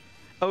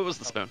 Oh, it was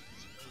the spoon.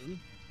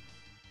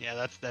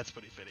 Yeah, that's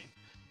pretty fitting.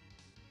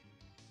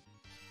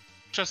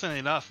 Interestingly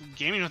enough,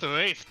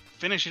 GamingWithAWraith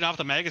finishing off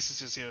the Mega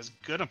Sisters here is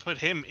gonna put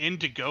him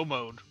into go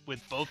mode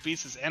with both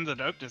Beasts and the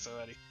Darkness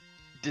already.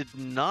 Did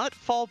not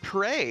fall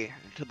prey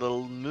to the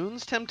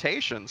Moon's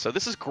temptation, so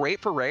this is great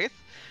for Wraith.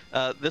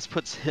 This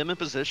puts him in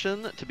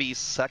position to be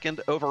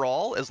 2nd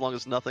overall as long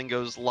as nothing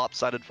goes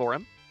lopsided for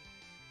him.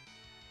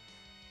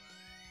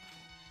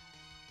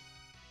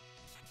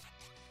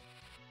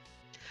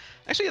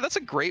 Actually, that's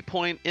a great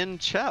point in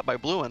chat by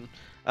Bluin.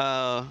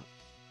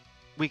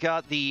 We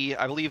got the,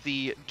 I believe,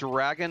 the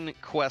Dragon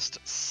Quest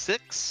VI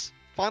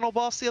final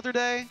boss the other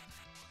day.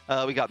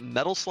 We got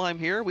Metal Slime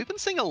here. We've been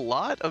seeing a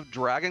lot of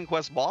Dragon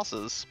Quest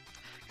bosses.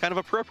 Kind of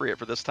appropriate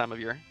for this time of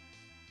year.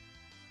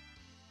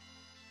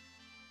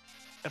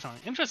 Definitely.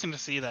 Interesting to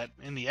see that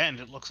in the end,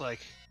 it looks like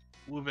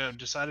Wewbear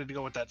decided to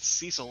go with that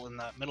Cecil in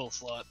that middle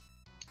slot.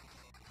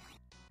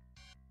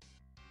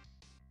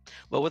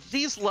 Well, with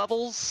these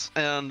levels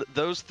and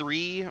those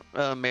 3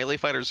 melee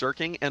fighters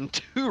zerking and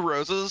 2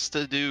 roses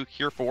to do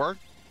Cure 4,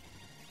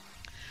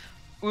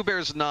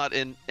 Wewbear's not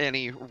in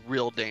any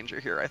real danger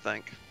here, I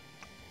think.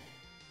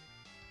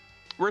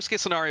 Worst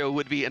case scenario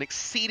would be an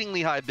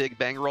exceedingly high big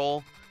bang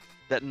roll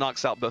that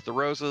knocks out both the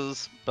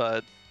roses,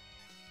 but...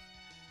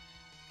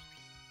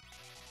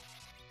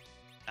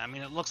 I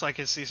mean, it looks like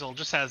his Cecil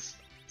just has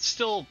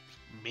still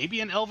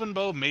maybe an Elven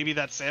bow, maybe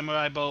that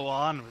Samurai bow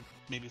on, with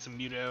maybe some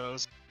mute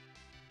arrows.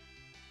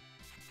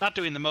 Not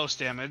doing the most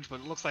damage, but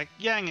it looks like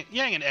Yang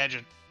and Edge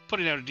are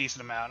putting out a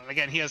decent amount. And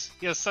again, he has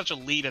such a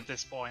lead at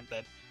this point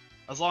that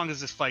as long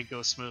as this fight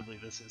goes smoothly,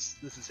 this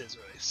is his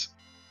race.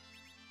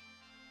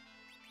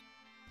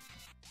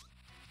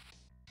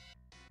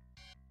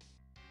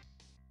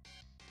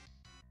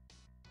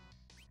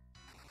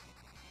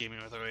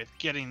 GamingWithAWraith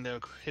getting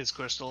his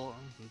crystal,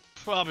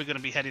 probably going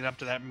to be heading up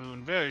to that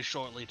moon very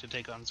shortly to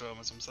take on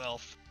Zemus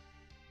himself.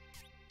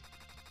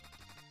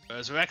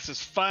 Whereas Rex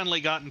has finally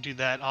gotten to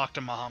that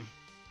Octomom,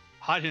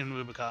 hiding in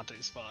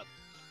Rubicante's spot.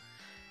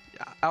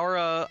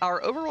 Our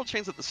overworld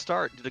chains at the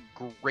start did a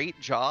great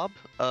job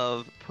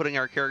of putting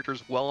our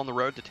characters well on the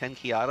road to 10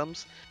 key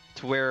items,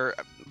 to where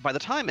by the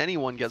time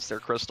anyone gets their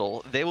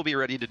crystal, they will be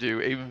ready to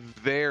do a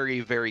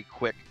very, very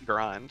quick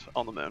grind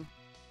on the moon.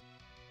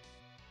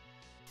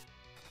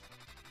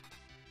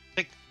 I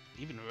think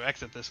even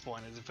Rex at this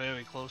point is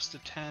very close to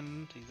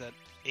 10. He's at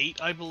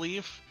 8, I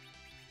believe.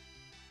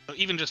 So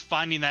even just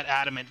finding that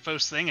adamant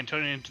first thing and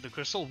turning it into the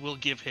crystal will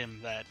give him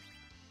that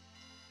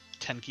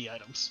 10 key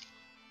items.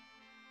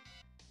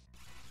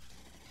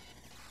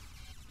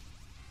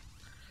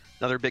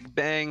 Another big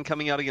bang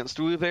coming out against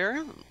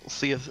Wewbear. We'll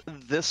see if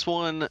this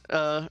one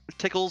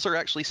tickles or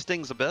actually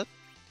stings a bit.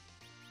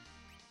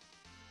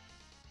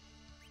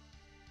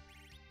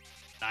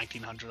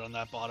 1900 on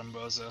that bottom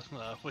Rosa,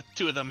 with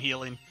 2 of them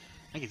healing.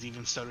 I think it's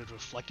even started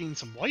reflecting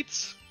some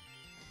whites.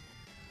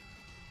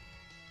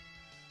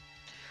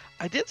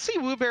 I did see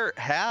Wewbear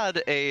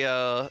had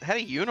a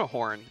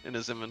unicorn in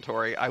his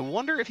inventory. I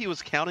wonder if he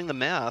was counting the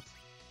math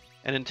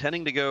and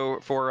intending to go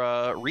for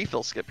a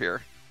refill skip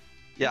here.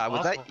 Yeah,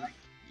 with that,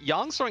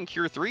 Yang's throwing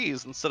Cure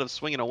 3s instead of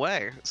swinging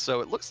away.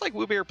 So it looks like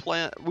Wewbear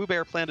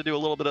planned to do a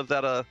little bit of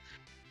that,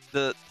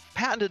 the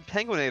patented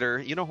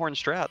Penguinator unicorn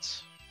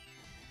strats.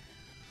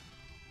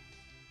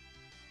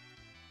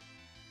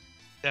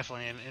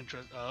 Definitely an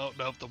interest. Oh,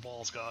 nope, the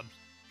ball's gone.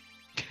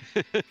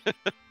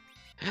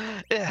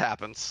 It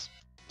happens.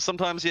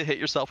 Sometimes you hit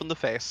yourself in the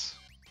face.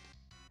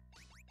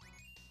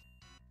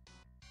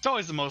 It's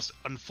always the most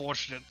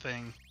unfortunate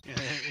thing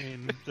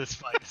in this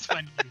fight. It's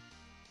when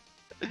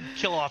you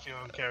kill off your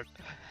own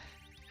character.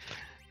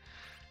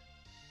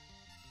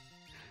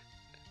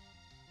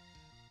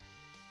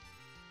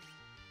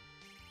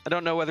 I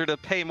don't know whether to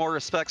pay more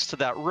respects to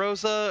that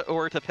Rosa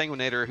or to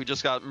Penguinator, who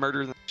just got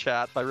murdered in the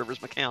chat by Rivers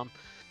McCown.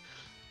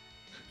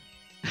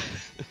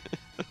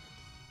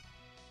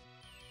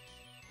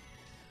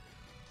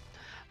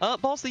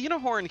 Balls, the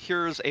Unicorn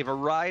cures a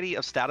variety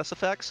of status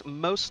effects,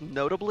 most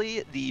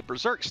notably the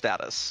Berserk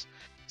status.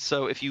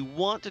 So if you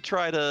want to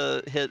try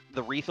to hit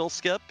the refill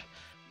skip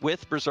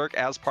with Berserk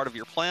as part of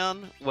your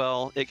plan,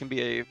 well, it can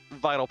be a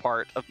vital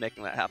part of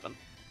making that happen.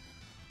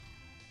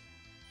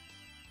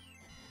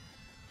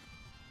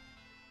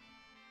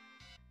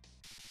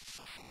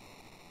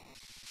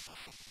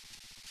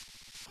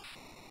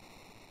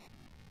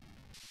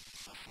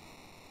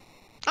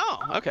 Oh,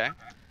 okay.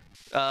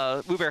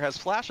 Wewbear has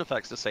flash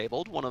effects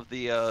disabled, one of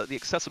the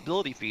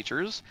accessibility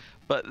features,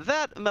 but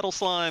that metal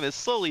slime is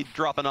slowly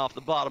dropping off the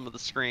bottom of the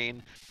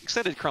screen.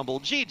 Extended crumble,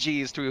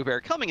 GG's to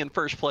Wewbear, coming in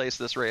first place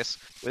this race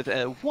with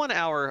a 1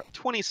 hour,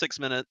 26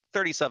 minute,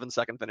 37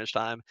 second finish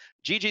time.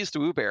 GG's to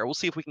Wewbear. We'll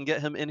see if we can get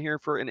him in here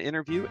for an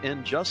interview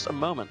in just a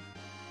moment.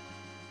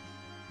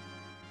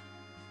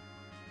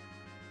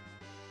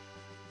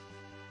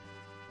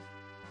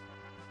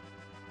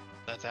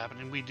 That's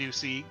happening. We do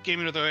see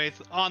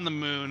GamingWithAWraith on the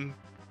moon,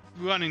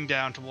 running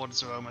down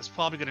towards Zemus.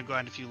 Probably going to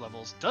grind a few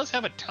levels. Does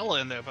have a Tella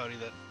in there, buddy,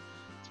 that's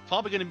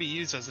probably going to be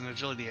used as an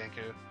agility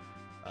anchor.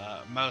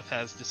 Mouth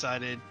has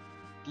decided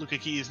Luca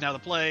Key is now the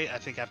play. I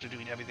think after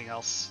doing everything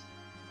else,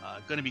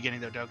 going to be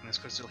getting their Darkness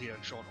Crystal here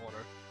in short order.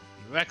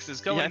 Rex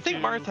is going. Yeah, I think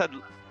Marth had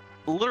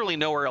literally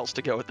nowhere else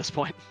to go at this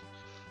point.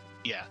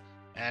 Yeah,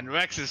 and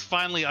Rex is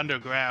finally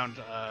underground.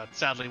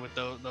 Sadly, with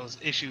those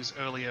issues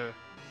earlier.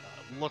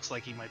 Looks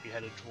like he might be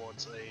headed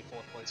towards a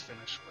 4th place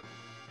finish, but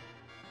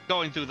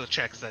going through the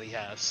checks that he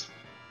has.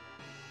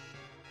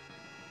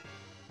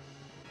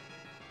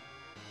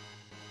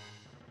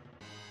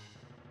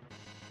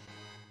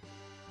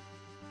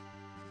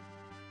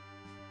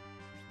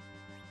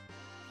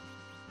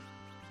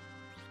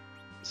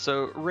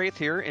 So Wraith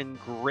here in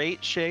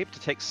great shape to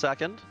take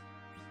second.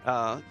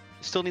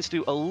 Still needs to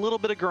do a little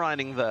bit of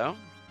grinding though.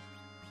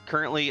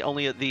 Currently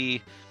only at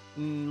the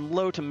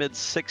low to mid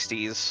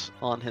 60s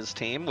on his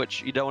team,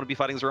 which you don't want to be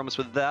fighting Zemus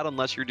with that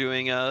unless you're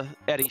doing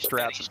Eddie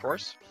strats, of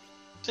course.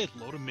 Say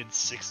low to mid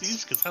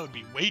 60s, because that would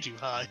be way too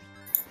high.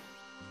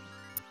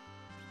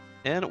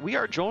 And we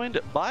are joined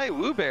by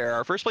Wewbear,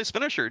 our first place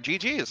finisher.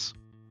 GG's.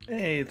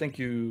 Hey, thank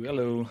you.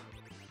 Hello.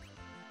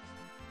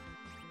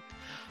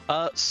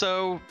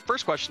 So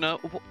first question,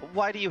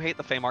 why do you hate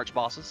the Fame Arch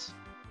bosses?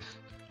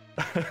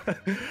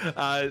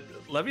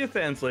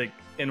 Leviathan's, like,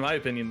 in my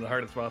opinion, the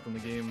hardest boss in the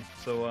game.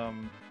 So,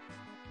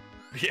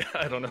 yeah,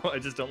 I don't know. I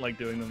just don't like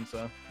doing them,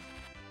 so.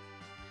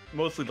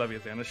 Mostly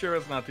Leviathan.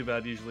 Ashura's not too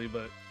bad usually,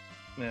 but,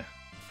 yeah.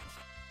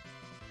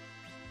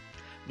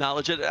 Not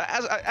legit.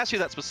 I asked you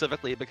that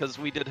specifically because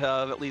we did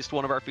have at least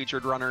one of our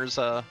featured runners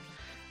had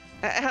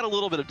a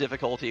little bit of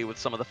difficulty with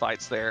some of the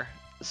fights there.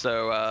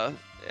 So,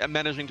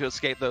 managing to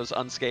escape those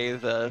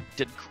unscathed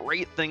did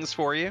great things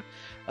for you,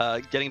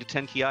 getting to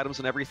 10 key items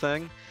and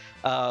everything.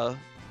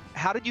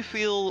 How did you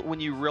feel when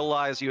you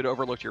realized you had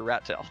overlooked your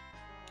rat tail?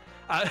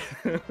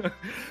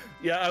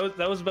 Yeah,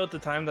 that was about the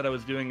time that I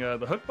was doing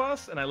the hook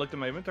boss, and I looked at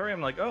my inventory.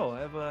 I'm like, oh, I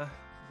have a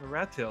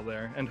rat tail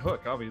there, and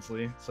hook,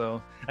 obviously.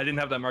 So I didn't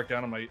have that marked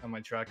down on my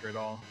tracker at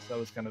all. So that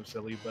was kind of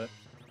silly, but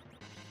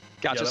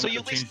gotcha. yeah, so you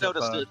at least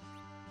noticed it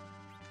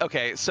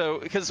Okay, so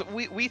because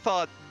we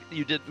thought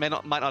you might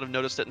not have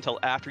noticed it until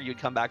after you'd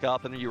come back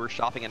up and you were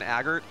shopping in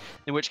Agert,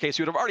 in which case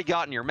you would have already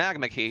gotten your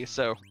magma key,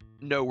 so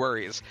no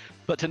worries.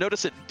 But to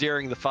notice it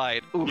during the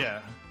fight, ooh.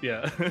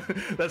 Yeah.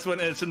 That's when,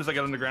 as soon as I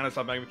got on the ground, I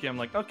saw magma key. I'm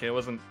like, okay, it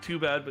wasn't too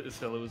bad, but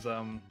still, it was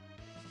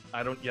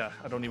I don't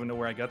even know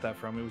where I got that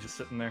from. It was just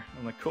sitting there.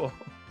 I'm like, cool.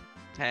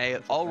 Hey,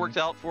 it all worked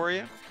out for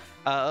you.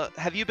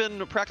 Have you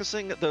been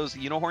practicing those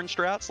unicorn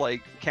strats,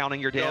 like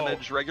counting your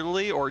damage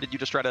regularly, or did you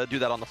just try to do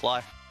that on the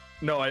fly?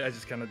 No, I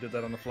just kind of did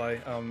that on the fly.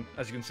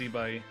 As you can see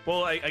by...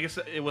 Well, I guess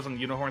it wasn't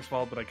Unicorn's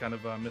fault, but I kind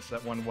of missed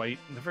that one white.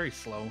 They're very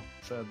slow,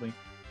 sadly.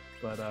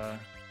 But,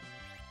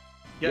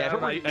 yeah,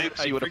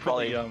 you would have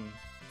probably...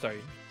 Sorry.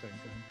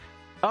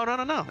 Oh,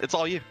 no. It's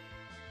all you.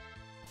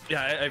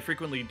 Yeah, I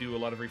frequently do a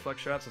lot of reflex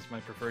shots. It's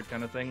my preferred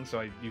kind of thing, so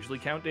I usually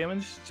count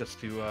damage just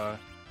to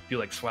do,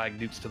 like, swag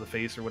dukes to the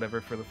face or whatever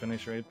for the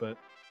finish, right? But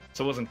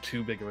so it wasn't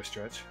too big of a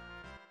stretch.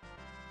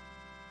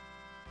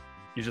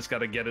 You just got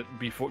to get it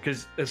before,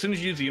 because as soon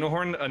as you use the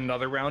Unicorn,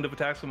 another round of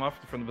attacks come off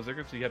from the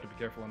Berserker, so you have to be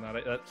careful on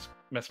that. That's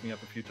messed me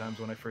up a few times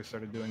when I first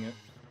started doing it.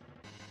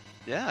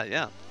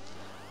 Yeah.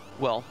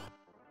 Well,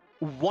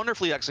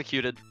 wonderfully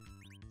executed.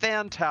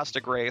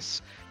 Fantastic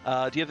race.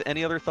 Do you have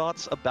any other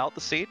thoughts about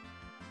the seat?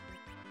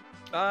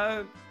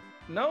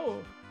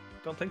 No,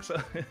 don't think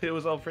so. It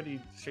was all pretty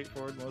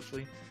straightforward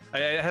mostly. I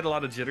had a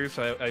lot of jitters,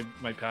 so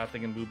my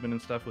pathing and movement and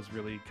stuff was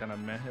really kind of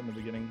meh in the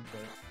beginning,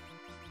 but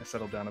I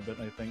settled down a bit,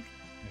 I think.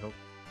 I hope.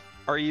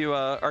 Are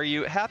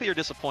you happy or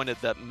disappointed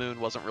that Moon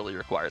wasn't really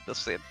required this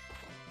seed?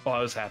 Oh, I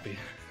was happy.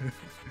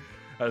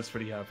 I was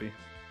pretty happy.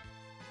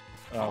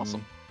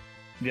 Awesome.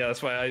 Yeah,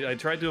 that's why I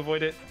tried to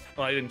avoid it.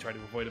 Well, I didn't try to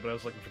avoid it, but I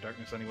was looking for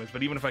darkness anyways.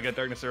 But even if I got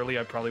darkness early,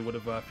 I probably would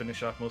have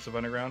finished off most of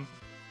Underground.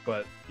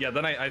 But yeah,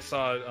 then I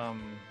saw...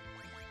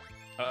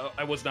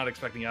 I was not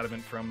expecting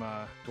Adamant from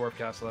Dwarf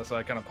Castle. That's why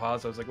I kind of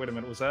paused. I was like, wait a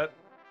minute, was that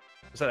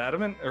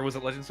Adamant? Or was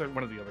it Legend Sword?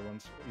 One of the other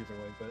ones, either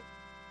way. But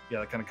yeah,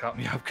 that kind of caught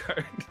me off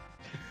guard.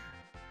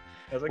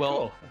 I was like,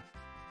 cool.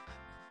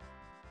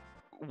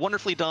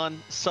 Wonderfully done.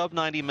 Sub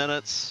 90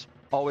 minutes.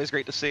 Always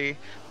great to see.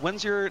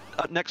 When's your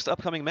next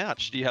upcoming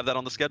match? Do you have that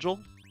on the schedule?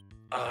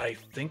 I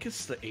think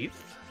it's the 8th.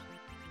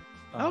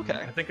 Okay.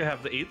 I think I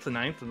have the 8th, the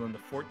 9th, and then the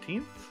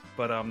 14th.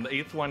 But the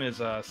 8th one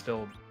is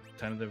still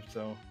tentative,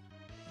 so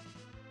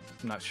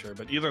I'm not sure.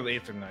 But either the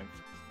 8th or 9th.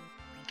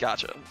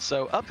 Gotcha.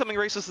 So upcoming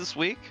races this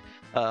week.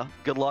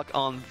 Good luck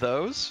on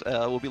those.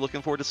 We'll be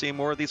looking forward to seeing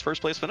more of these first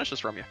place finishes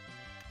from you.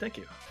 Thank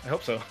you. I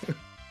hope so.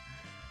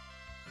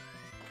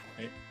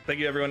 Right. Thank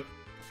you, everyone.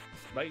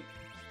 Bye.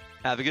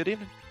 Have a good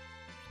evening.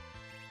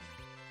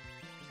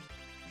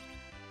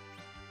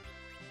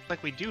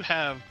 Like we do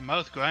have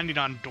Mouth grinding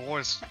on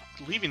doors,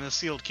 leaving the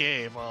sealed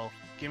cave while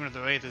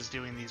GamingWithAWraith is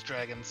doing these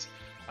dragons.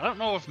 I don't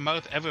know if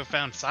Mouth ever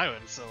found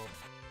Sirens, so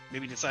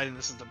maybe deciding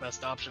this is the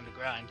best option to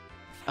grind.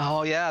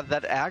 Oh yeah,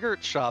 that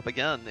Agert shop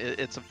again.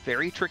 It's a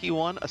very tricky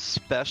one,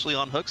 especially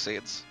on hook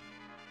seeds.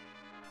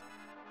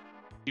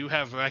 You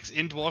have Rex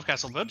in Dwarf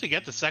Castle, about to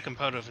get the second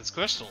part of his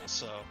crystals,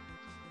 so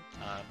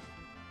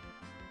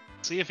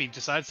see if he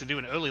decides to do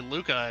an early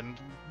Luca and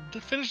to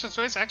finish this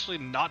race actually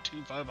not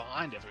too far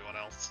behind everyone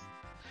else.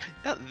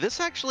 Yeah, this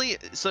actually,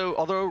 so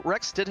although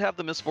Rex did have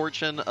the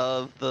misfortune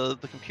of the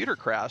computer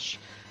crash,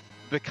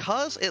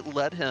 because it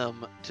led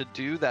him to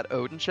do that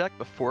Odin check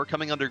before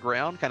coming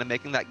underground, kind of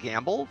making that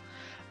gamble,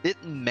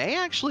 it may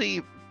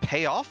actually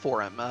pay off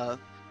for him.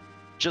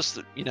 Just,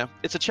 you know,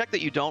 it's a check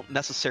that you don't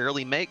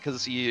necessarily make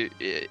because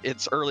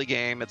it's early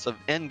game, it's an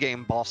end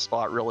game boss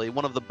spot really,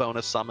 one of the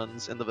bonus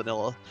summons in the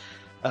vanilla.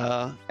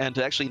 And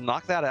to actually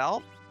knock that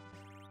out,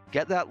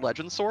 get that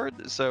legend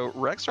sword. So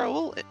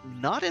rexxraul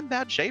not in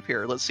bad shape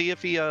here. Let's see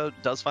if he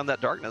does find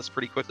that darkness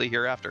pretty quickly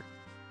hereafter.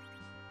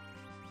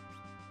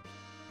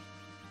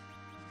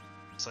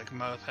 Looks like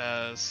Mouth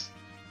has...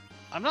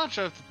 I'm not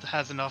sure if it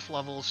has enough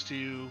levels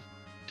to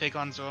take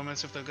on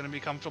Zemus if they're going to be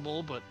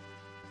comfortable, but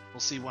we'll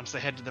see once they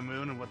head to the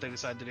moon and what they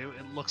decide to do.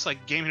 It looks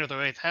like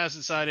GamingWithAWraith has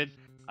decided,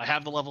 I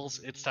have the levels,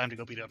 it's time to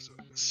go beat up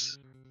Zemus.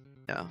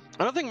 Yeah.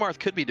 Another thing Marth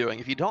could be doing,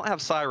 if you don't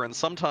have Sirens,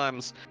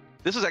 sometimes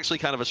this is actually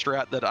kind of a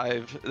strat that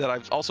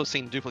I've also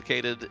seen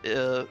duplicated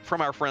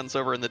from our friends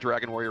over in the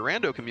Dragon Warrior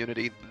Rando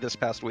community this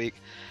past week,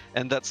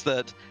 and that's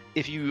that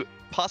if you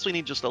possibly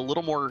need just a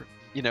little more,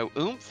 you know,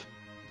 oomph,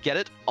 get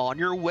it on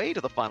your way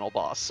to the final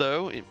boss.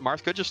 So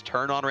Marth could just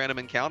turn on random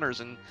encounters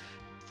and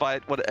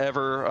fight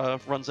whatever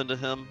runs into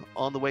him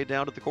on the way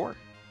down to the core.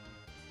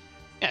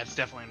 Yeah, it's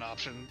definitely an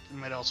option. You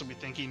might also be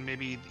thinking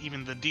maybe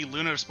even the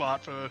D-Lunar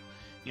spot for,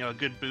 you know, a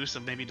good boost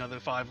of maybe another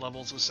 5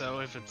 levels or so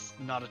if it's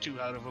not a too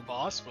hard of a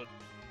boss, but...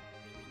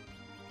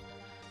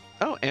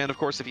 Oh, and of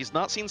course, if he's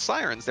not seen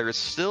Sirens, there is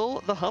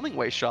still the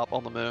Hummingway shop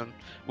on the moon,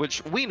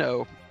 which we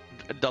know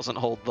doesn't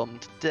hold them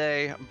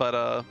today,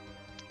 but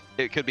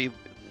it could be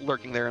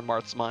lurking there in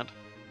Marth's mind.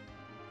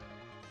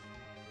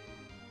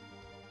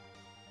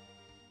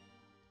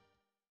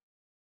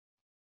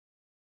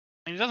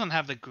 And he doesn't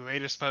have the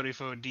greatest party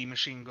for a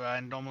D-Machine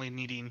grind, normally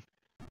needing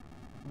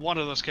one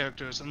of those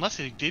characters, unless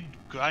he did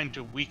grind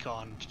to weak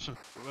on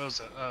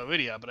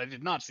Rydia, but I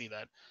did not see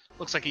that.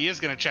 Looks like he is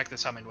going to check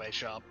this Hemingway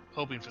shop,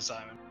 hoping for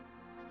Simon.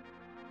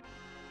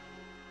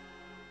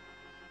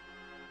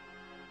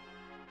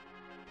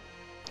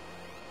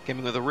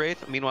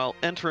 GamingWithAWraith, meanwhile,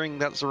 entering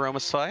that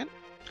Zemus site,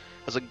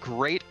 has a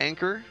great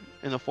anchor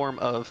in the form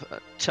of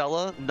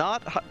Tella,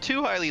 not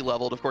too highly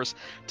leveled. Of course,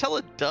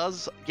 Tella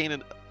does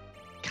gain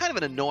kind of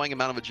an annoying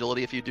amount of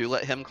agility if you do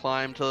let him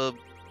climb to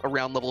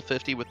around level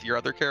 50 with your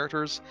other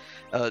characters.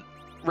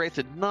 Wraith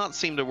did not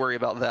seem to worry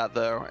about that,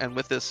 though, and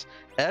with this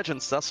Edge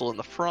and Cecil in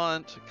the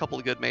front, a couple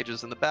of good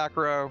mages in the back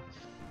row,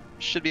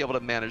 should be able to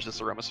manage this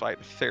Zemus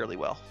fight fairly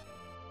well.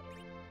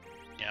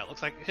 Yeah, it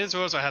looks like his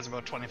Rosa has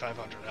about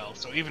 2,500 health,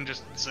 so even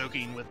just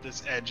zoking with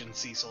this Edge and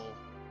Cecil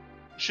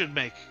should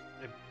make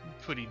a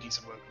pretty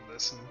decent work of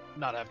this and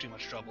not have too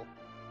much trouble.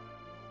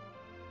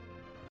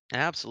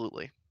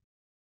 Absolutely.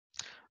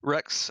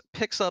 Rex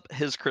picks up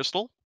his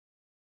crystal,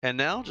 and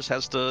now just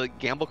has to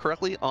gamble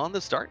correctly on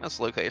this darkness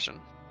location.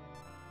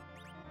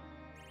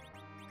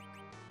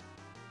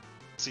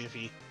 See if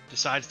he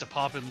decides to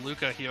pop in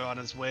Luca here on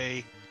his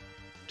way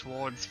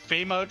towards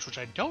Feymarch, which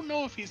I don't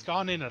know if he's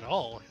gone in at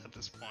all at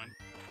this point.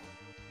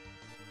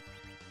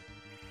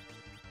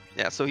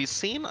 Yeah, so he's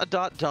seen a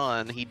dot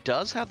done. He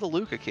does have the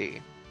Luca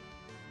key.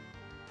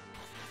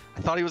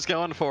 I thought he was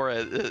going for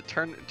it.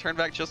 Turn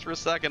back just for a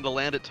second to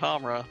land at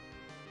Tamra.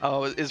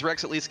 Oh, is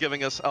Rex at least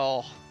giving us...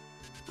 Oh,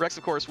 Rex,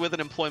 of course, with an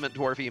employment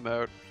dwarf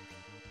emote.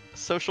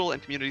 Social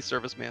and community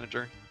service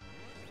manager.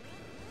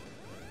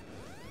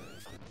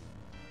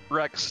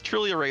 Rex,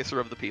 truly a racer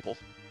of the people.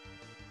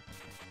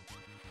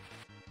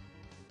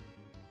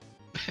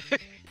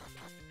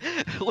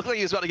 It looked like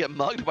he was about to get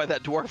mugged by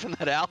that dwarf in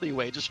that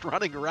alleyway, just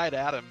running right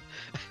at him.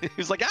 He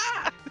was like,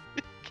 ah!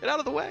 Get out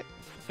of the way!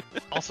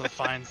 Also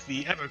finds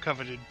the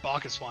ever-coveted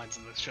Bacchus wines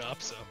in this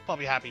shop, so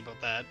probably happy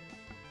about that.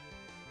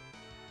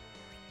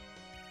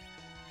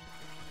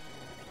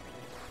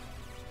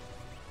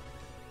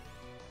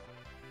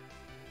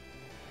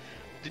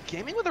 Did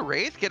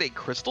GamingWithAWraith get a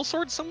crystal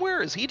sword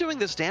somewhere? Is he doing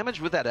this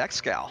damage with that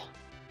X-Scowl?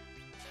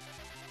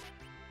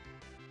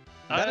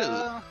 That is...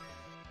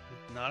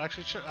 Not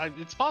actually sure.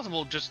 It's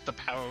possible just the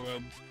power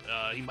robe.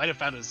 He might have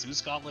found a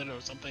Zeus gauntlet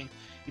or something.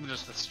 Even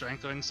just the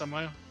strength ring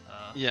somewhere.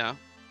 Yeah.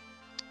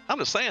 I'm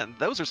just saying,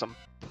 those are some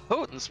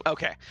potent...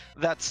 Okay,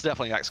 that's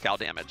definitely X-Scowl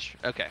damage.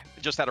 Okay,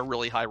 it just had a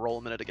really high roll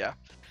a minute ago.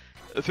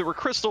 If it were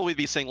crystal, we'd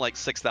be seeing like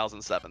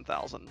 6,000,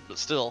 7,000, but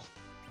still...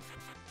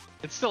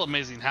 It's still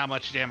amazing how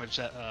much damage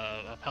that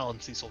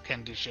Paladin Cecil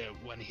can dish out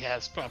when he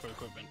has proper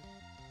equipment.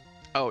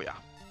 Oh, yeah.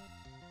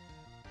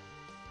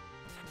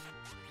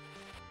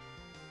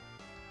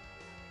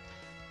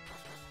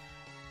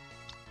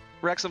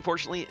 Rex,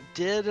 unfortunately,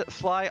 did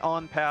fly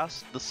on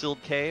past the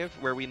sealed cave,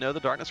 where we know the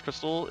darkness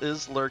crystal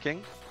is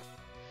lurking.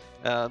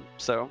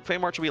 So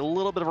Feymarch will be a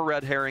little bit of a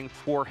red herring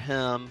for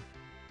him.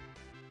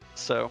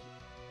 So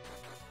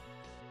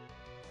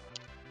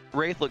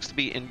Wraith looks to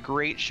be in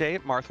great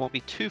shape. Marth won't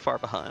be too far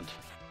behind.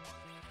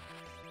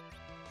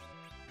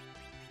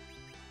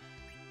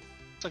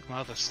 Looks like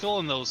Marth is still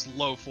in those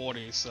low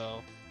 40s,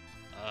 so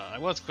I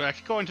was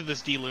correct. Going to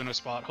this D-Lunar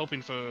spot,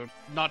 hoping for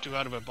not too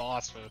out of a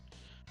boss for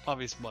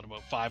probably, what,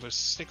 about 5 or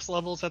 6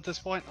 levels at this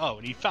point? Oh,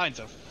 and he finds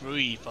a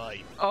free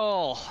fight.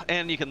 Oh,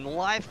 and you can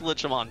life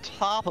glitch him on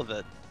top of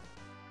it.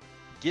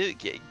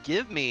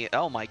 Give me...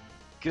 Oh my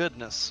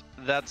goodness.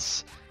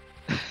 That's...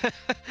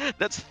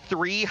 That's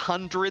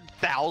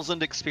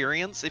 300,000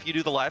 experience if you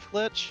do the life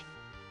glitch.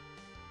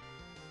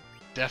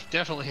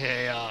 Definitely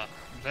a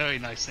very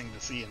nice thing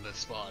to see in this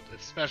spot,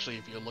 especially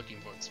if you're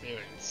looking for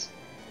experience.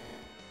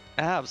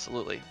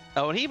 Absolutely.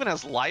 Oh, and he even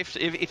has life.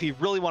 If you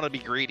really want to be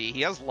greedy,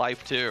 he has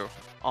life too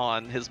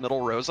on his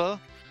middle Rosa.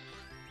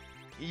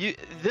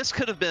 This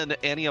could have been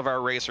any of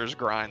our racers'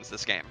 grinds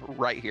this game,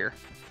 right here.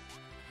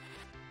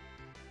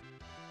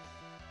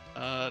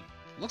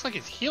 Looks like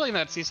he's healing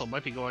that Cecil.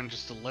 Might be going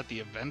just to let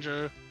the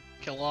Avenger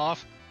kill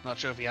off. Not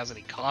sure if he has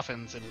any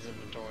coffins in his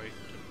inventory.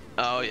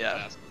 Oh,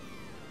 yeah. Fast.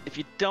 If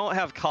you don't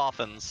have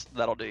coffins,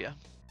 that'll do you.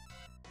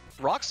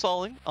 Rock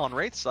Sauling on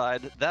Wraith's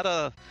side,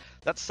 that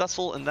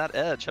Cecil and that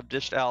Edge have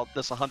dished out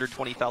this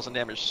 120,000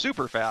 damage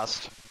super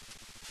fast.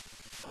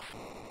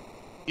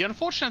 The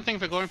unfortunate thing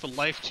for going for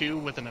life 2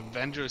 with an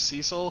Avenger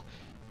Cecil,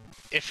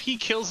 if he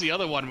kills the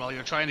other one while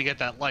you're trying to get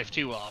that life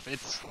 2 off,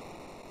 it's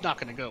not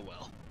going to go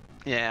well.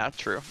 Yeah,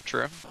 true.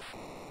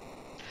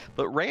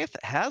 But Wraith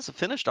has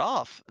finished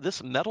off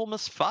this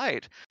Metalmas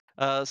fight.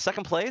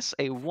 Second place,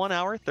 a 1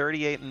 hour,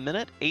 38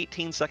 minute,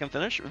 18 second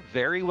finish.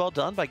 Very well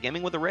done by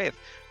GamingWithAWraith,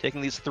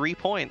 taking these 3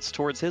 points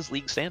towards his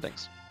league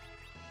standings.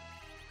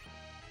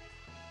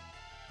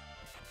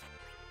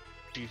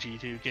 GG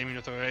to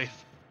GamingWithAWraith.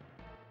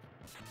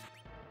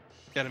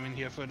 Got him in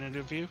here for an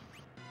interview.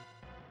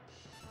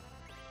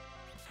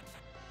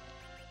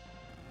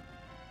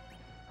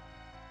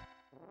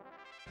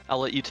 I'll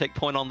let you take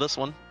point on this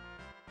one.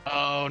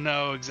 Oh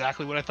no,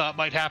 exactly what I thought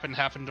might happen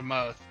happened to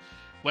Marth.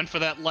 Went for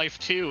that life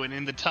 2, and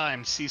in the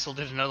time, Cecil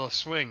did another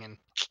swing and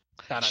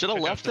Should have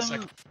left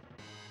him.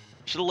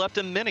 Should have left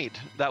him minied.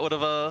 That would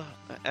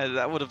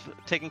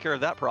have taken care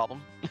of that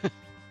problem.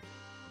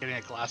 Getting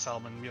a glass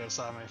helm and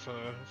Mirasame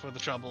for the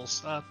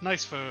troubles.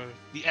 Nice for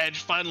the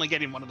Edge finally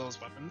getting one of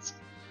those weapons.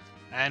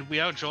 And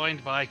we are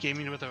joined by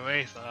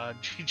GamingWithAWraith.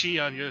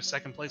 GG on your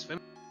second place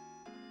finish.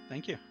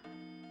 Thank you.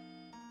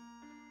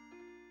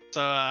 So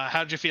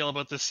how did you feel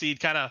about this seed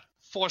kind of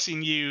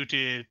forcing you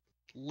to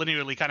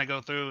linearly kind of go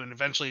through and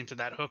eventually into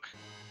that hook?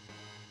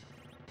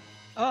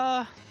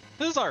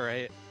 This is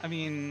alright. I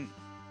mean,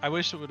 I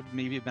wish it would have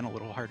maybe been a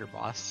little harder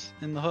boss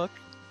in the hook.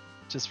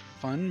 Just for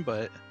fun,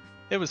 but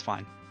it was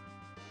fine.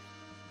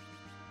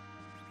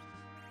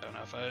 I don't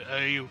know if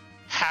are you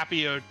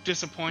happy or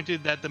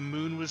disappointed that the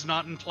moon was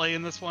not in play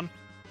in this one?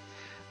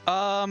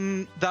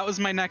 That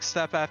was my next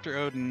step after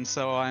Odin,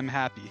 so I'm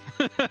happy.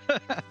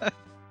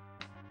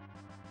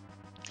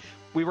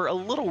 We were a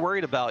little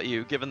worried about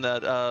you, given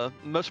that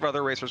most of our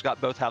other racers got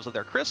both halves of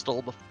their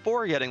crystal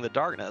before getting the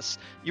darkness.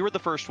 You were the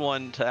first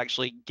one to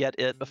actually get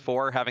it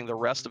before having the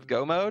rest of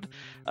go mode,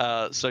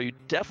 so you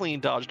definitely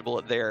dodged a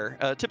bullet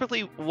there.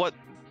 Typically, what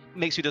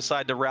makes you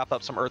decide to wrap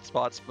up some Earth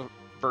spots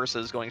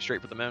versus going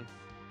straight for the moon?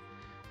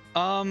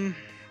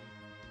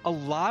 A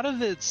lot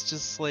of it's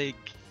just like,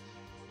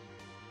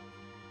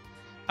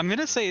 I'm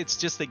gonna say it's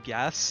just a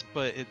guess,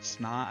 but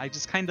it's not. I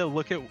just kind of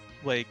look at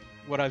like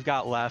what I've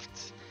got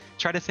left,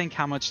 try to think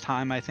how much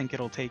time I think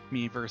it'll take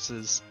me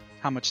versus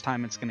how much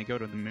time it's gonna go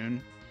to the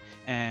moon,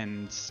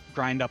 and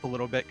grind up a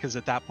little bit, because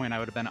at that point I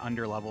would have been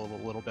under leveled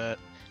a little bit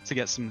to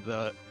get some of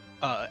the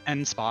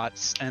end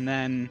spots, and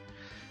then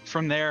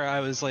from there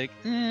I was like,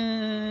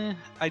 I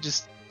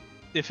just,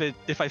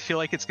 if I feel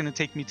like it's gonna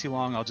take me too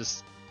long, I'll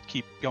just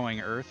keep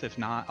going Earth. If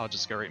not, I'll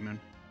just go right moon.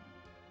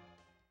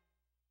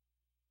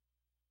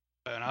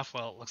 Fair enough.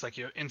 Well, it looks like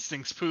your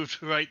instincts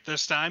proved right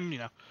this time, you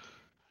know,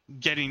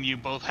 getting you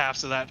both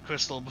halves of that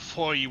crystal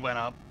before you went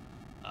up,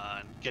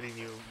 and getting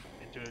you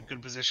into a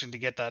good position to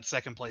get that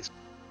second place.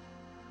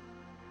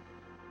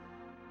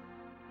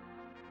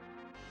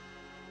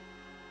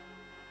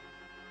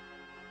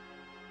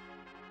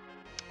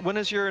 When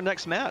is your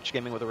next match,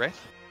 GamingWithAWraith?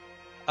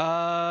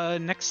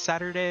 Next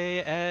Saturday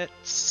at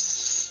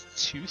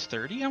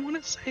 2:30, I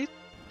want to say,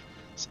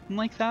 something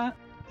like that.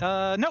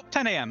 Nope,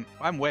 10 a.m.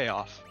 I'm way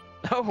off.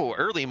 Oh,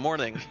 early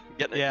morning.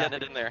 Getting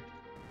it in there.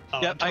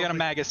 Oh, Yep, I got a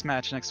Magus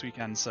match next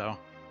weekend, so.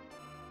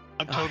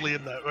 I'm totally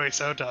in that race,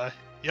 aren't I?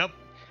 Yep.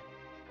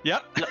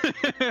 Yep.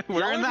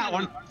 We're in that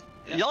one.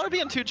 Y'all are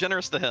being too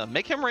generous to him.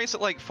 Make him race at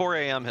like 4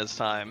 a.m. his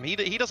time.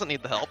 He doesn't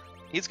need the help.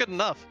 He's good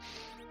enough.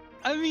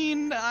 I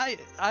mean, I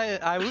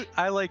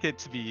like it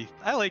to be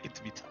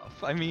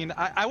tough. I mean,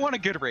 I want a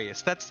good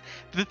race. That's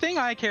the thing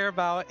I care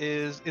about,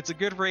 is it's a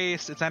good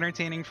race, it's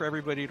entertaining for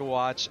everybody to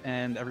watch,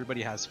 and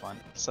everybody has fun.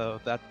 So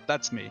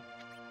that's me.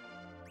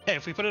 Hey,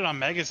 if we put it on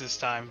Megas this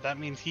time, that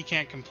means he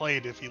can't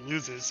complain if he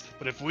loses.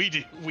 But if we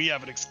do, we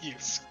have an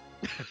excuse.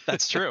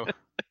 That's true.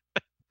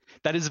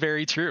 That is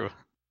very true.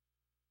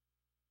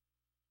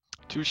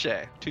 Touche,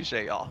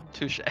 y'all.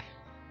 Touche.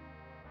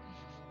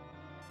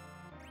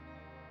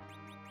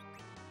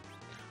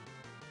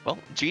 Well,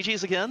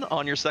 GG's again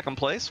on your second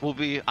place.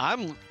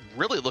 I'm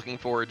really looking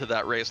forward to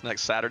that race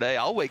next Saturday.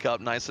 I'll wake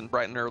up nice and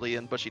bright and early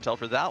in Bushy Tail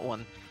for that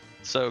one.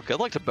 So good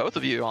luck to both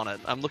of you on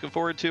it. I'm looking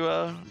forward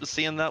to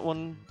seeing that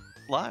one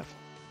live.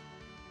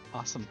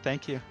 Awesome.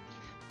 Thank you.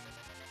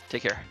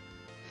 Take care.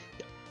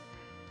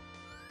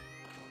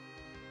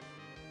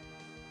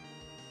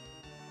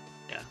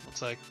 Yeah,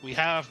 looks like we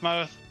have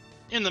Marth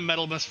in the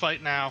Metal Mist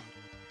fight now.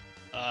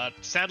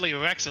 Sadly,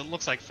 Rex, it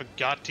looks like,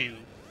 forgot to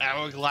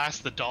hourglass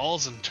the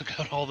dolls and took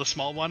out all the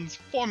small ones,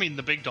 forming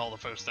the big doll the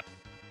first time.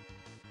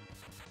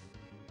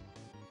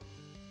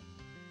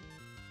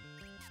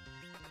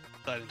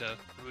 Decided to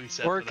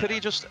reset. Or could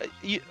he just...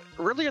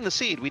 earlier in the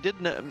seed, we did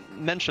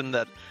mention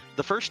that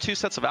the first two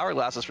sets of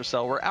hourglasses for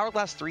sale were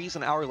Hourglass 3s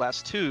and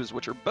Hourglass 2s,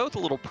 which are both a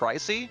little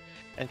pricey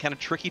and kind of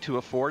tricky to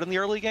afford in the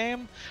early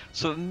game.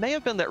 So it may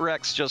have been that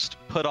Rex just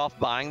put off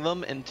buying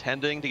them,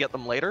 intending to get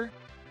them later,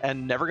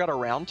 and never got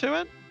around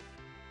to it?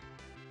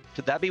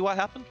 Could that be what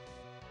happened?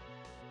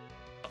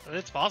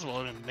 It's possible.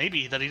 I mean,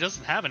 maybe that he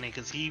doesn't have any,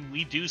 because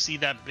we do see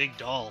that big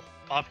doll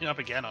popping up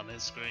again on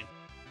his screen.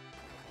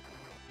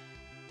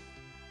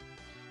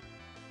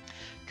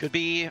 Could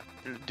be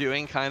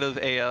doing kind of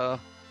a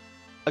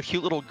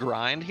cute little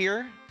grind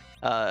here.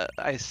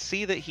 I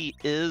see that he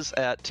is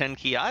at 10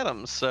 key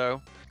items,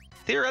 so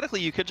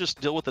theoretically you could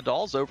just deal with the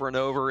dolls over and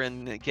over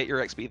and get your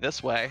XP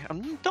this way. I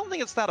don't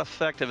think it's that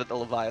effective at the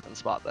Leviathan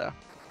spot, though.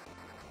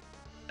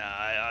 Nah,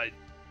 I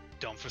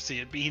don't foresee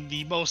it being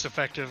the most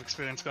effective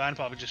experience grind.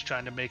 Probably just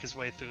trying to make his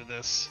way through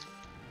this.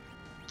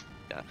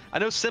 Yeah, I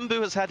know Simbu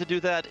has had to do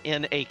that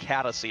in a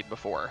Kata seed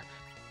before,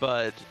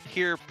 but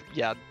here,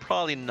 yeah,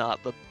 probably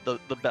not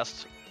the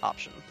best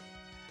option.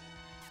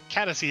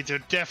 Kata seeds are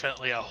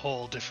definitely a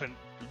whole different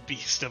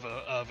beast of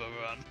a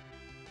run.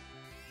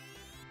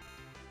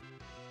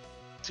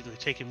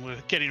 Basically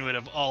getting rid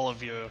of all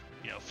of your,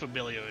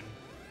 familiar and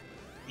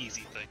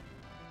easy thing.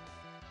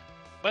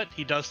 But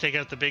he does take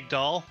out the big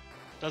doll.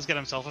 Does get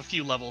himself a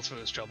few levels for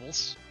his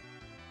troubles.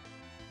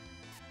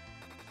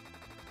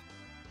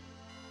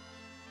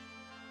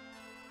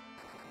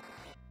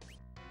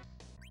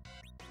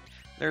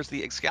 There's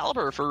the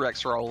Excalibur for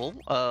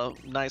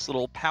rexxraul. Nice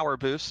little power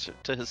boost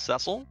to his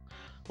Cecil.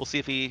 We'll see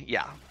if he,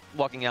 yeah,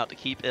 walking out to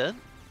keep it.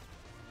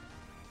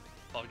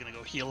 Probably gonna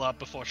go heal up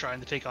before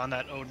trying to take on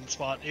that Odin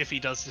spot if he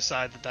does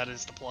decide that that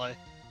is the play.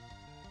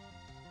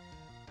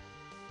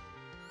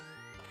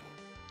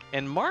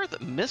 And Marth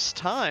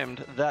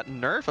mistimed that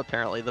nerf,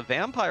 apparently. The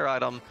vampire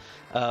item,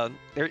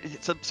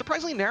 it's a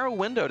surprisingly narrow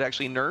window to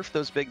actually nerf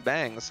those big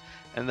bangs,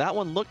 and that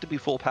one looked to be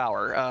full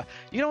power.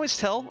 You can always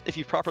tell if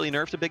you've properly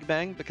nerfed a big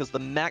bang because the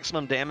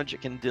maximum damage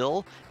it can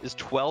deal is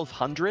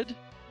 1200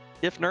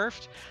 if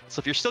nerfed.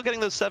 So if you're still getting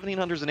those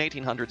 1700s and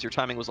 1800s, your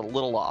timing was a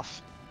little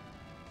off.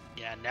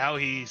 Yeah, now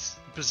he's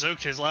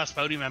berserked his last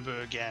party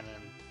member again,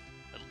 and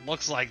it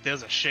looks like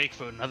there's a shake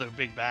for another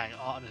big bang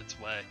on its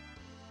way.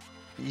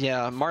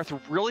 Yeah, Marth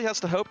really has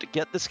to hope to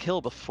get this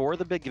kill before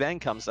the Big Bang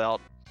comes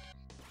out.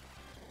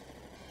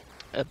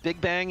 A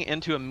Big Bang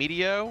into a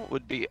Meteo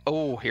would be...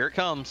 Oh, here it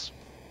comes.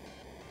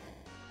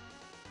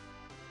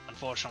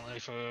 Unfortunately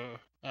for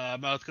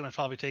Marth, gonna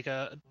probably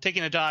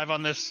taking a dive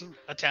on this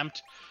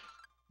attempt.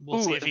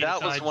 We'll see if he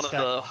that was decides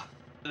one of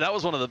that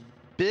was one of the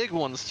big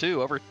ones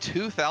too. Over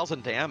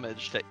 2,000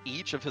 damage to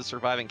each of his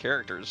surviving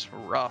characters.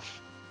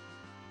 Rough.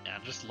 Yeah,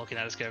 just looking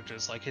at his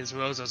characters, like his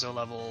Rosas are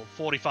level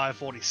 45,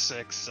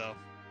 46, so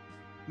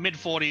mid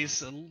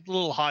 40s, a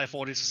little high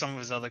 40s for some of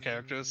his other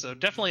characters. So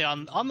definitely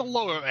on the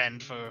lower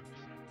end for,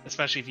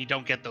 especially if you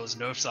don't get those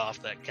nerfs off,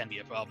 that can be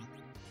a problem.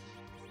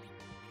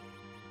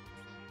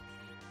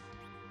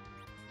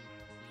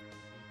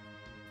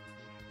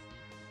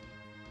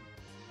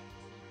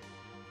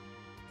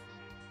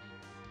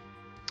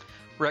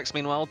 Rex,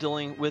 meanwhile,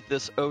 dealing with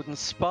this Odin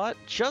spot,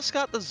 just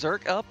got the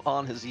Zerk up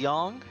on his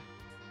Yong,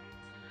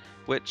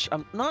 which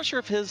I'm not sure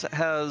if his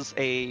has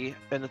a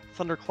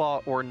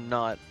Thunderclaw or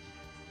not.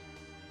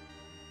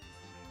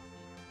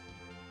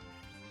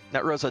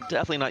 That Rosa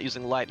definitely not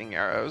using lightning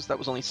arrows. That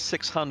was only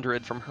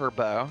 600 from her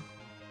bow.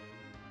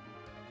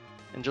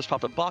 And just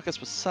popped a Bacchus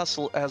with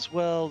Cecil as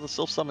well. The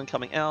Sylph Summon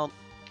coming out.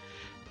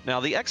 Now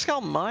the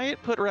Excal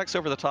might put Rex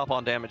over the top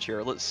on damage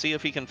here. Let's see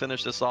if he can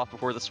finish this off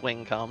before the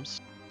swing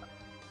comes.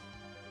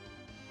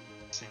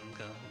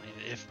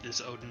 If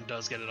this Odin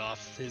does get it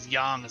off, his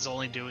Yang is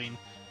only doing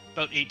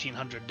about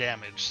 1800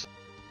 damage.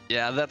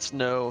 Yeah, that's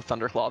no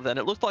Thunderclaw then.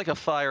 It looked like a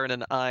fire and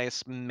an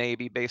ice,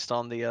 maybe based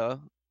on the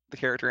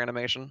character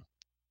animation.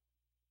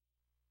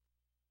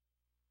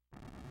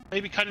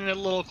 Maybe cutting it a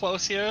little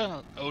close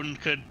here. Odin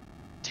could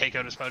take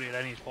out his party at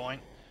any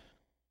point.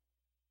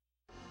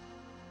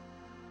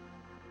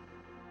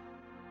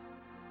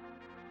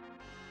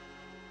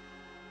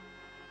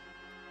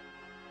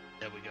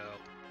 There we go.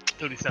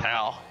 37.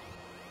 Pow.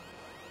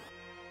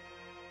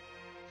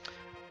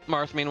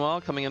 Marth,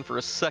 meanwhile, coming in for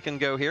a second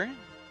go here.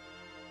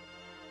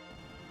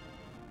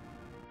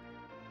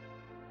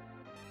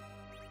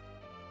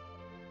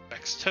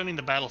 Rex turning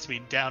the battle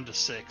speed down to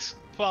 6.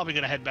 Probably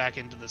going to head back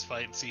into this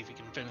fight and see if he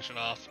can finish it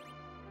off.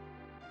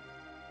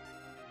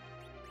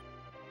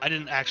 I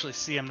didn't actually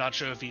see him, not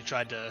sure if he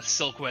tried to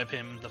silk web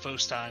him the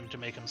first time to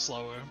make him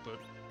slower, but...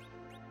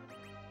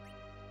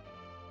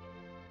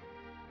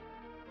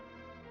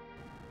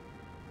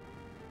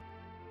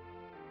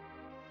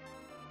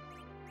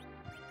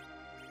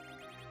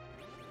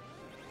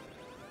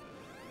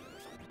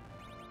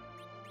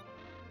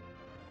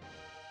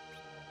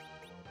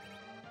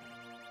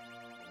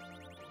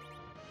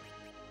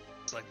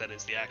 like that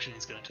is the action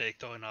he's going to take,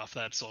 throwing off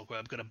that Soul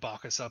Grab. Going to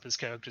Bacchus up his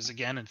characters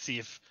again and see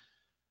if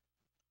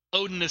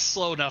Odin is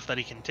slow enough that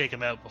he can take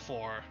him out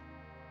before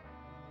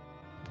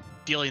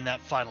dealing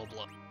that final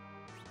blow.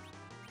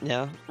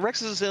 Yeah,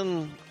 Rex is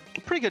in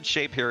pretty good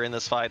shape here in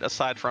this fight,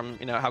 aside from,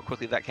 you know, how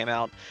quickly that came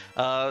out.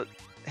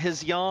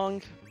 His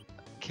Yang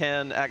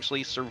can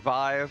actually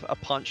survive a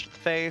punch to the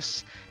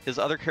face. His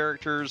other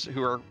characters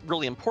who are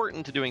really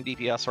important to doing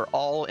DPS are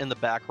all in the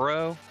back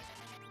row.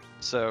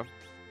 So...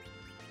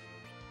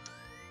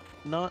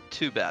 not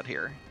too bad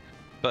here.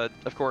 But,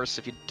 of course,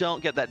 if you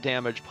don't get that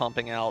damage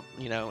pumping out,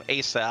 you know,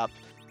 ASAP,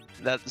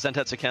 that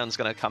Zentetsu Ken's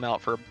going to come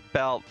out for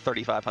about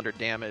 3,500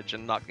 damage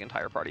and knock the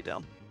entire party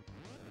down.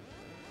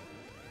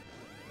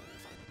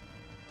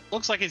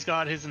 Looks like he's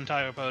got his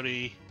entire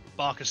party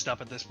Bacchused up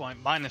at this point,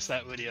 minus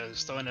that video,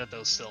 just throwing out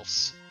those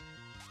sylphs.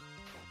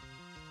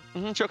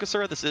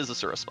 Chokasura, this is a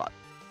Sura spot.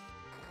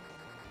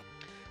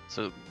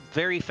 So,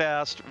 very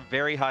fast,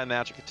 very high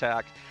magic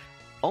attack.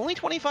 Only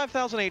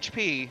 25,000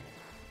 HP.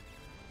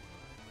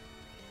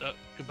 Oh,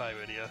 goodbye,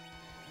 video.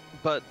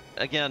 But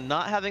again,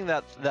 not having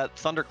that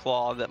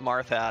Thunderclaw that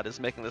Marth had is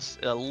making this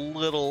a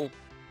little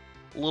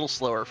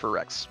slower for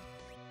Rex.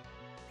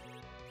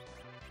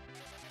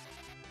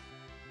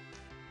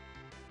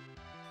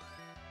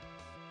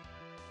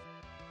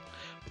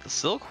 With the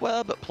Silk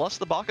Web plus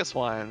the Bacchus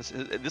Wines,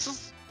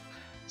 it's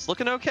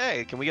looking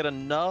okay. Can we get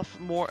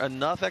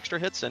enough extra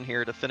hits in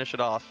here to finish it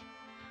off?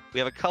 We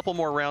have a couple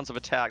more rounds of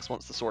attacks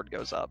once the sword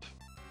goes up.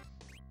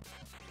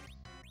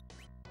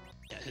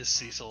 His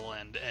Cecil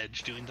and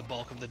Edge doing the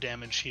bulk of the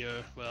damage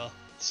here. Well,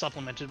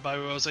 supplemented by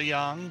Rosa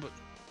Yang, but...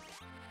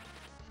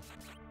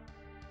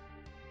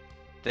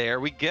 There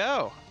we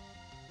go.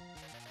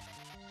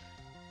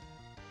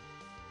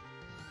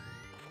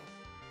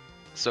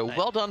 So Nice.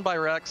 well done by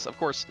Rex. Of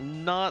course,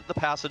 not the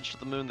passage to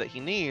the moon that he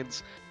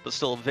needs, but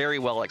still a very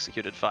well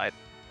executed fight.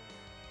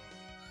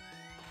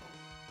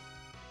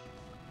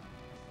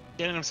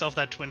 Getting himself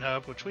that twin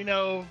hub, which we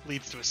know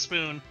leads to a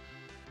spoon.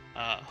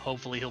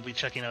 Hopefully he'll be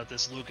checking out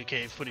this Luca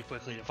cave pretty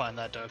quickly to find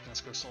that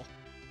darkness crystal.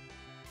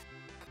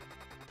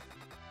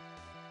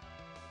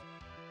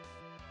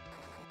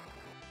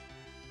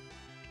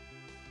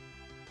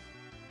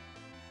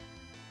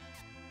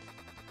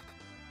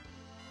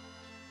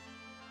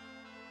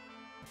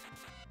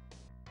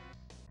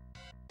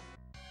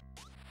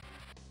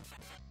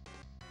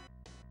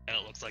 And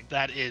it looks like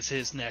that is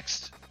his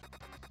next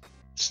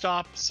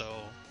stop, so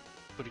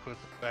pretty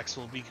quickly Rex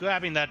will be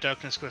grabbing that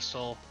darkness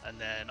crystal and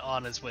then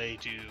on his way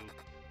to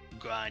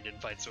grind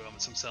and fight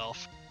Zemus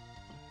himself.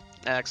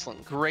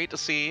 Excellent. Great to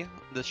see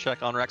this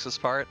check on Rex's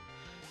part.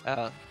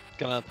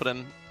 Gonna put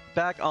him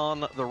back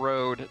on the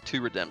road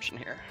to redemption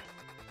here.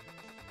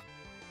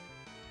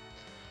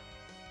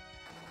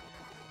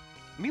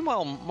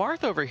 Meanwhile,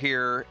 Marth over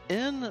here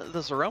in the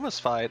Zemus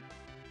fight,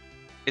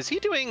 is he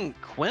doing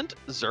Quint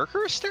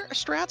Zerker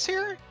strats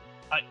here?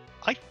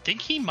 I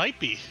think he might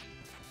be.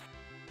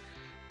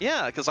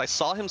 Yeah, because I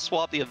saw him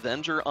swap the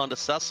Avenger onto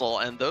Cecil,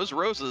 and those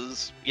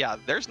roses, yeah,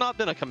 there's not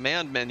been a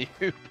command menu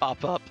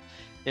pop up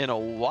in a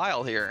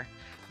while here.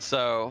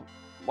 So,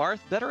 Marth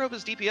better hope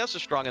his DPS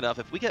is strong enough.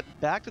 If we get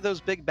back to those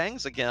big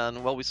bangs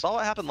again, well, we saw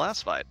what happened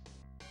last fight.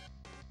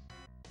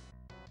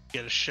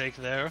 Get a shake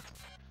there.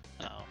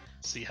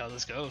 See how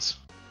this goes.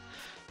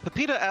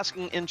 Pepita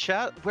asking in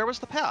chat, where was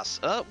the pass?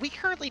 We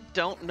currently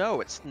don't know.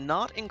 It's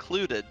not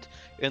included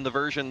in the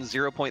version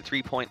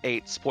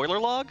 0.3.8 spoiler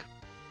log.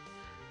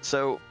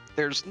 So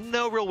there's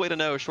no real way to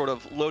know short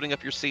of loading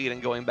up your seed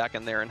and going back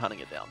in there and hunting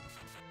it down.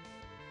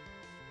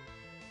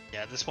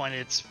 Yeah, at this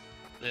point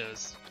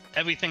there's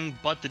everything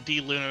but the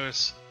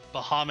D-Lunars,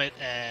 Bahamut,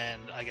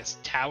 and I guess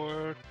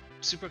Tower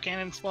Super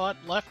Cannon spot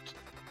left.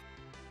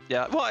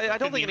 Yeah, well, I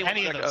don't think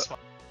any of those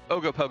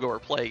Ogopogo or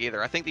Plague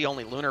either. I think the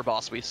only lunar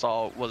boss we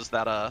saw was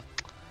that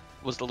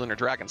was the Lunar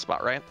Dragon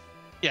spot, right?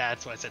 Yeah,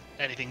 that's why I said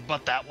anything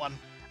but that one.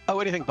 Oh,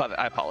 anything but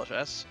I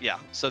apologize. Yeah,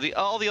 so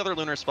all the other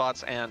lunar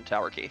spots and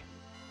Tower Key.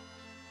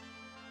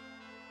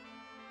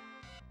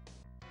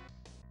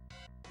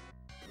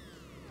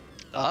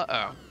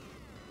 Uh-oh.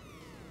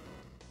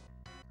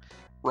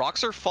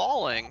 Rocks are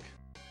falling.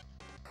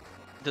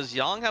 Does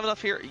Yang have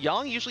enough here?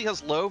 Yang usually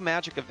has low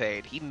magic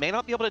evade. He may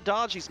not be able to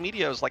dodge these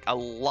meteors like a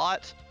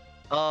lot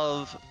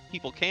of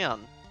people can.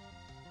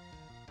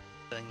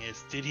 Thing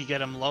is, did he get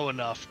him low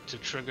enough to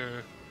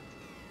trigger?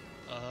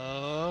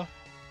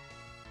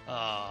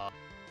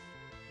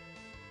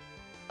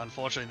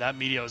 Unfortunately, that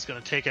meteor is going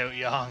to take out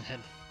Yang,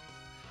 and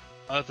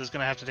Arthur's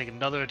going to have to take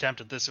another attempt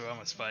at this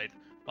Zemus fight.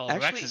 Well,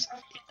 Actually, Rex is...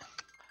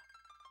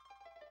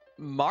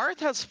 Marth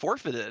has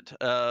forfeited,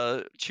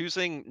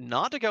 choosing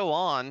not to go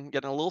on,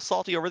 getting a little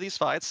salty over these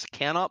fights.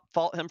 Cannot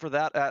fault him for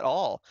that at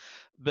all.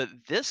 But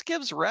this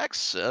gives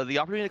Rex the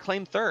opportunity to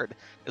claim third.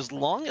 As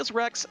long as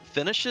Rex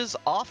finishes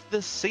off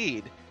this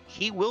seed,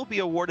 he will be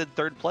awarded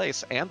third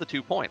place and the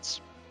 2 points.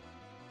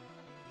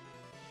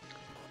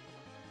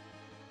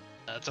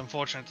 It's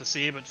unfortunate to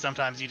see, but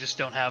sometimes you just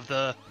don't have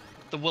the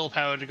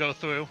willpower to go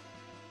through.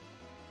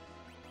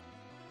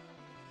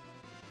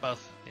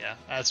 Both, yeah,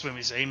 as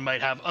Swimmy said, he might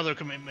have other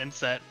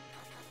commitments that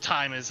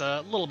time is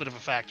a little bit of a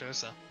factor,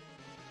 so.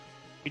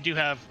 We do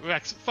have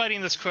Rex fighting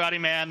this Karate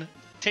Man,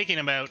 taking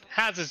him out,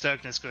 has his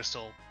Darkness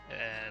Crystal,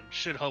 and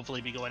should hopefully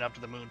be going up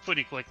to the moon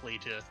pretty quickly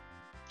to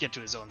get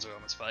to his own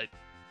Zemus fight.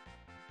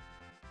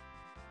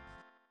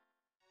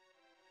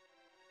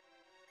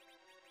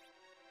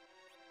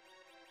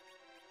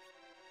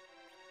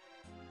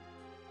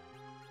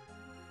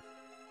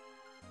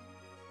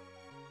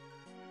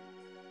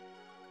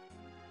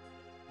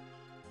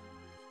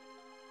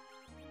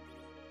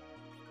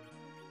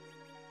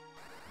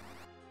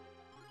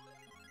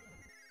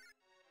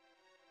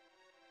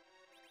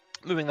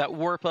 Moving that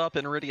warp up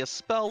in Iridia's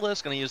spell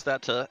list, going to use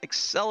that to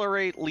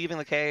accelerate leaving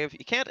the cave.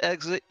 You can't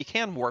exit, you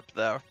can warp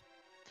though.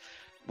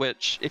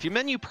 Which, if you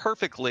menu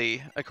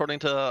perfectly, according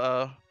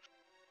to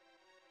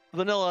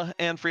Vanilla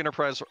and Free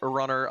Enterprise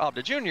runner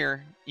Abda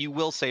Jr., you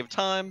will save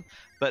time,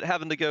 but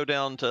having to go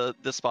down to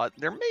this spot,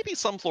 there may be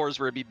some floors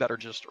where it'd be better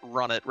just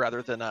run it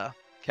rather than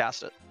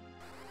cast it.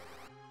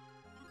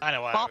 I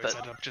know I Pop always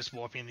it. end up just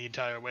warping the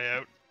entire way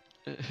out.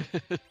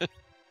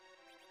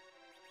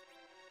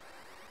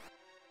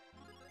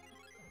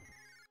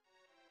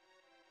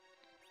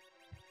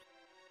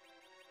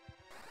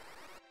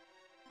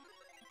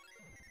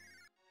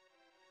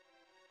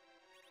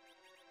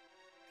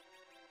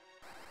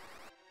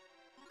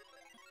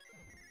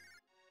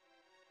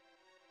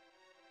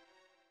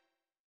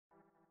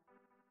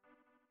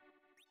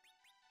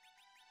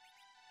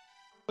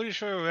 Pretty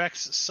sure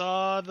Rex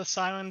saw the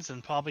sirens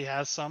and probably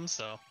has some,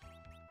 so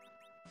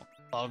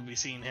I'll be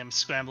seeing him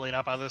scrambling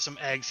up either some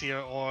eggs here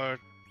or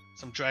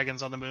some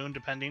dragons on the moon,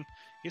 depending.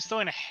 He's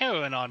throwing a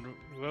heron on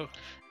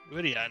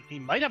Iridia, and he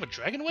might have a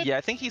dragon whip? Yeah,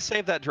 I think he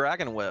saved that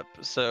dragon whip,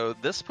 so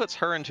this puts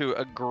her into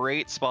a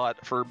great spot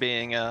for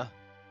being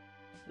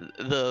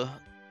the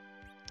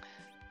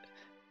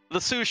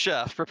sous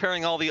chef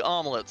preparing all the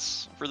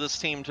omelets for this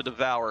team to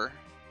devour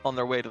on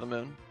their way to the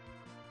moon.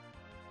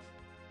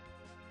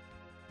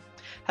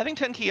 Having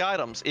 10 key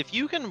items, if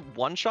you can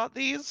one-shot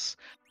these,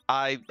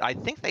 I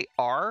think they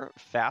are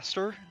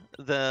faster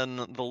than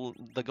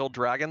the gold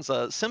dragons.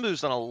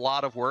 Simbu's done a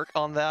lot of work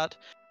on that,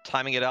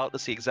 timing it out to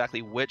see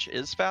exactly which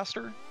is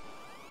faster.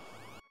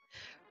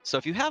 So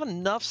if you have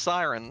enough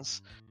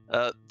sirens,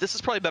 this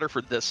is probably better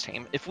for this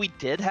team. If we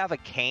did have a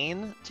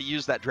cane to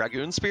use that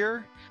dragoon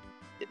spear,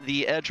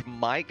 the edge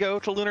might go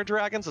to lunar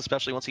dragons,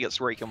 especially once he gets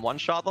to where he can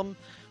one-shot them.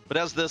 But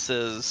as this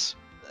is,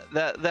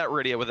 that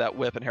Rydia with that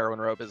whip and heroin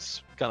robe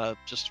is gonna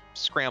just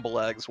scramble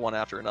eggs one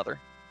after another.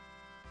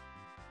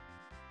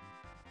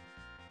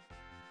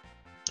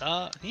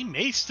 He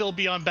may still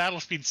be on battle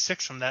speed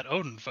 6 from that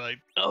Odin fight.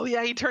 Oh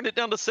yeah, he turned it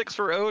down to 6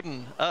 for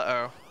Odin.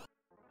 Uh-oh.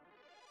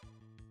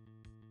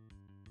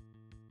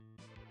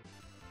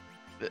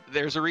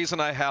 There's a reason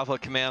I have a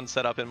command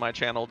set up in my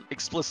channel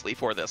explicitly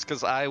for this,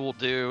 because I will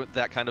do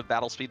that kind of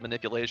battle speed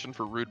manipulation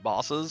for rude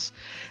bosses,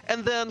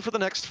 and then for the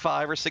next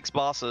 5 or 6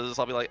 bosses,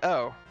 I'll be like,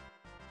 oh,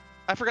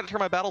 I forgot to turn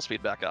my battle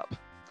speed back up.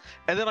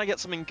 And then I get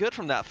something good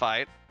from that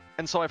fight,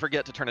 and so I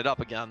forget to turn it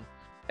up again.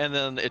 And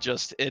then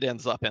it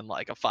ends up in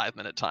like a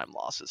 5-minute time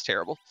loss. It's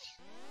terrible.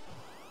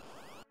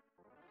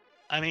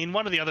 I mean,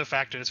 one of the other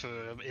factors for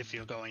if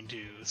you're going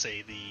to,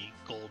 say, the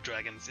gold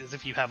dragons is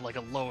if you have like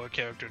a lower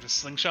character to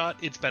slingshot,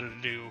 it's better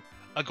to do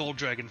a gold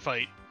dragon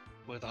fight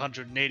with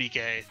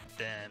 180k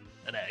than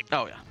an egg.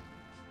 Oh yeah.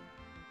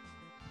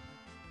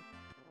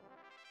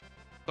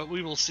 But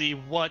we will see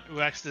what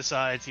Rex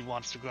decides he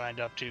wants to grind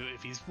up to.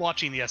 If he's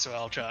watching the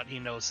SRL chart, he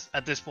knows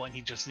at this point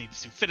he just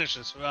needs to finish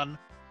this run.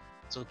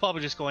 So we're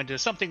probably just going to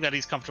something that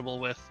he's comfortable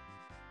with.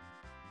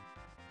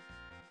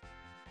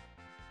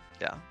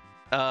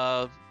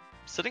 Yeah.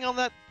 Sitting on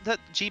that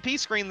GP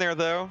screen there,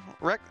 though.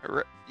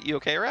 You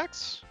okay,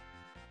 Rex?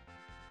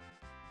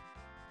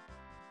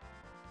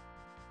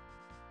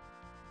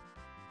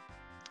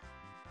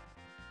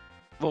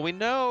 Well, we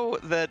know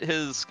that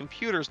his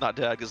computer's not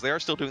dead because they are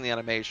still doing the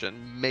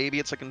animation. Maybe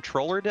it's a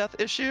controller death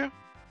issue?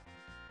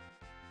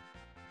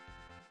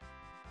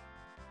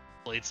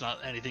 It's not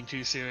anything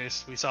too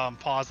serious. We saw him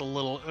pause a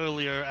little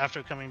earlier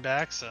after coming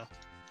back, so...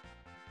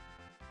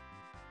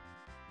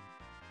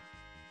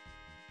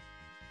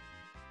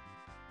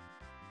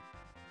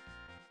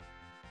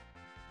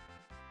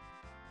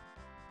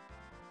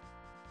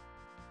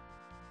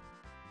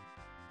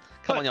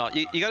 Come on, y'all.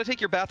 You got to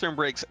take your bathroom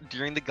breaks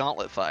during the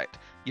gauntlet fight.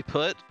 You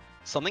put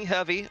something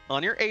heavy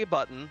on your A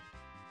button,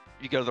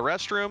 you go to the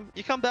restroom,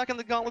 you come back and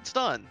the gauntlet's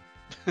done.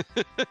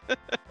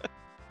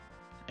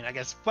 And I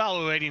guess while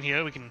we're waiting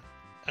here, we can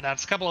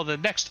announce a couple of the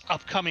next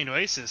upcoming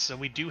races. So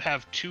we do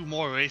have 2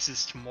 more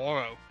races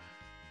tomorrow.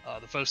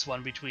 The first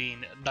one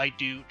between Night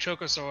Dew,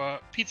 Chokosora,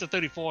 Pizza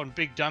 34, and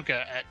Big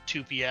Dunka at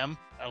 2 p.m.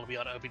 That'll be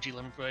on RPG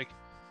Limit Break.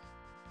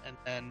 And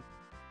then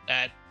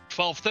at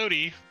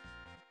 12:30,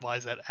 why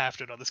is that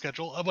after on the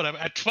schedule? Whatever.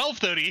 At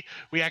 12:30,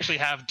 we actually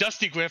have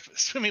Dusty Griff,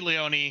 Swimmy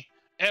Leone,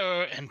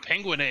 Error, and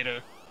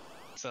Penguinator.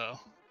 So,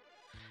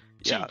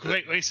 2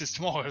 great races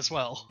tomorrow as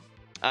well.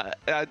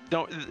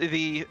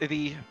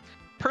 The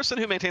person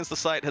who maintains the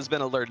site has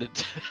been alerted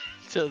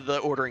to the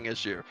ordering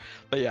issue.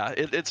 But yeah,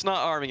 it's not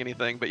harming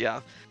anything. But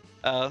yeah,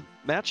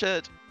 match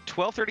at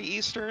 12:30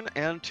 Eastern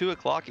and 2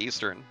 o'clock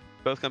Eastern.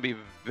 Both going to be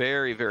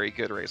very, very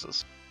good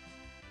races.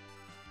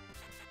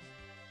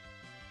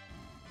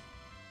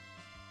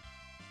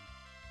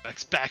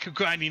 Rex back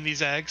grinding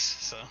these eggs,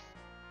 so... I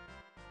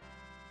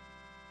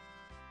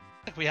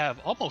think we have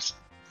almost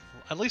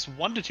at least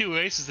 1 to 2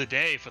 races a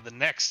day for the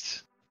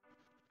next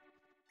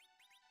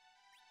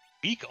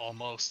week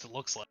almost, it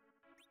looks like.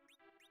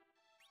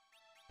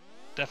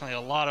 Definitely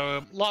a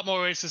lot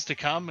more races to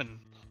come and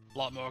a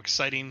lot more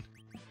exciting.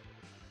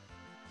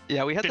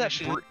 Yeah, we had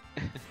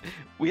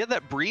we had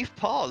that brief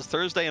pause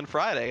Thursday and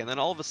Friday, and then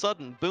all of a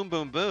sudden, boom,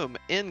 boom, boom,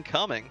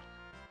 incoming.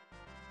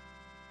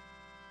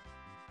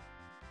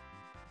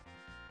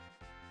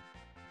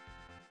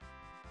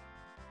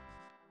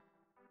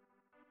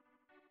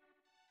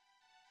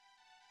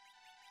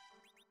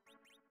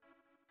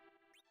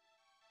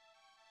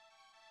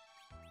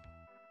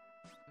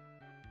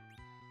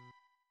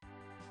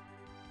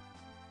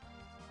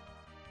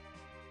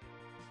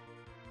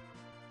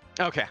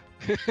 Okay.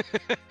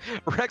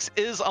 Rex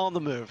is on the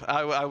move.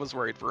 I was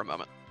worried for a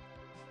moment.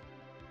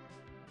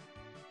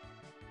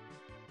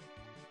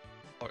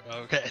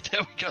 Okay,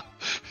 there we go.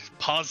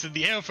 Paused in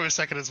the air for a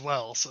second as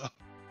well, so...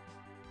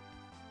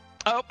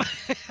 Oh!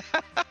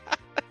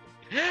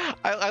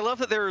 I love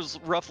that there's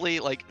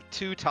roughly like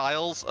 2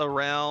 tiles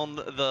around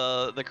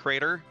the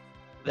crater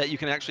that you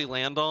can actually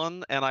land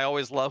on, and I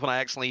always love when I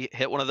actually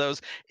hit one of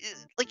those.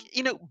 Like,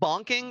 you know,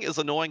 bonking is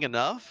annoying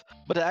enough,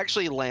 but to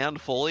actually land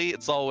fully,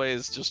 it's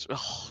always just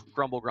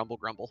grumble, grumble,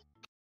 grumble.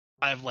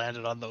 I've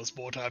landed on those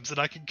more times than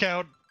I can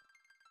count.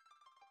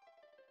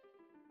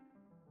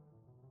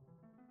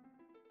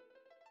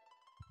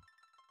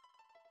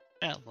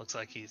 Yeah, looks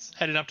like he's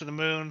headed up to the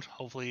moon.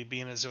 Hopefully, be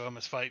in a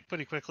Zemus fight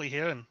pretty quickly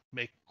here and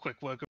make quick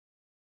work.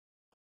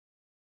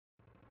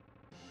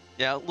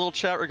 Yeah, a little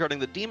chat regarding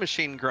the D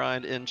machine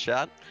grind in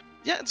chat.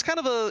 Yeah, it's kind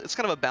of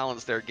a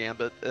balance there,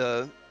 Gambit.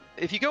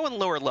 If you go in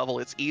lower level,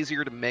 it's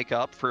easier to make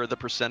up for the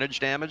percentage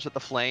damage that the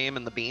flame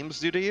and the beams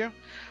do to you.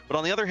 But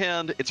on the other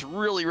hand, it's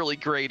really, really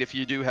great if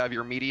you do have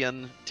your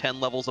median 10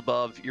 levels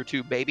above your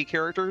 2 baby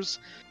characters,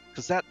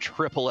 because that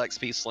triple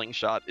XP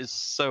slingshot is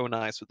so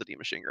nice with the D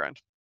machine grind.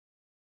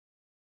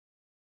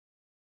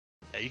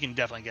 Yeah, you can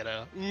definitely get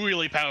a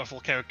really powerful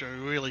character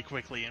really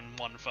quickly in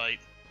one fight.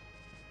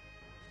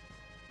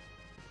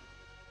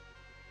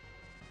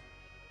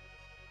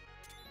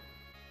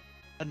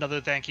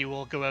 Another thank you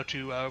will go out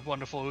to our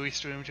wonderful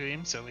restream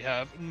team. So we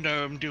have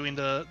Nerm doing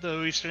the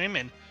restream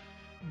and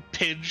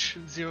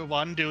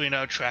Pidge01 doing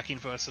our tracking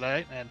for us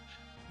tonight. And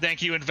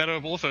thank you,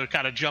 Invenerable, for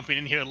kind of jumping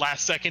in here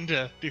last second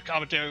to do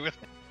commentary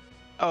with me.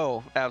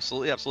 Oh,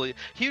 absolutely, absolutely.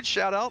 Huge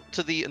shout out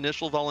to the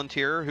initial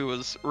volunteer who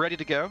was ready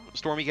to go.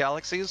 Stormy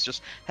Galaxies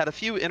just had a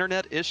few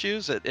internet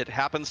issues. It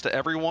happens to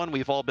everyone.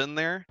 We've all been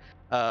there.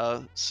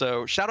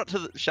 So shout out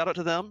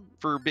to them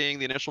for being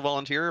the initial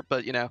volunteer.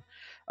 But you know,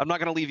 I'm not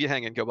gonna leave you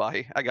hanging,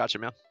 Khobahi. I got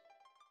you, man.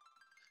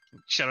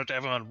 Shout out to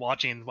everyone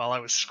watching while I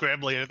was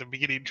scrambling at the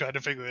beginning trying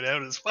to figure it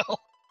out as well.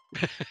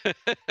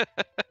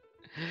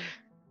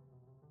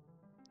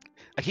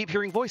 I keep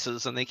hearing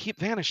voices and they keep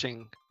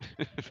vanishing.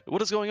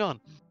 What is going on?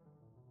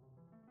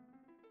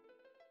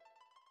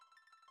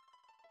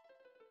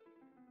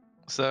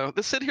 So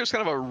this Sid here is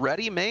kind of a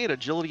ready-made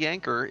agility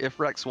anchor if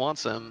Rex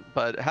wants him,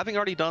 but having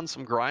already done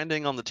some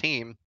grinding on the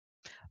team,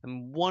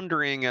 I'm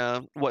wondering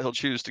what he'll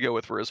choose to go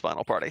with for his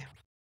final party.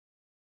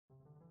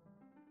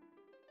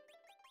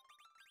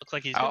 Looks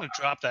like he's going to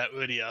drop that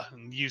Udia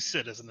and use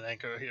Sid as an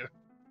anchor here.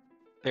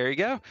 There you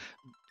go.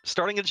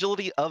 Starting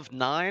agility of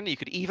 9, you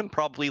could even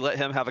probably let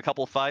him have a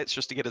couple fights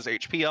just to get his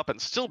HP up and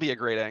still be a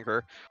great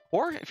anchor.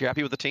 Or if you're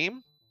happy with the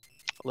team,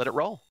 let it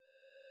roll.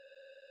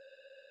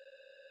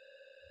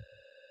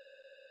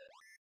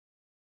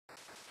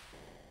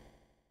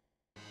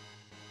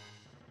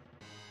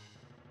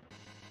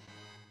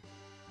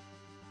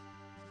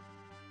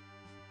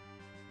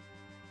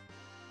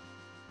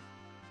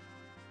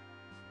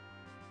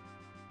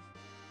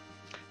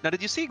 Now,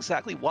 did you see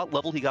exactly what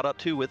level he got up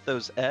to with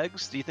those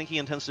eggs? Do you think he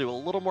intends to do a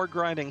little more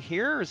grinding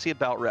here, or is he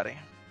about ready?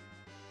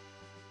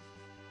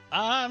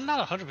 I'm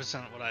not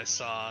 100% what I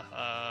saw.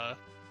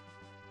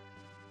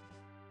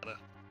 Got a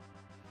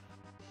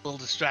little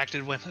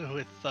distracted with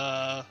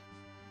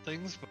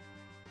things, but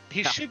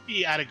he should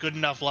be at a good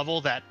enough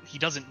level that he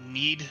doesn't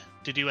need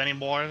to do any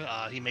more.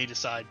 He may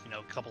decide, you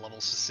know, a couple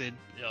levels to Sid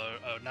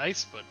are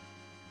nice, but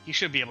he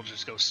should be able to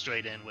just go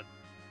straight in with.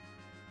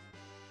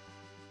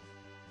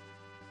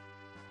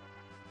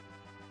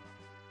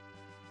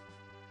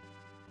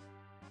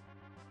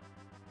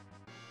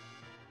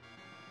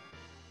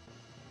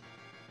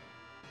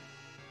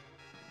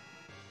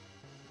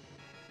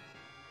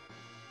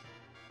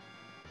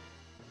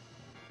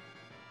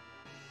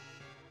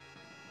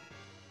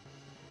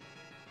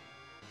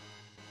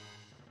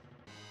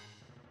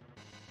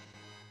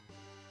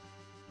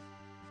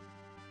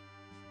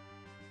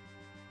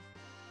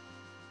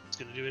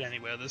 Going to do it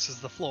anywhere. This is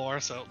the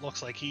floor, so it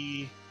looks like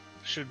he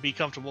should be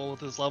comfortable with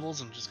his levels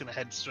and just going to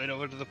head straight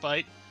over to the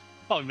fight.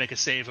 Probably make a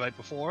save right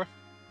before.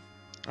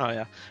 Oh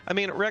yeah. I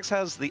mean, Rex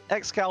has the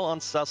X-Cal on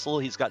Cecil,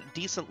 he's got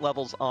decent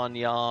levels on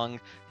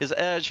Yang, his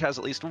Edge has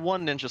at least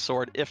one ninja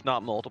sword, if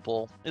not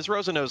multiple. His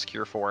Rosa knows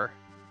Cure 4.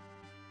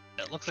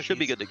 It looks like should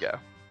be good to go.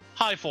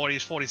 High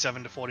 40s,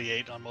 47 to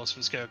 48 on most of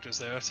his characters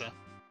there, so.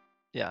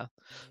 Yeah.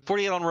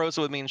 48 on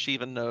Rosa would mean she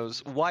even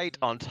knows White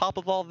on top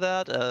of all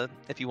that,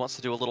 if he wants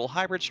to do a little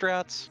hybrid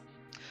strats.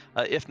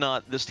 If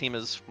not, this team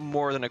is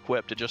more than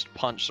equipped to just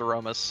punch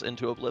Zemus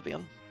into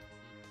oblivion.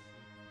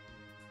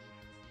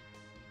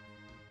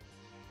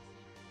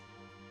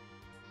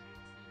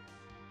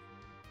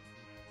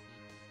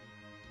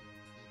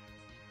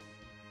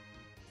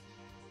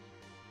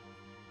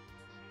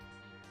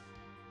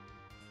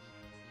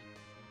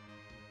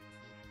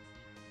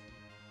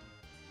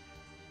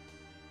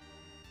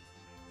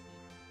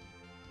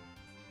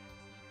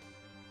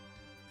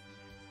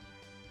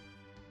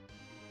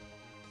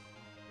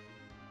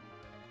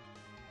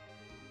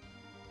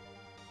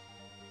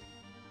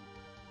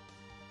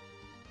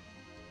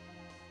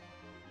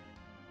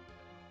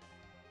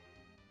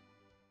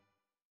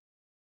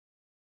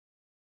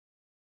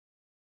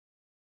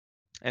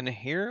 And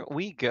here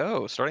we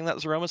go, starting that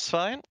Zemus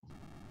fight.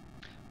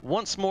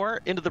 Once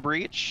more into the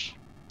breach.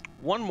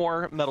 One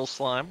more metal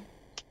slime.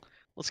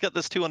 Let's get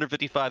this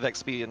 255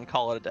 XP and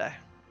call it a day.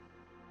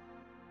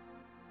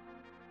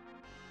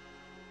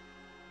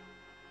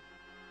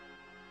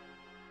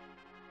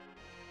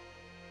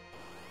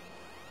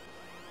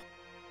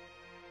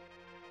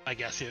 My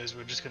guess here is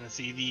we're just going to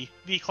see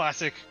the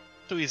classic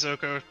 3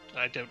 Zerker.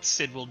 I doubt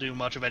Sid will do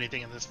much of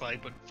anything in this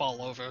fight, but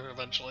fall over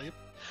eventually.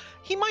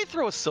 He might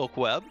throw a silk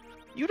web.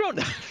 You don't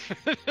know.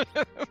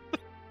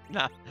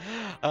 Nah.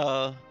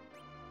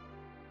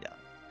 Yeah.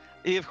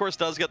 He, of course,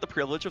 does get the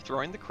privilege of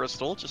throwing the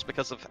crystal just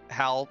because of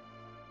how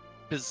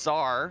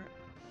bizarre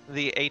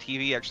the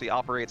ATV actually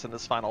operates in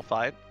this final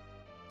fight.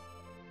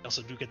 I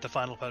also do get the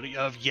final party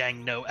of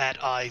Yang No at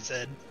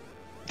IZ.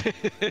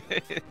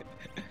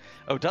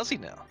 Oh, does he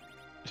now?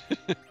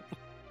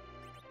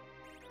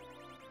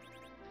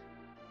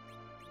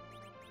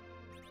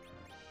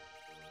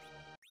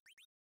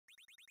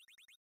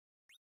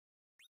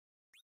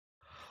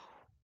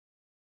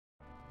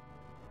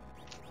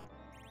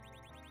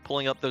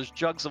 Pulling up those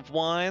jugs of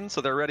wine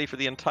so they're ready for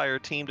the entire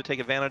team to take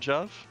advantage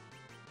of.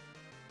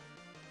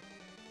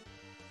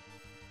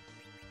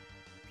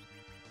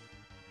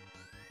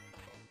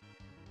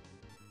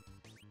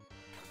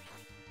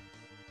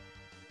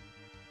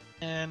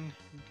 And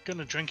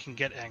gonna drink and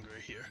get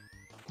angry here.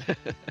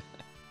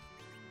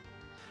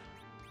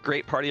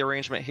 Great party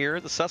arrangement here.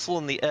 The Cecil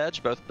and the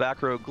Edge, both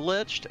back row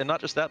glitched, and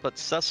not just that, but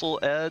Cecil,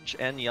 Edge,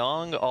 and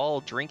Yang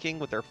all drinking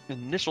with their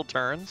initial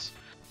turns,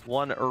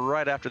 one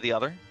right after the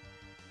other.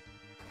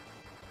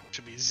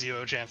 Should be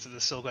zero chance of the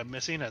Silkweb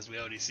missing, as we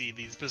already see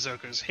these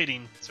Berserkers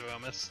hitting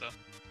Zemus, so...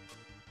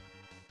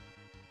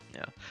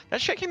 Yeah,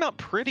 that shit came out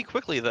pretty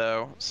quickly,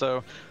 though,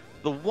 so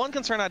the one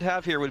concern I'd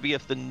have here would be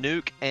if the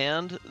nuke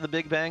and the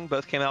Big Bang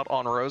both came out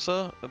on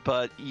Rosa,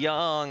 but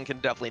Yang can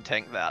definitely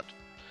tank that.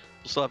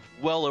 We'll still have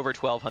well over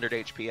 1200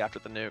 HP after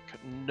the nuke,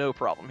 no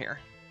problem here.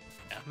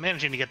 Yeah,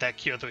 managing to get that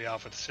Cure 3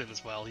 off with Sid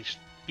as well, he should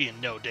be in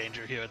no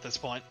danger here at this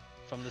point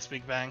from this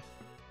Big Bang.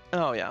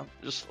 Oh yeah,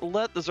 just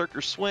let the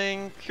Zerker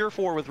swing, Cure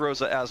 4 with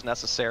Rosa as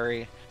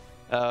necessary.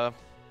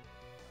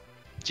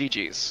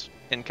 GG's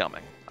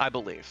incoming, I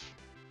believe.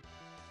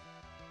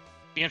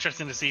 Be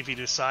interesting to see if he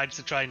decides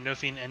to try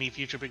nerfing any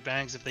future Big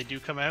Bangs if they do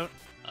come out.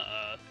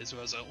 His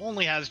Rosa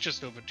only has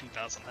just over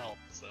 2,000 health,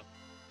 so...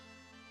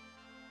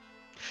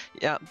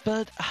 Yeah,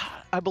 but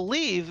I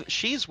believe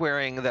she's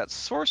wearing that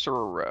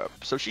Sorcerer robe,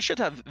 so she should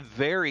have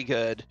very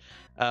good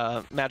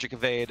magic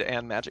evade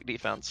and magic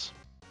defense.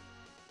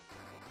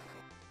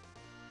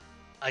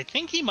 I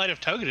think he might have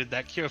targeted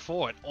that Cure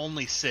 4 at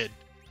only Sid.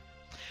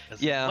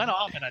 Yeah. It went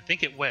off and I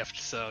think it whiffed,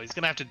 so he's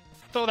going to have to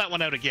throw that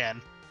one out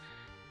again.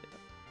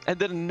 And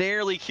then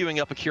nearly queuing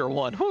up a Cure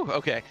 1. Whew,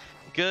 okay.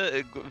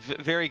 Good,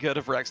 very good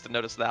of Rex to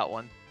notice that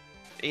one.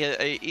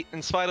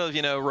 In spite of,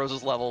 you know,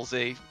 Rose's levels,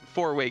 a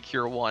 4-way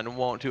Cure 1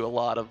 won't do a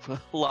lot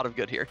of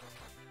good here.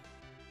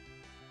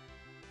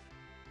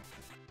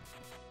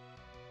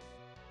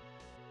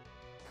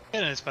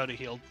 And his body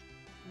healed.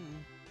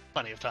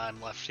 Plenty of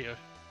time left here.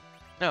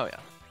 Oh, yeah.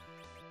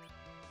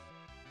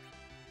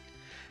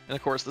 And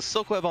of course, the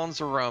Silkweb on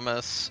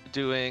Zeromus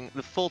doing,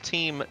 the full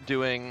team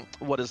doing,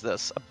 what is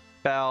this?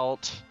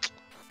 About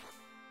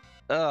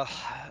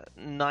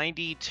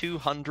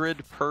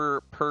 9,200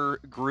 per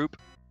group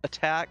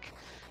attack.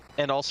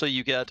 And also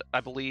you get,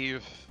 I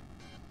believe,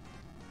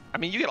 I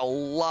mean, you get a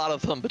lot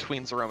of them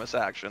between Zeromus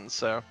actions,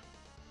 so.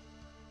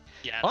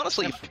 Yeah.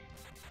 Honestly,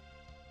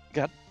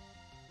 God.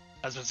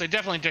 I was going to say,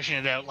 definitely dishing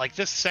it out. Like,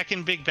 this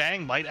second Big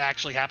Bang might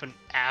actually happen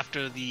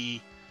after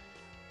the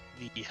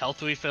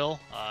health refill.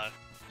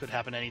 Could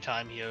happen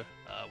anytime here.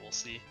 We'll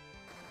see.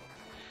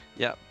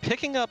 Yeah,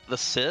 picking up the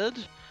Sid,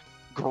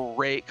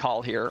 great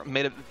call here.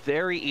 Made it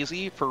very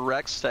easy for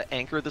Rex to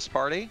anchor this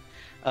party.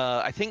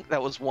 I think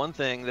that was one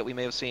thing that we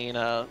may have seen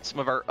some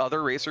of our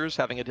other racers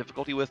having a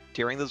difficulty with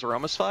during the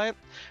Zeromus fight.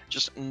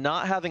 Just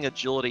not having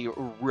agility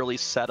really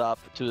set up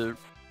to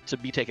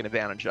be taken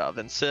advantage of.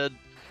 And Sid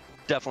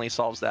definitely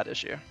solves that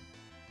issue.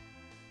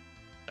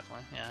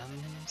 Definitely, yeah.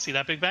 And see,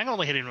 that Big Bang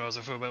only hitting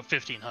Rosa for about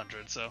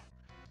 1,500, so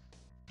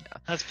yeah,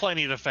 that's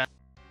plenty to defend.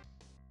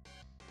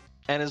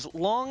 And as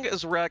long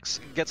as Rex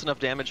gets enough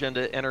damage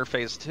into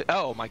interface 2,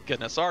 oh my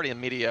goodness, already in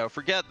Meteor,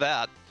 forget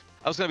that.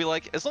 I was going to be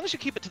like, as long as you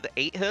keep it to the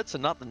 8 hits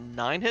and not the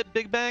 9 hit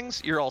Big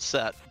Bangs, you're all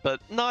set. But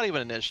not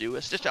even an issue,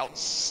 it's just out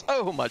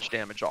so much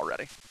damage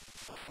already.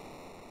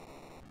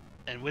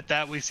 And with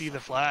that, we see the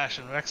Flash,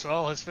 and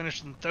rexxraul has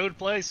finished in 3rd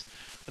place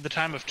with a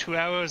time of 2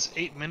 hours,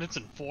 8 minutes,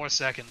 and 4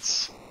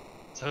 seconds.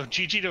 So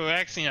GG to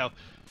Rex, you know,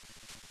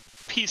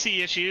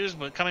 PC issues,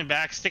 but coming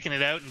back, sticking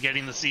it out, and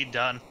getting the seed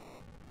done.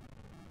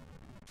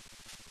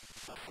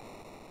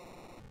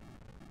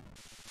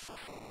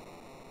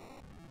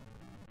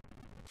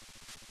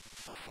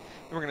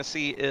 We're going to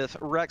see if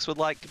Rex would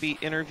like to be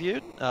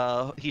interviewed.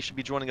 He should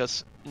be joining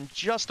us in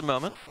just a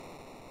moment.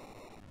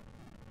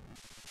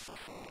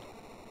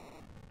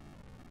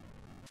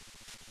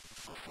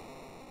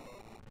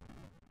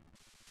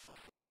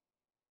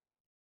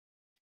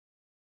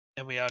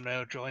 And we are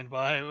now joined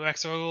by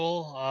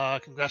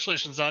rexxraul.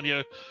 Congratulations on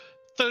your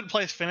 3rd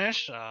place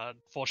finish.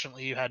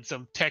 Fortunately, you had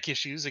some tech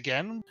issues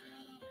again.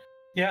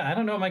 Yeah, I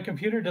don't know. My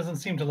computer doesn't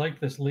seem to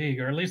like this league,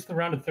 or at least the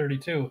round of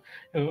 32.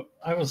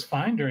 I was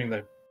fine during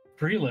the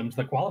prelims,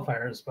 the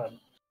qualifiers, but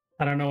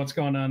I don't know what's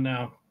going on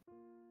now.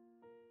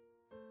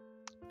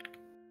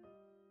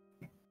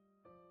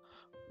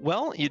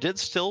 Well, you did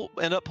still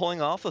end up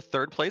pulling off a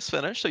 3rd place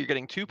finish, so you're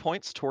getting 2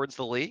 points towards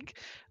the league.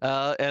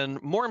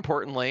 And more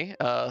importantly,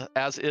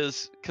 as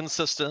is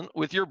consistent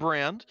with your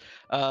brand,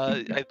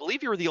 I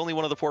believe you were the only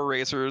one of the 4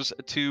 racers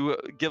to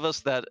give us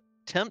that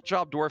temp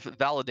job dwarf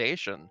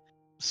validation.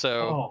 So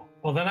Oh,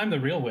 well then I'm the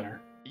real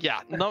winner.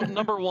 yeah,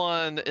 number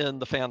one in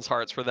the fans'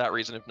 hearts for that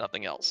reason, if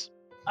nothing else.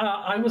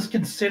 I was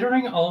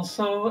considering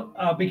also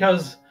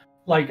because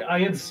like I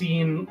had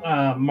seen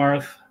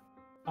Marth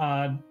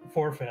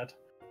forfeit,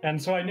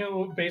 and so I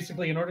knew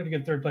basically in order to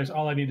get third place,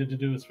 all I needed to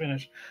do was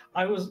finish.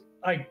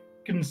 I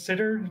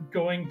considered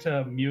going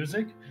to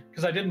music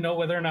because I didn't know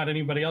whether or not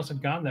anybody else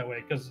had gone that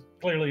way because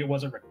clearly it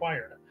wasn't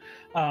required.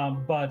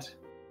 But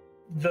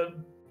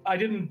I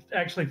didn't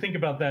actually think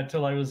about that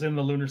till I was in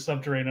the lunar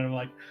subterranean, and I'm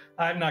like,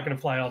 I'm not going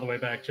to fly all the way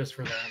back just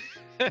for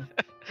that.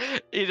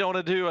 You don't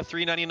want to do a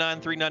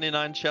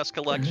 $3.99 chess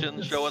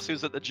collection, show us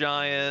who's at the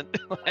giant.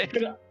 Like...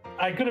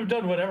 I could have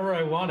done whatever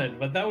I wanted,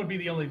 but that would be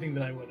the only thing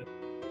that I would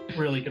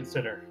really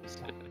consider.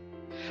 So.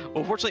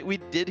 Well, fortunately, we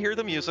did hear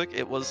the music.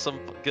 It was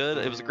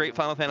it was a great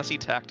Final Fantasy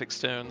Tactics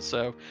tune.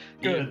 So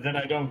good. Then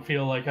I don't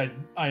feel like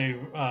I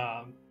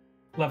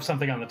left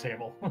something on the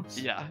table.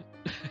 Yeah.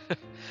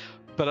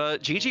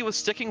 But Gigi was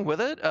sticking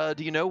with it.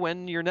 Do you know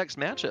when your next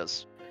match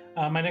is?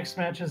 My next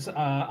match is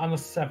on the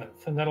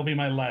 7th, and that'll be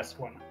my last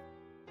one.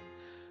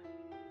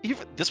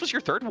 This was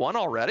your third one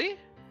already?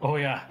 Oh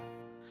yeah.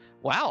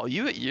 Wow,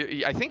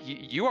 I think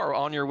you are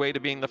on your way to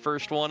being the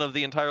first one of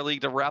the entire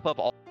league to wrap up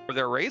all of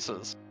their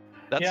races.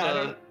 That's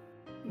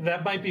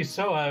that might be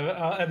so.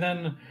 And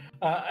then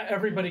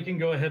everybody can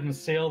go ahead and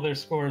sail their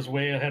scores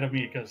way ahead of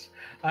me because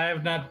I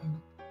have not.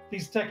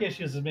 These tech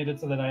issues have made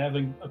it so that I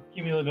haven't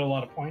accumulated a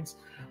lot of points.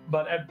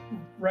 But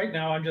right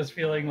now, I'm just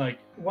feeling like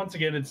once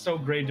again, it's so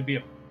great to be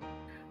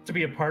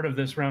a part of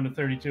this round of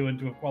 32 and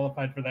to have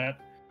qualified for that.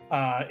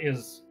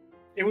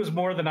 It was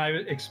more than I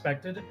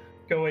expected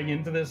going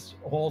into this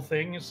whole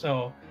thing.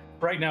 So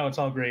right now it's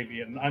all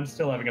gravy and I'm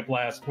still having a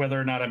blast, whether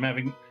or not I'm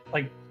having,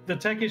 like, the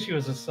tech issue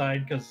is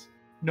aside because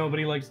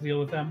nobody likes to deal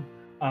with them.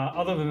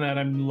 Other than that,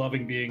 I'm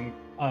loving being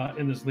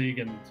in this league,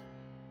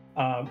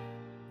 and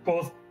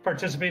both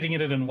participating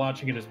in it and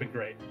watching it has been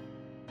great.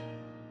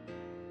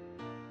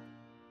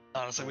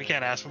 Honestly, we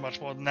can't ask for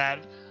much more than that.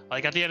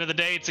 Like, at the end of the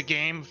day, it's a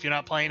game. If you're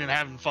not playing and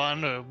having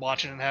fun or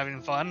watching and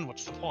having fun,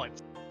 what's the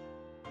point?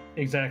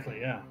 Exactly,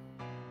 yeah.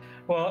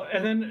 Well,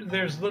 and then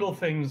there's little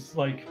things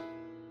like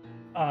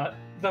the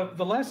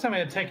last time I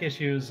had tech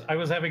issues, I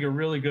was having a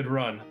really good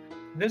run.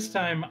 This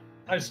time,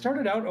 I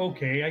started out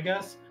okay, I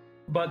guess,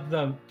 but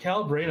the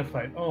Calbraina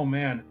fight, oh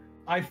man,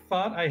 I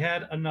thought I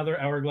had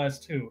another Hourglass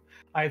 2.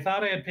 I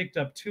thought I had picked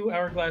up 2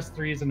 Hourglass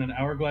 3s and an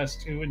Hourglass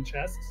 2 in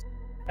chests,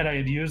 and I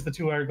had used the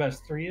 2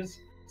 Hourglass 3s,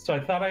 so I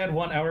thought I had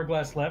 1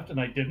 Hourglass left, and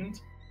I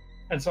didn't.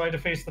 And so I had to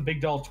face the big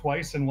doll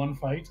twice in one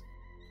fight.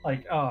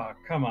 Like, oh,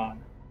 come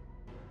on.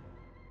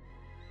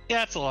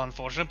 Yeah, it's a little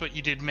unfortunate, but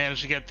you did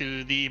manage to get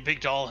through the big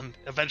doll and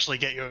eventually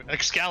get your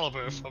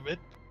Excalibur from it.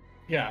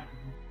 Yeah.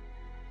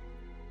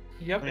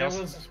 Yep, it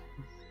was...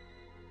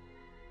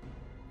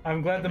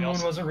 I'm glad the moon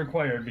wasn't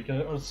required, because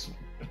it was...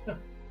 that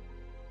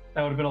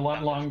would have been a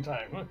long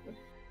time.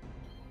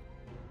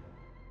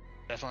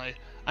 Definitely.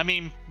 I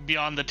mean,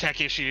 beyond the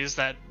tech issues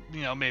that,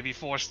 you know, maybe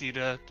forced you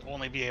to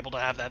only be able to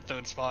have that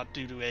third spot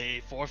due to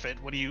a forfeit,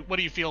 what do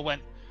you feel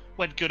went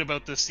good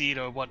about this seed,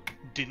 or what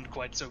didn't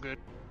quite so good?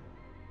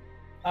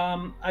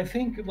 I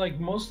think, like,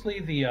 mostly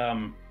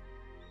the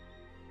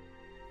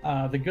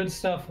good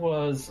stuff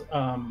was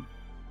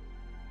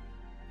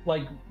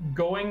like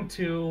going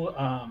to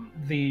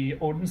the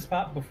Odin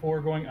spot before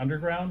going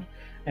underground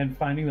and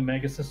finding the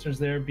Mega Sisters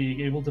there,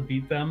 being able to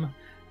beat them,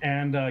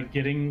 and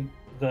getting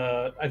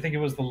the, I think it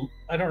was the,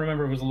 I don't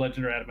remember if it was a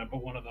Legend or Adamant,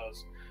 but one of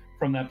those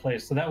from that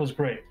place. So that was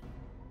great.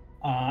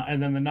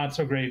 And then the not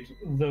so great,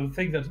 the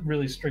thing that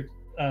really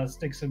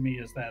sticks in me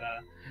is that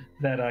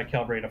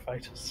Calbraina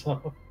fight.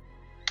 So.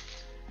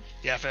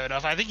 Yeah, fair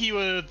enough. I think you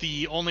were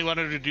the only one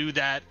to do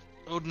that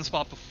Odin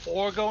spot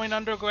before going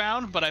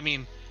underground, but I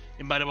mean,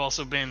 it might have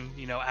also been,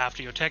 you know,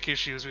 after your tech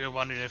issues. We were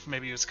wondering if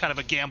maybe it was kind of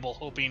a gamble,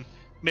 hoping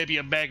maybe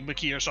a magma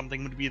key or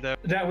something would be there.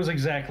 That was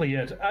exactly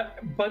it.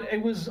 But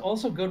it was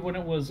also good when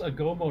it was a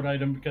go mode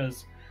item,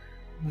 because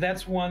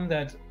that's one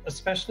that,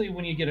 especially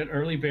when you get an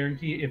early Baron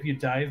key, if you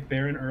dive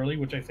Baron early,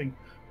 which I think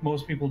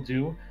most people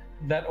do,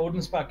 that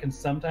Odin spot can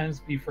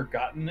sometimes be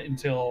forgotten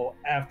until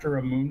after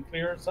a moon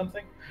clear or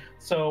something.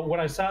 So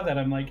when I saw that,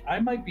 I'm like, I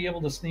might be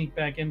able to sneak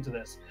back into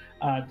this.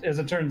 As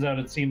it turns out,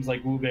 it seems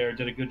like Wewbear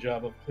did a good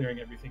job of clearing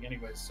everything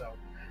anyways. So,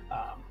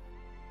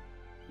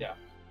 yeah.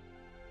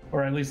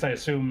 Or at least I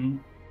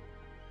assume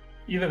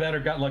either that or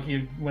got lucky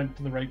and went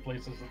to the right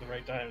places at the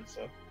right time.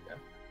 So, yeah.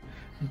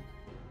 So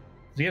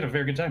he had a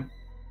very good time.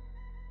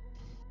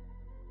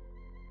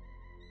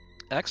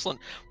 Excellent.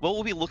 Well,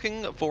 we'll be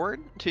looking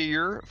forward to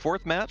your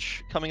 4th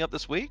match coming up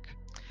this week.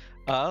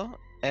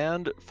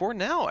 And for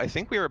now, I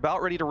think we are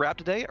about ready to wrap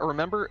today.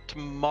 Remember,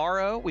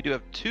 tomorrow we do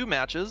have 2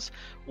 matches,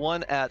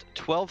 one at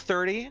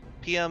 12:30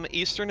 p.m.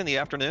 Eastern in the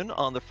afternoon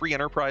on the Free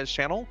Enterprise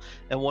channel,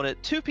 and one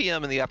at 2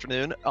 p.m. in the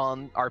afternoon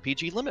on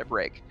RPG Limit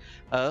Break.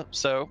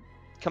 So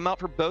come out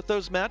for both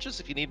those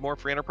matches if you need more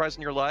Free Enterprise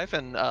in your life,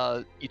 and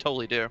you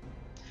totally do.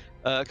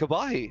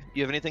 Khobahi,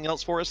 you have anything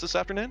else for us this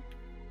afternoon?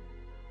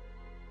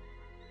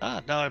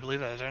 No, I believe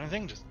that. Is there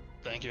anything? Just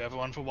thank you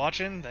everyone for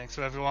watching. Thanks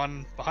to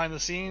everyone behind the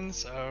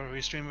scenes,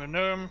 Restreamer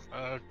Gnome,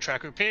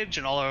 Tracker Pidge,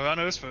 and all our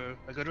runners for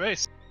a good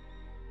race.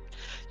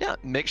 Yeah,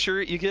 make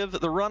sure you give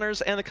the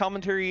runners and the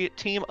commentary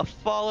team a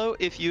follow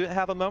if you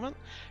have a moment.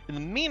 In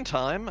the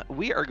meantime,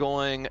 we are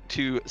going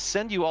to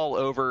send you all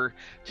over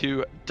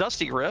to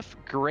Dusty Griff,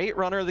 great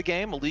runner of the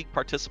game, a league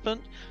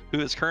participant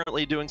who is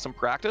currently doing some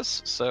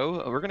practice.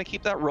 So we're going to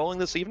keep that rolling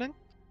this evening.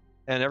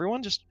 And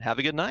everyone, just have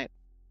a good night.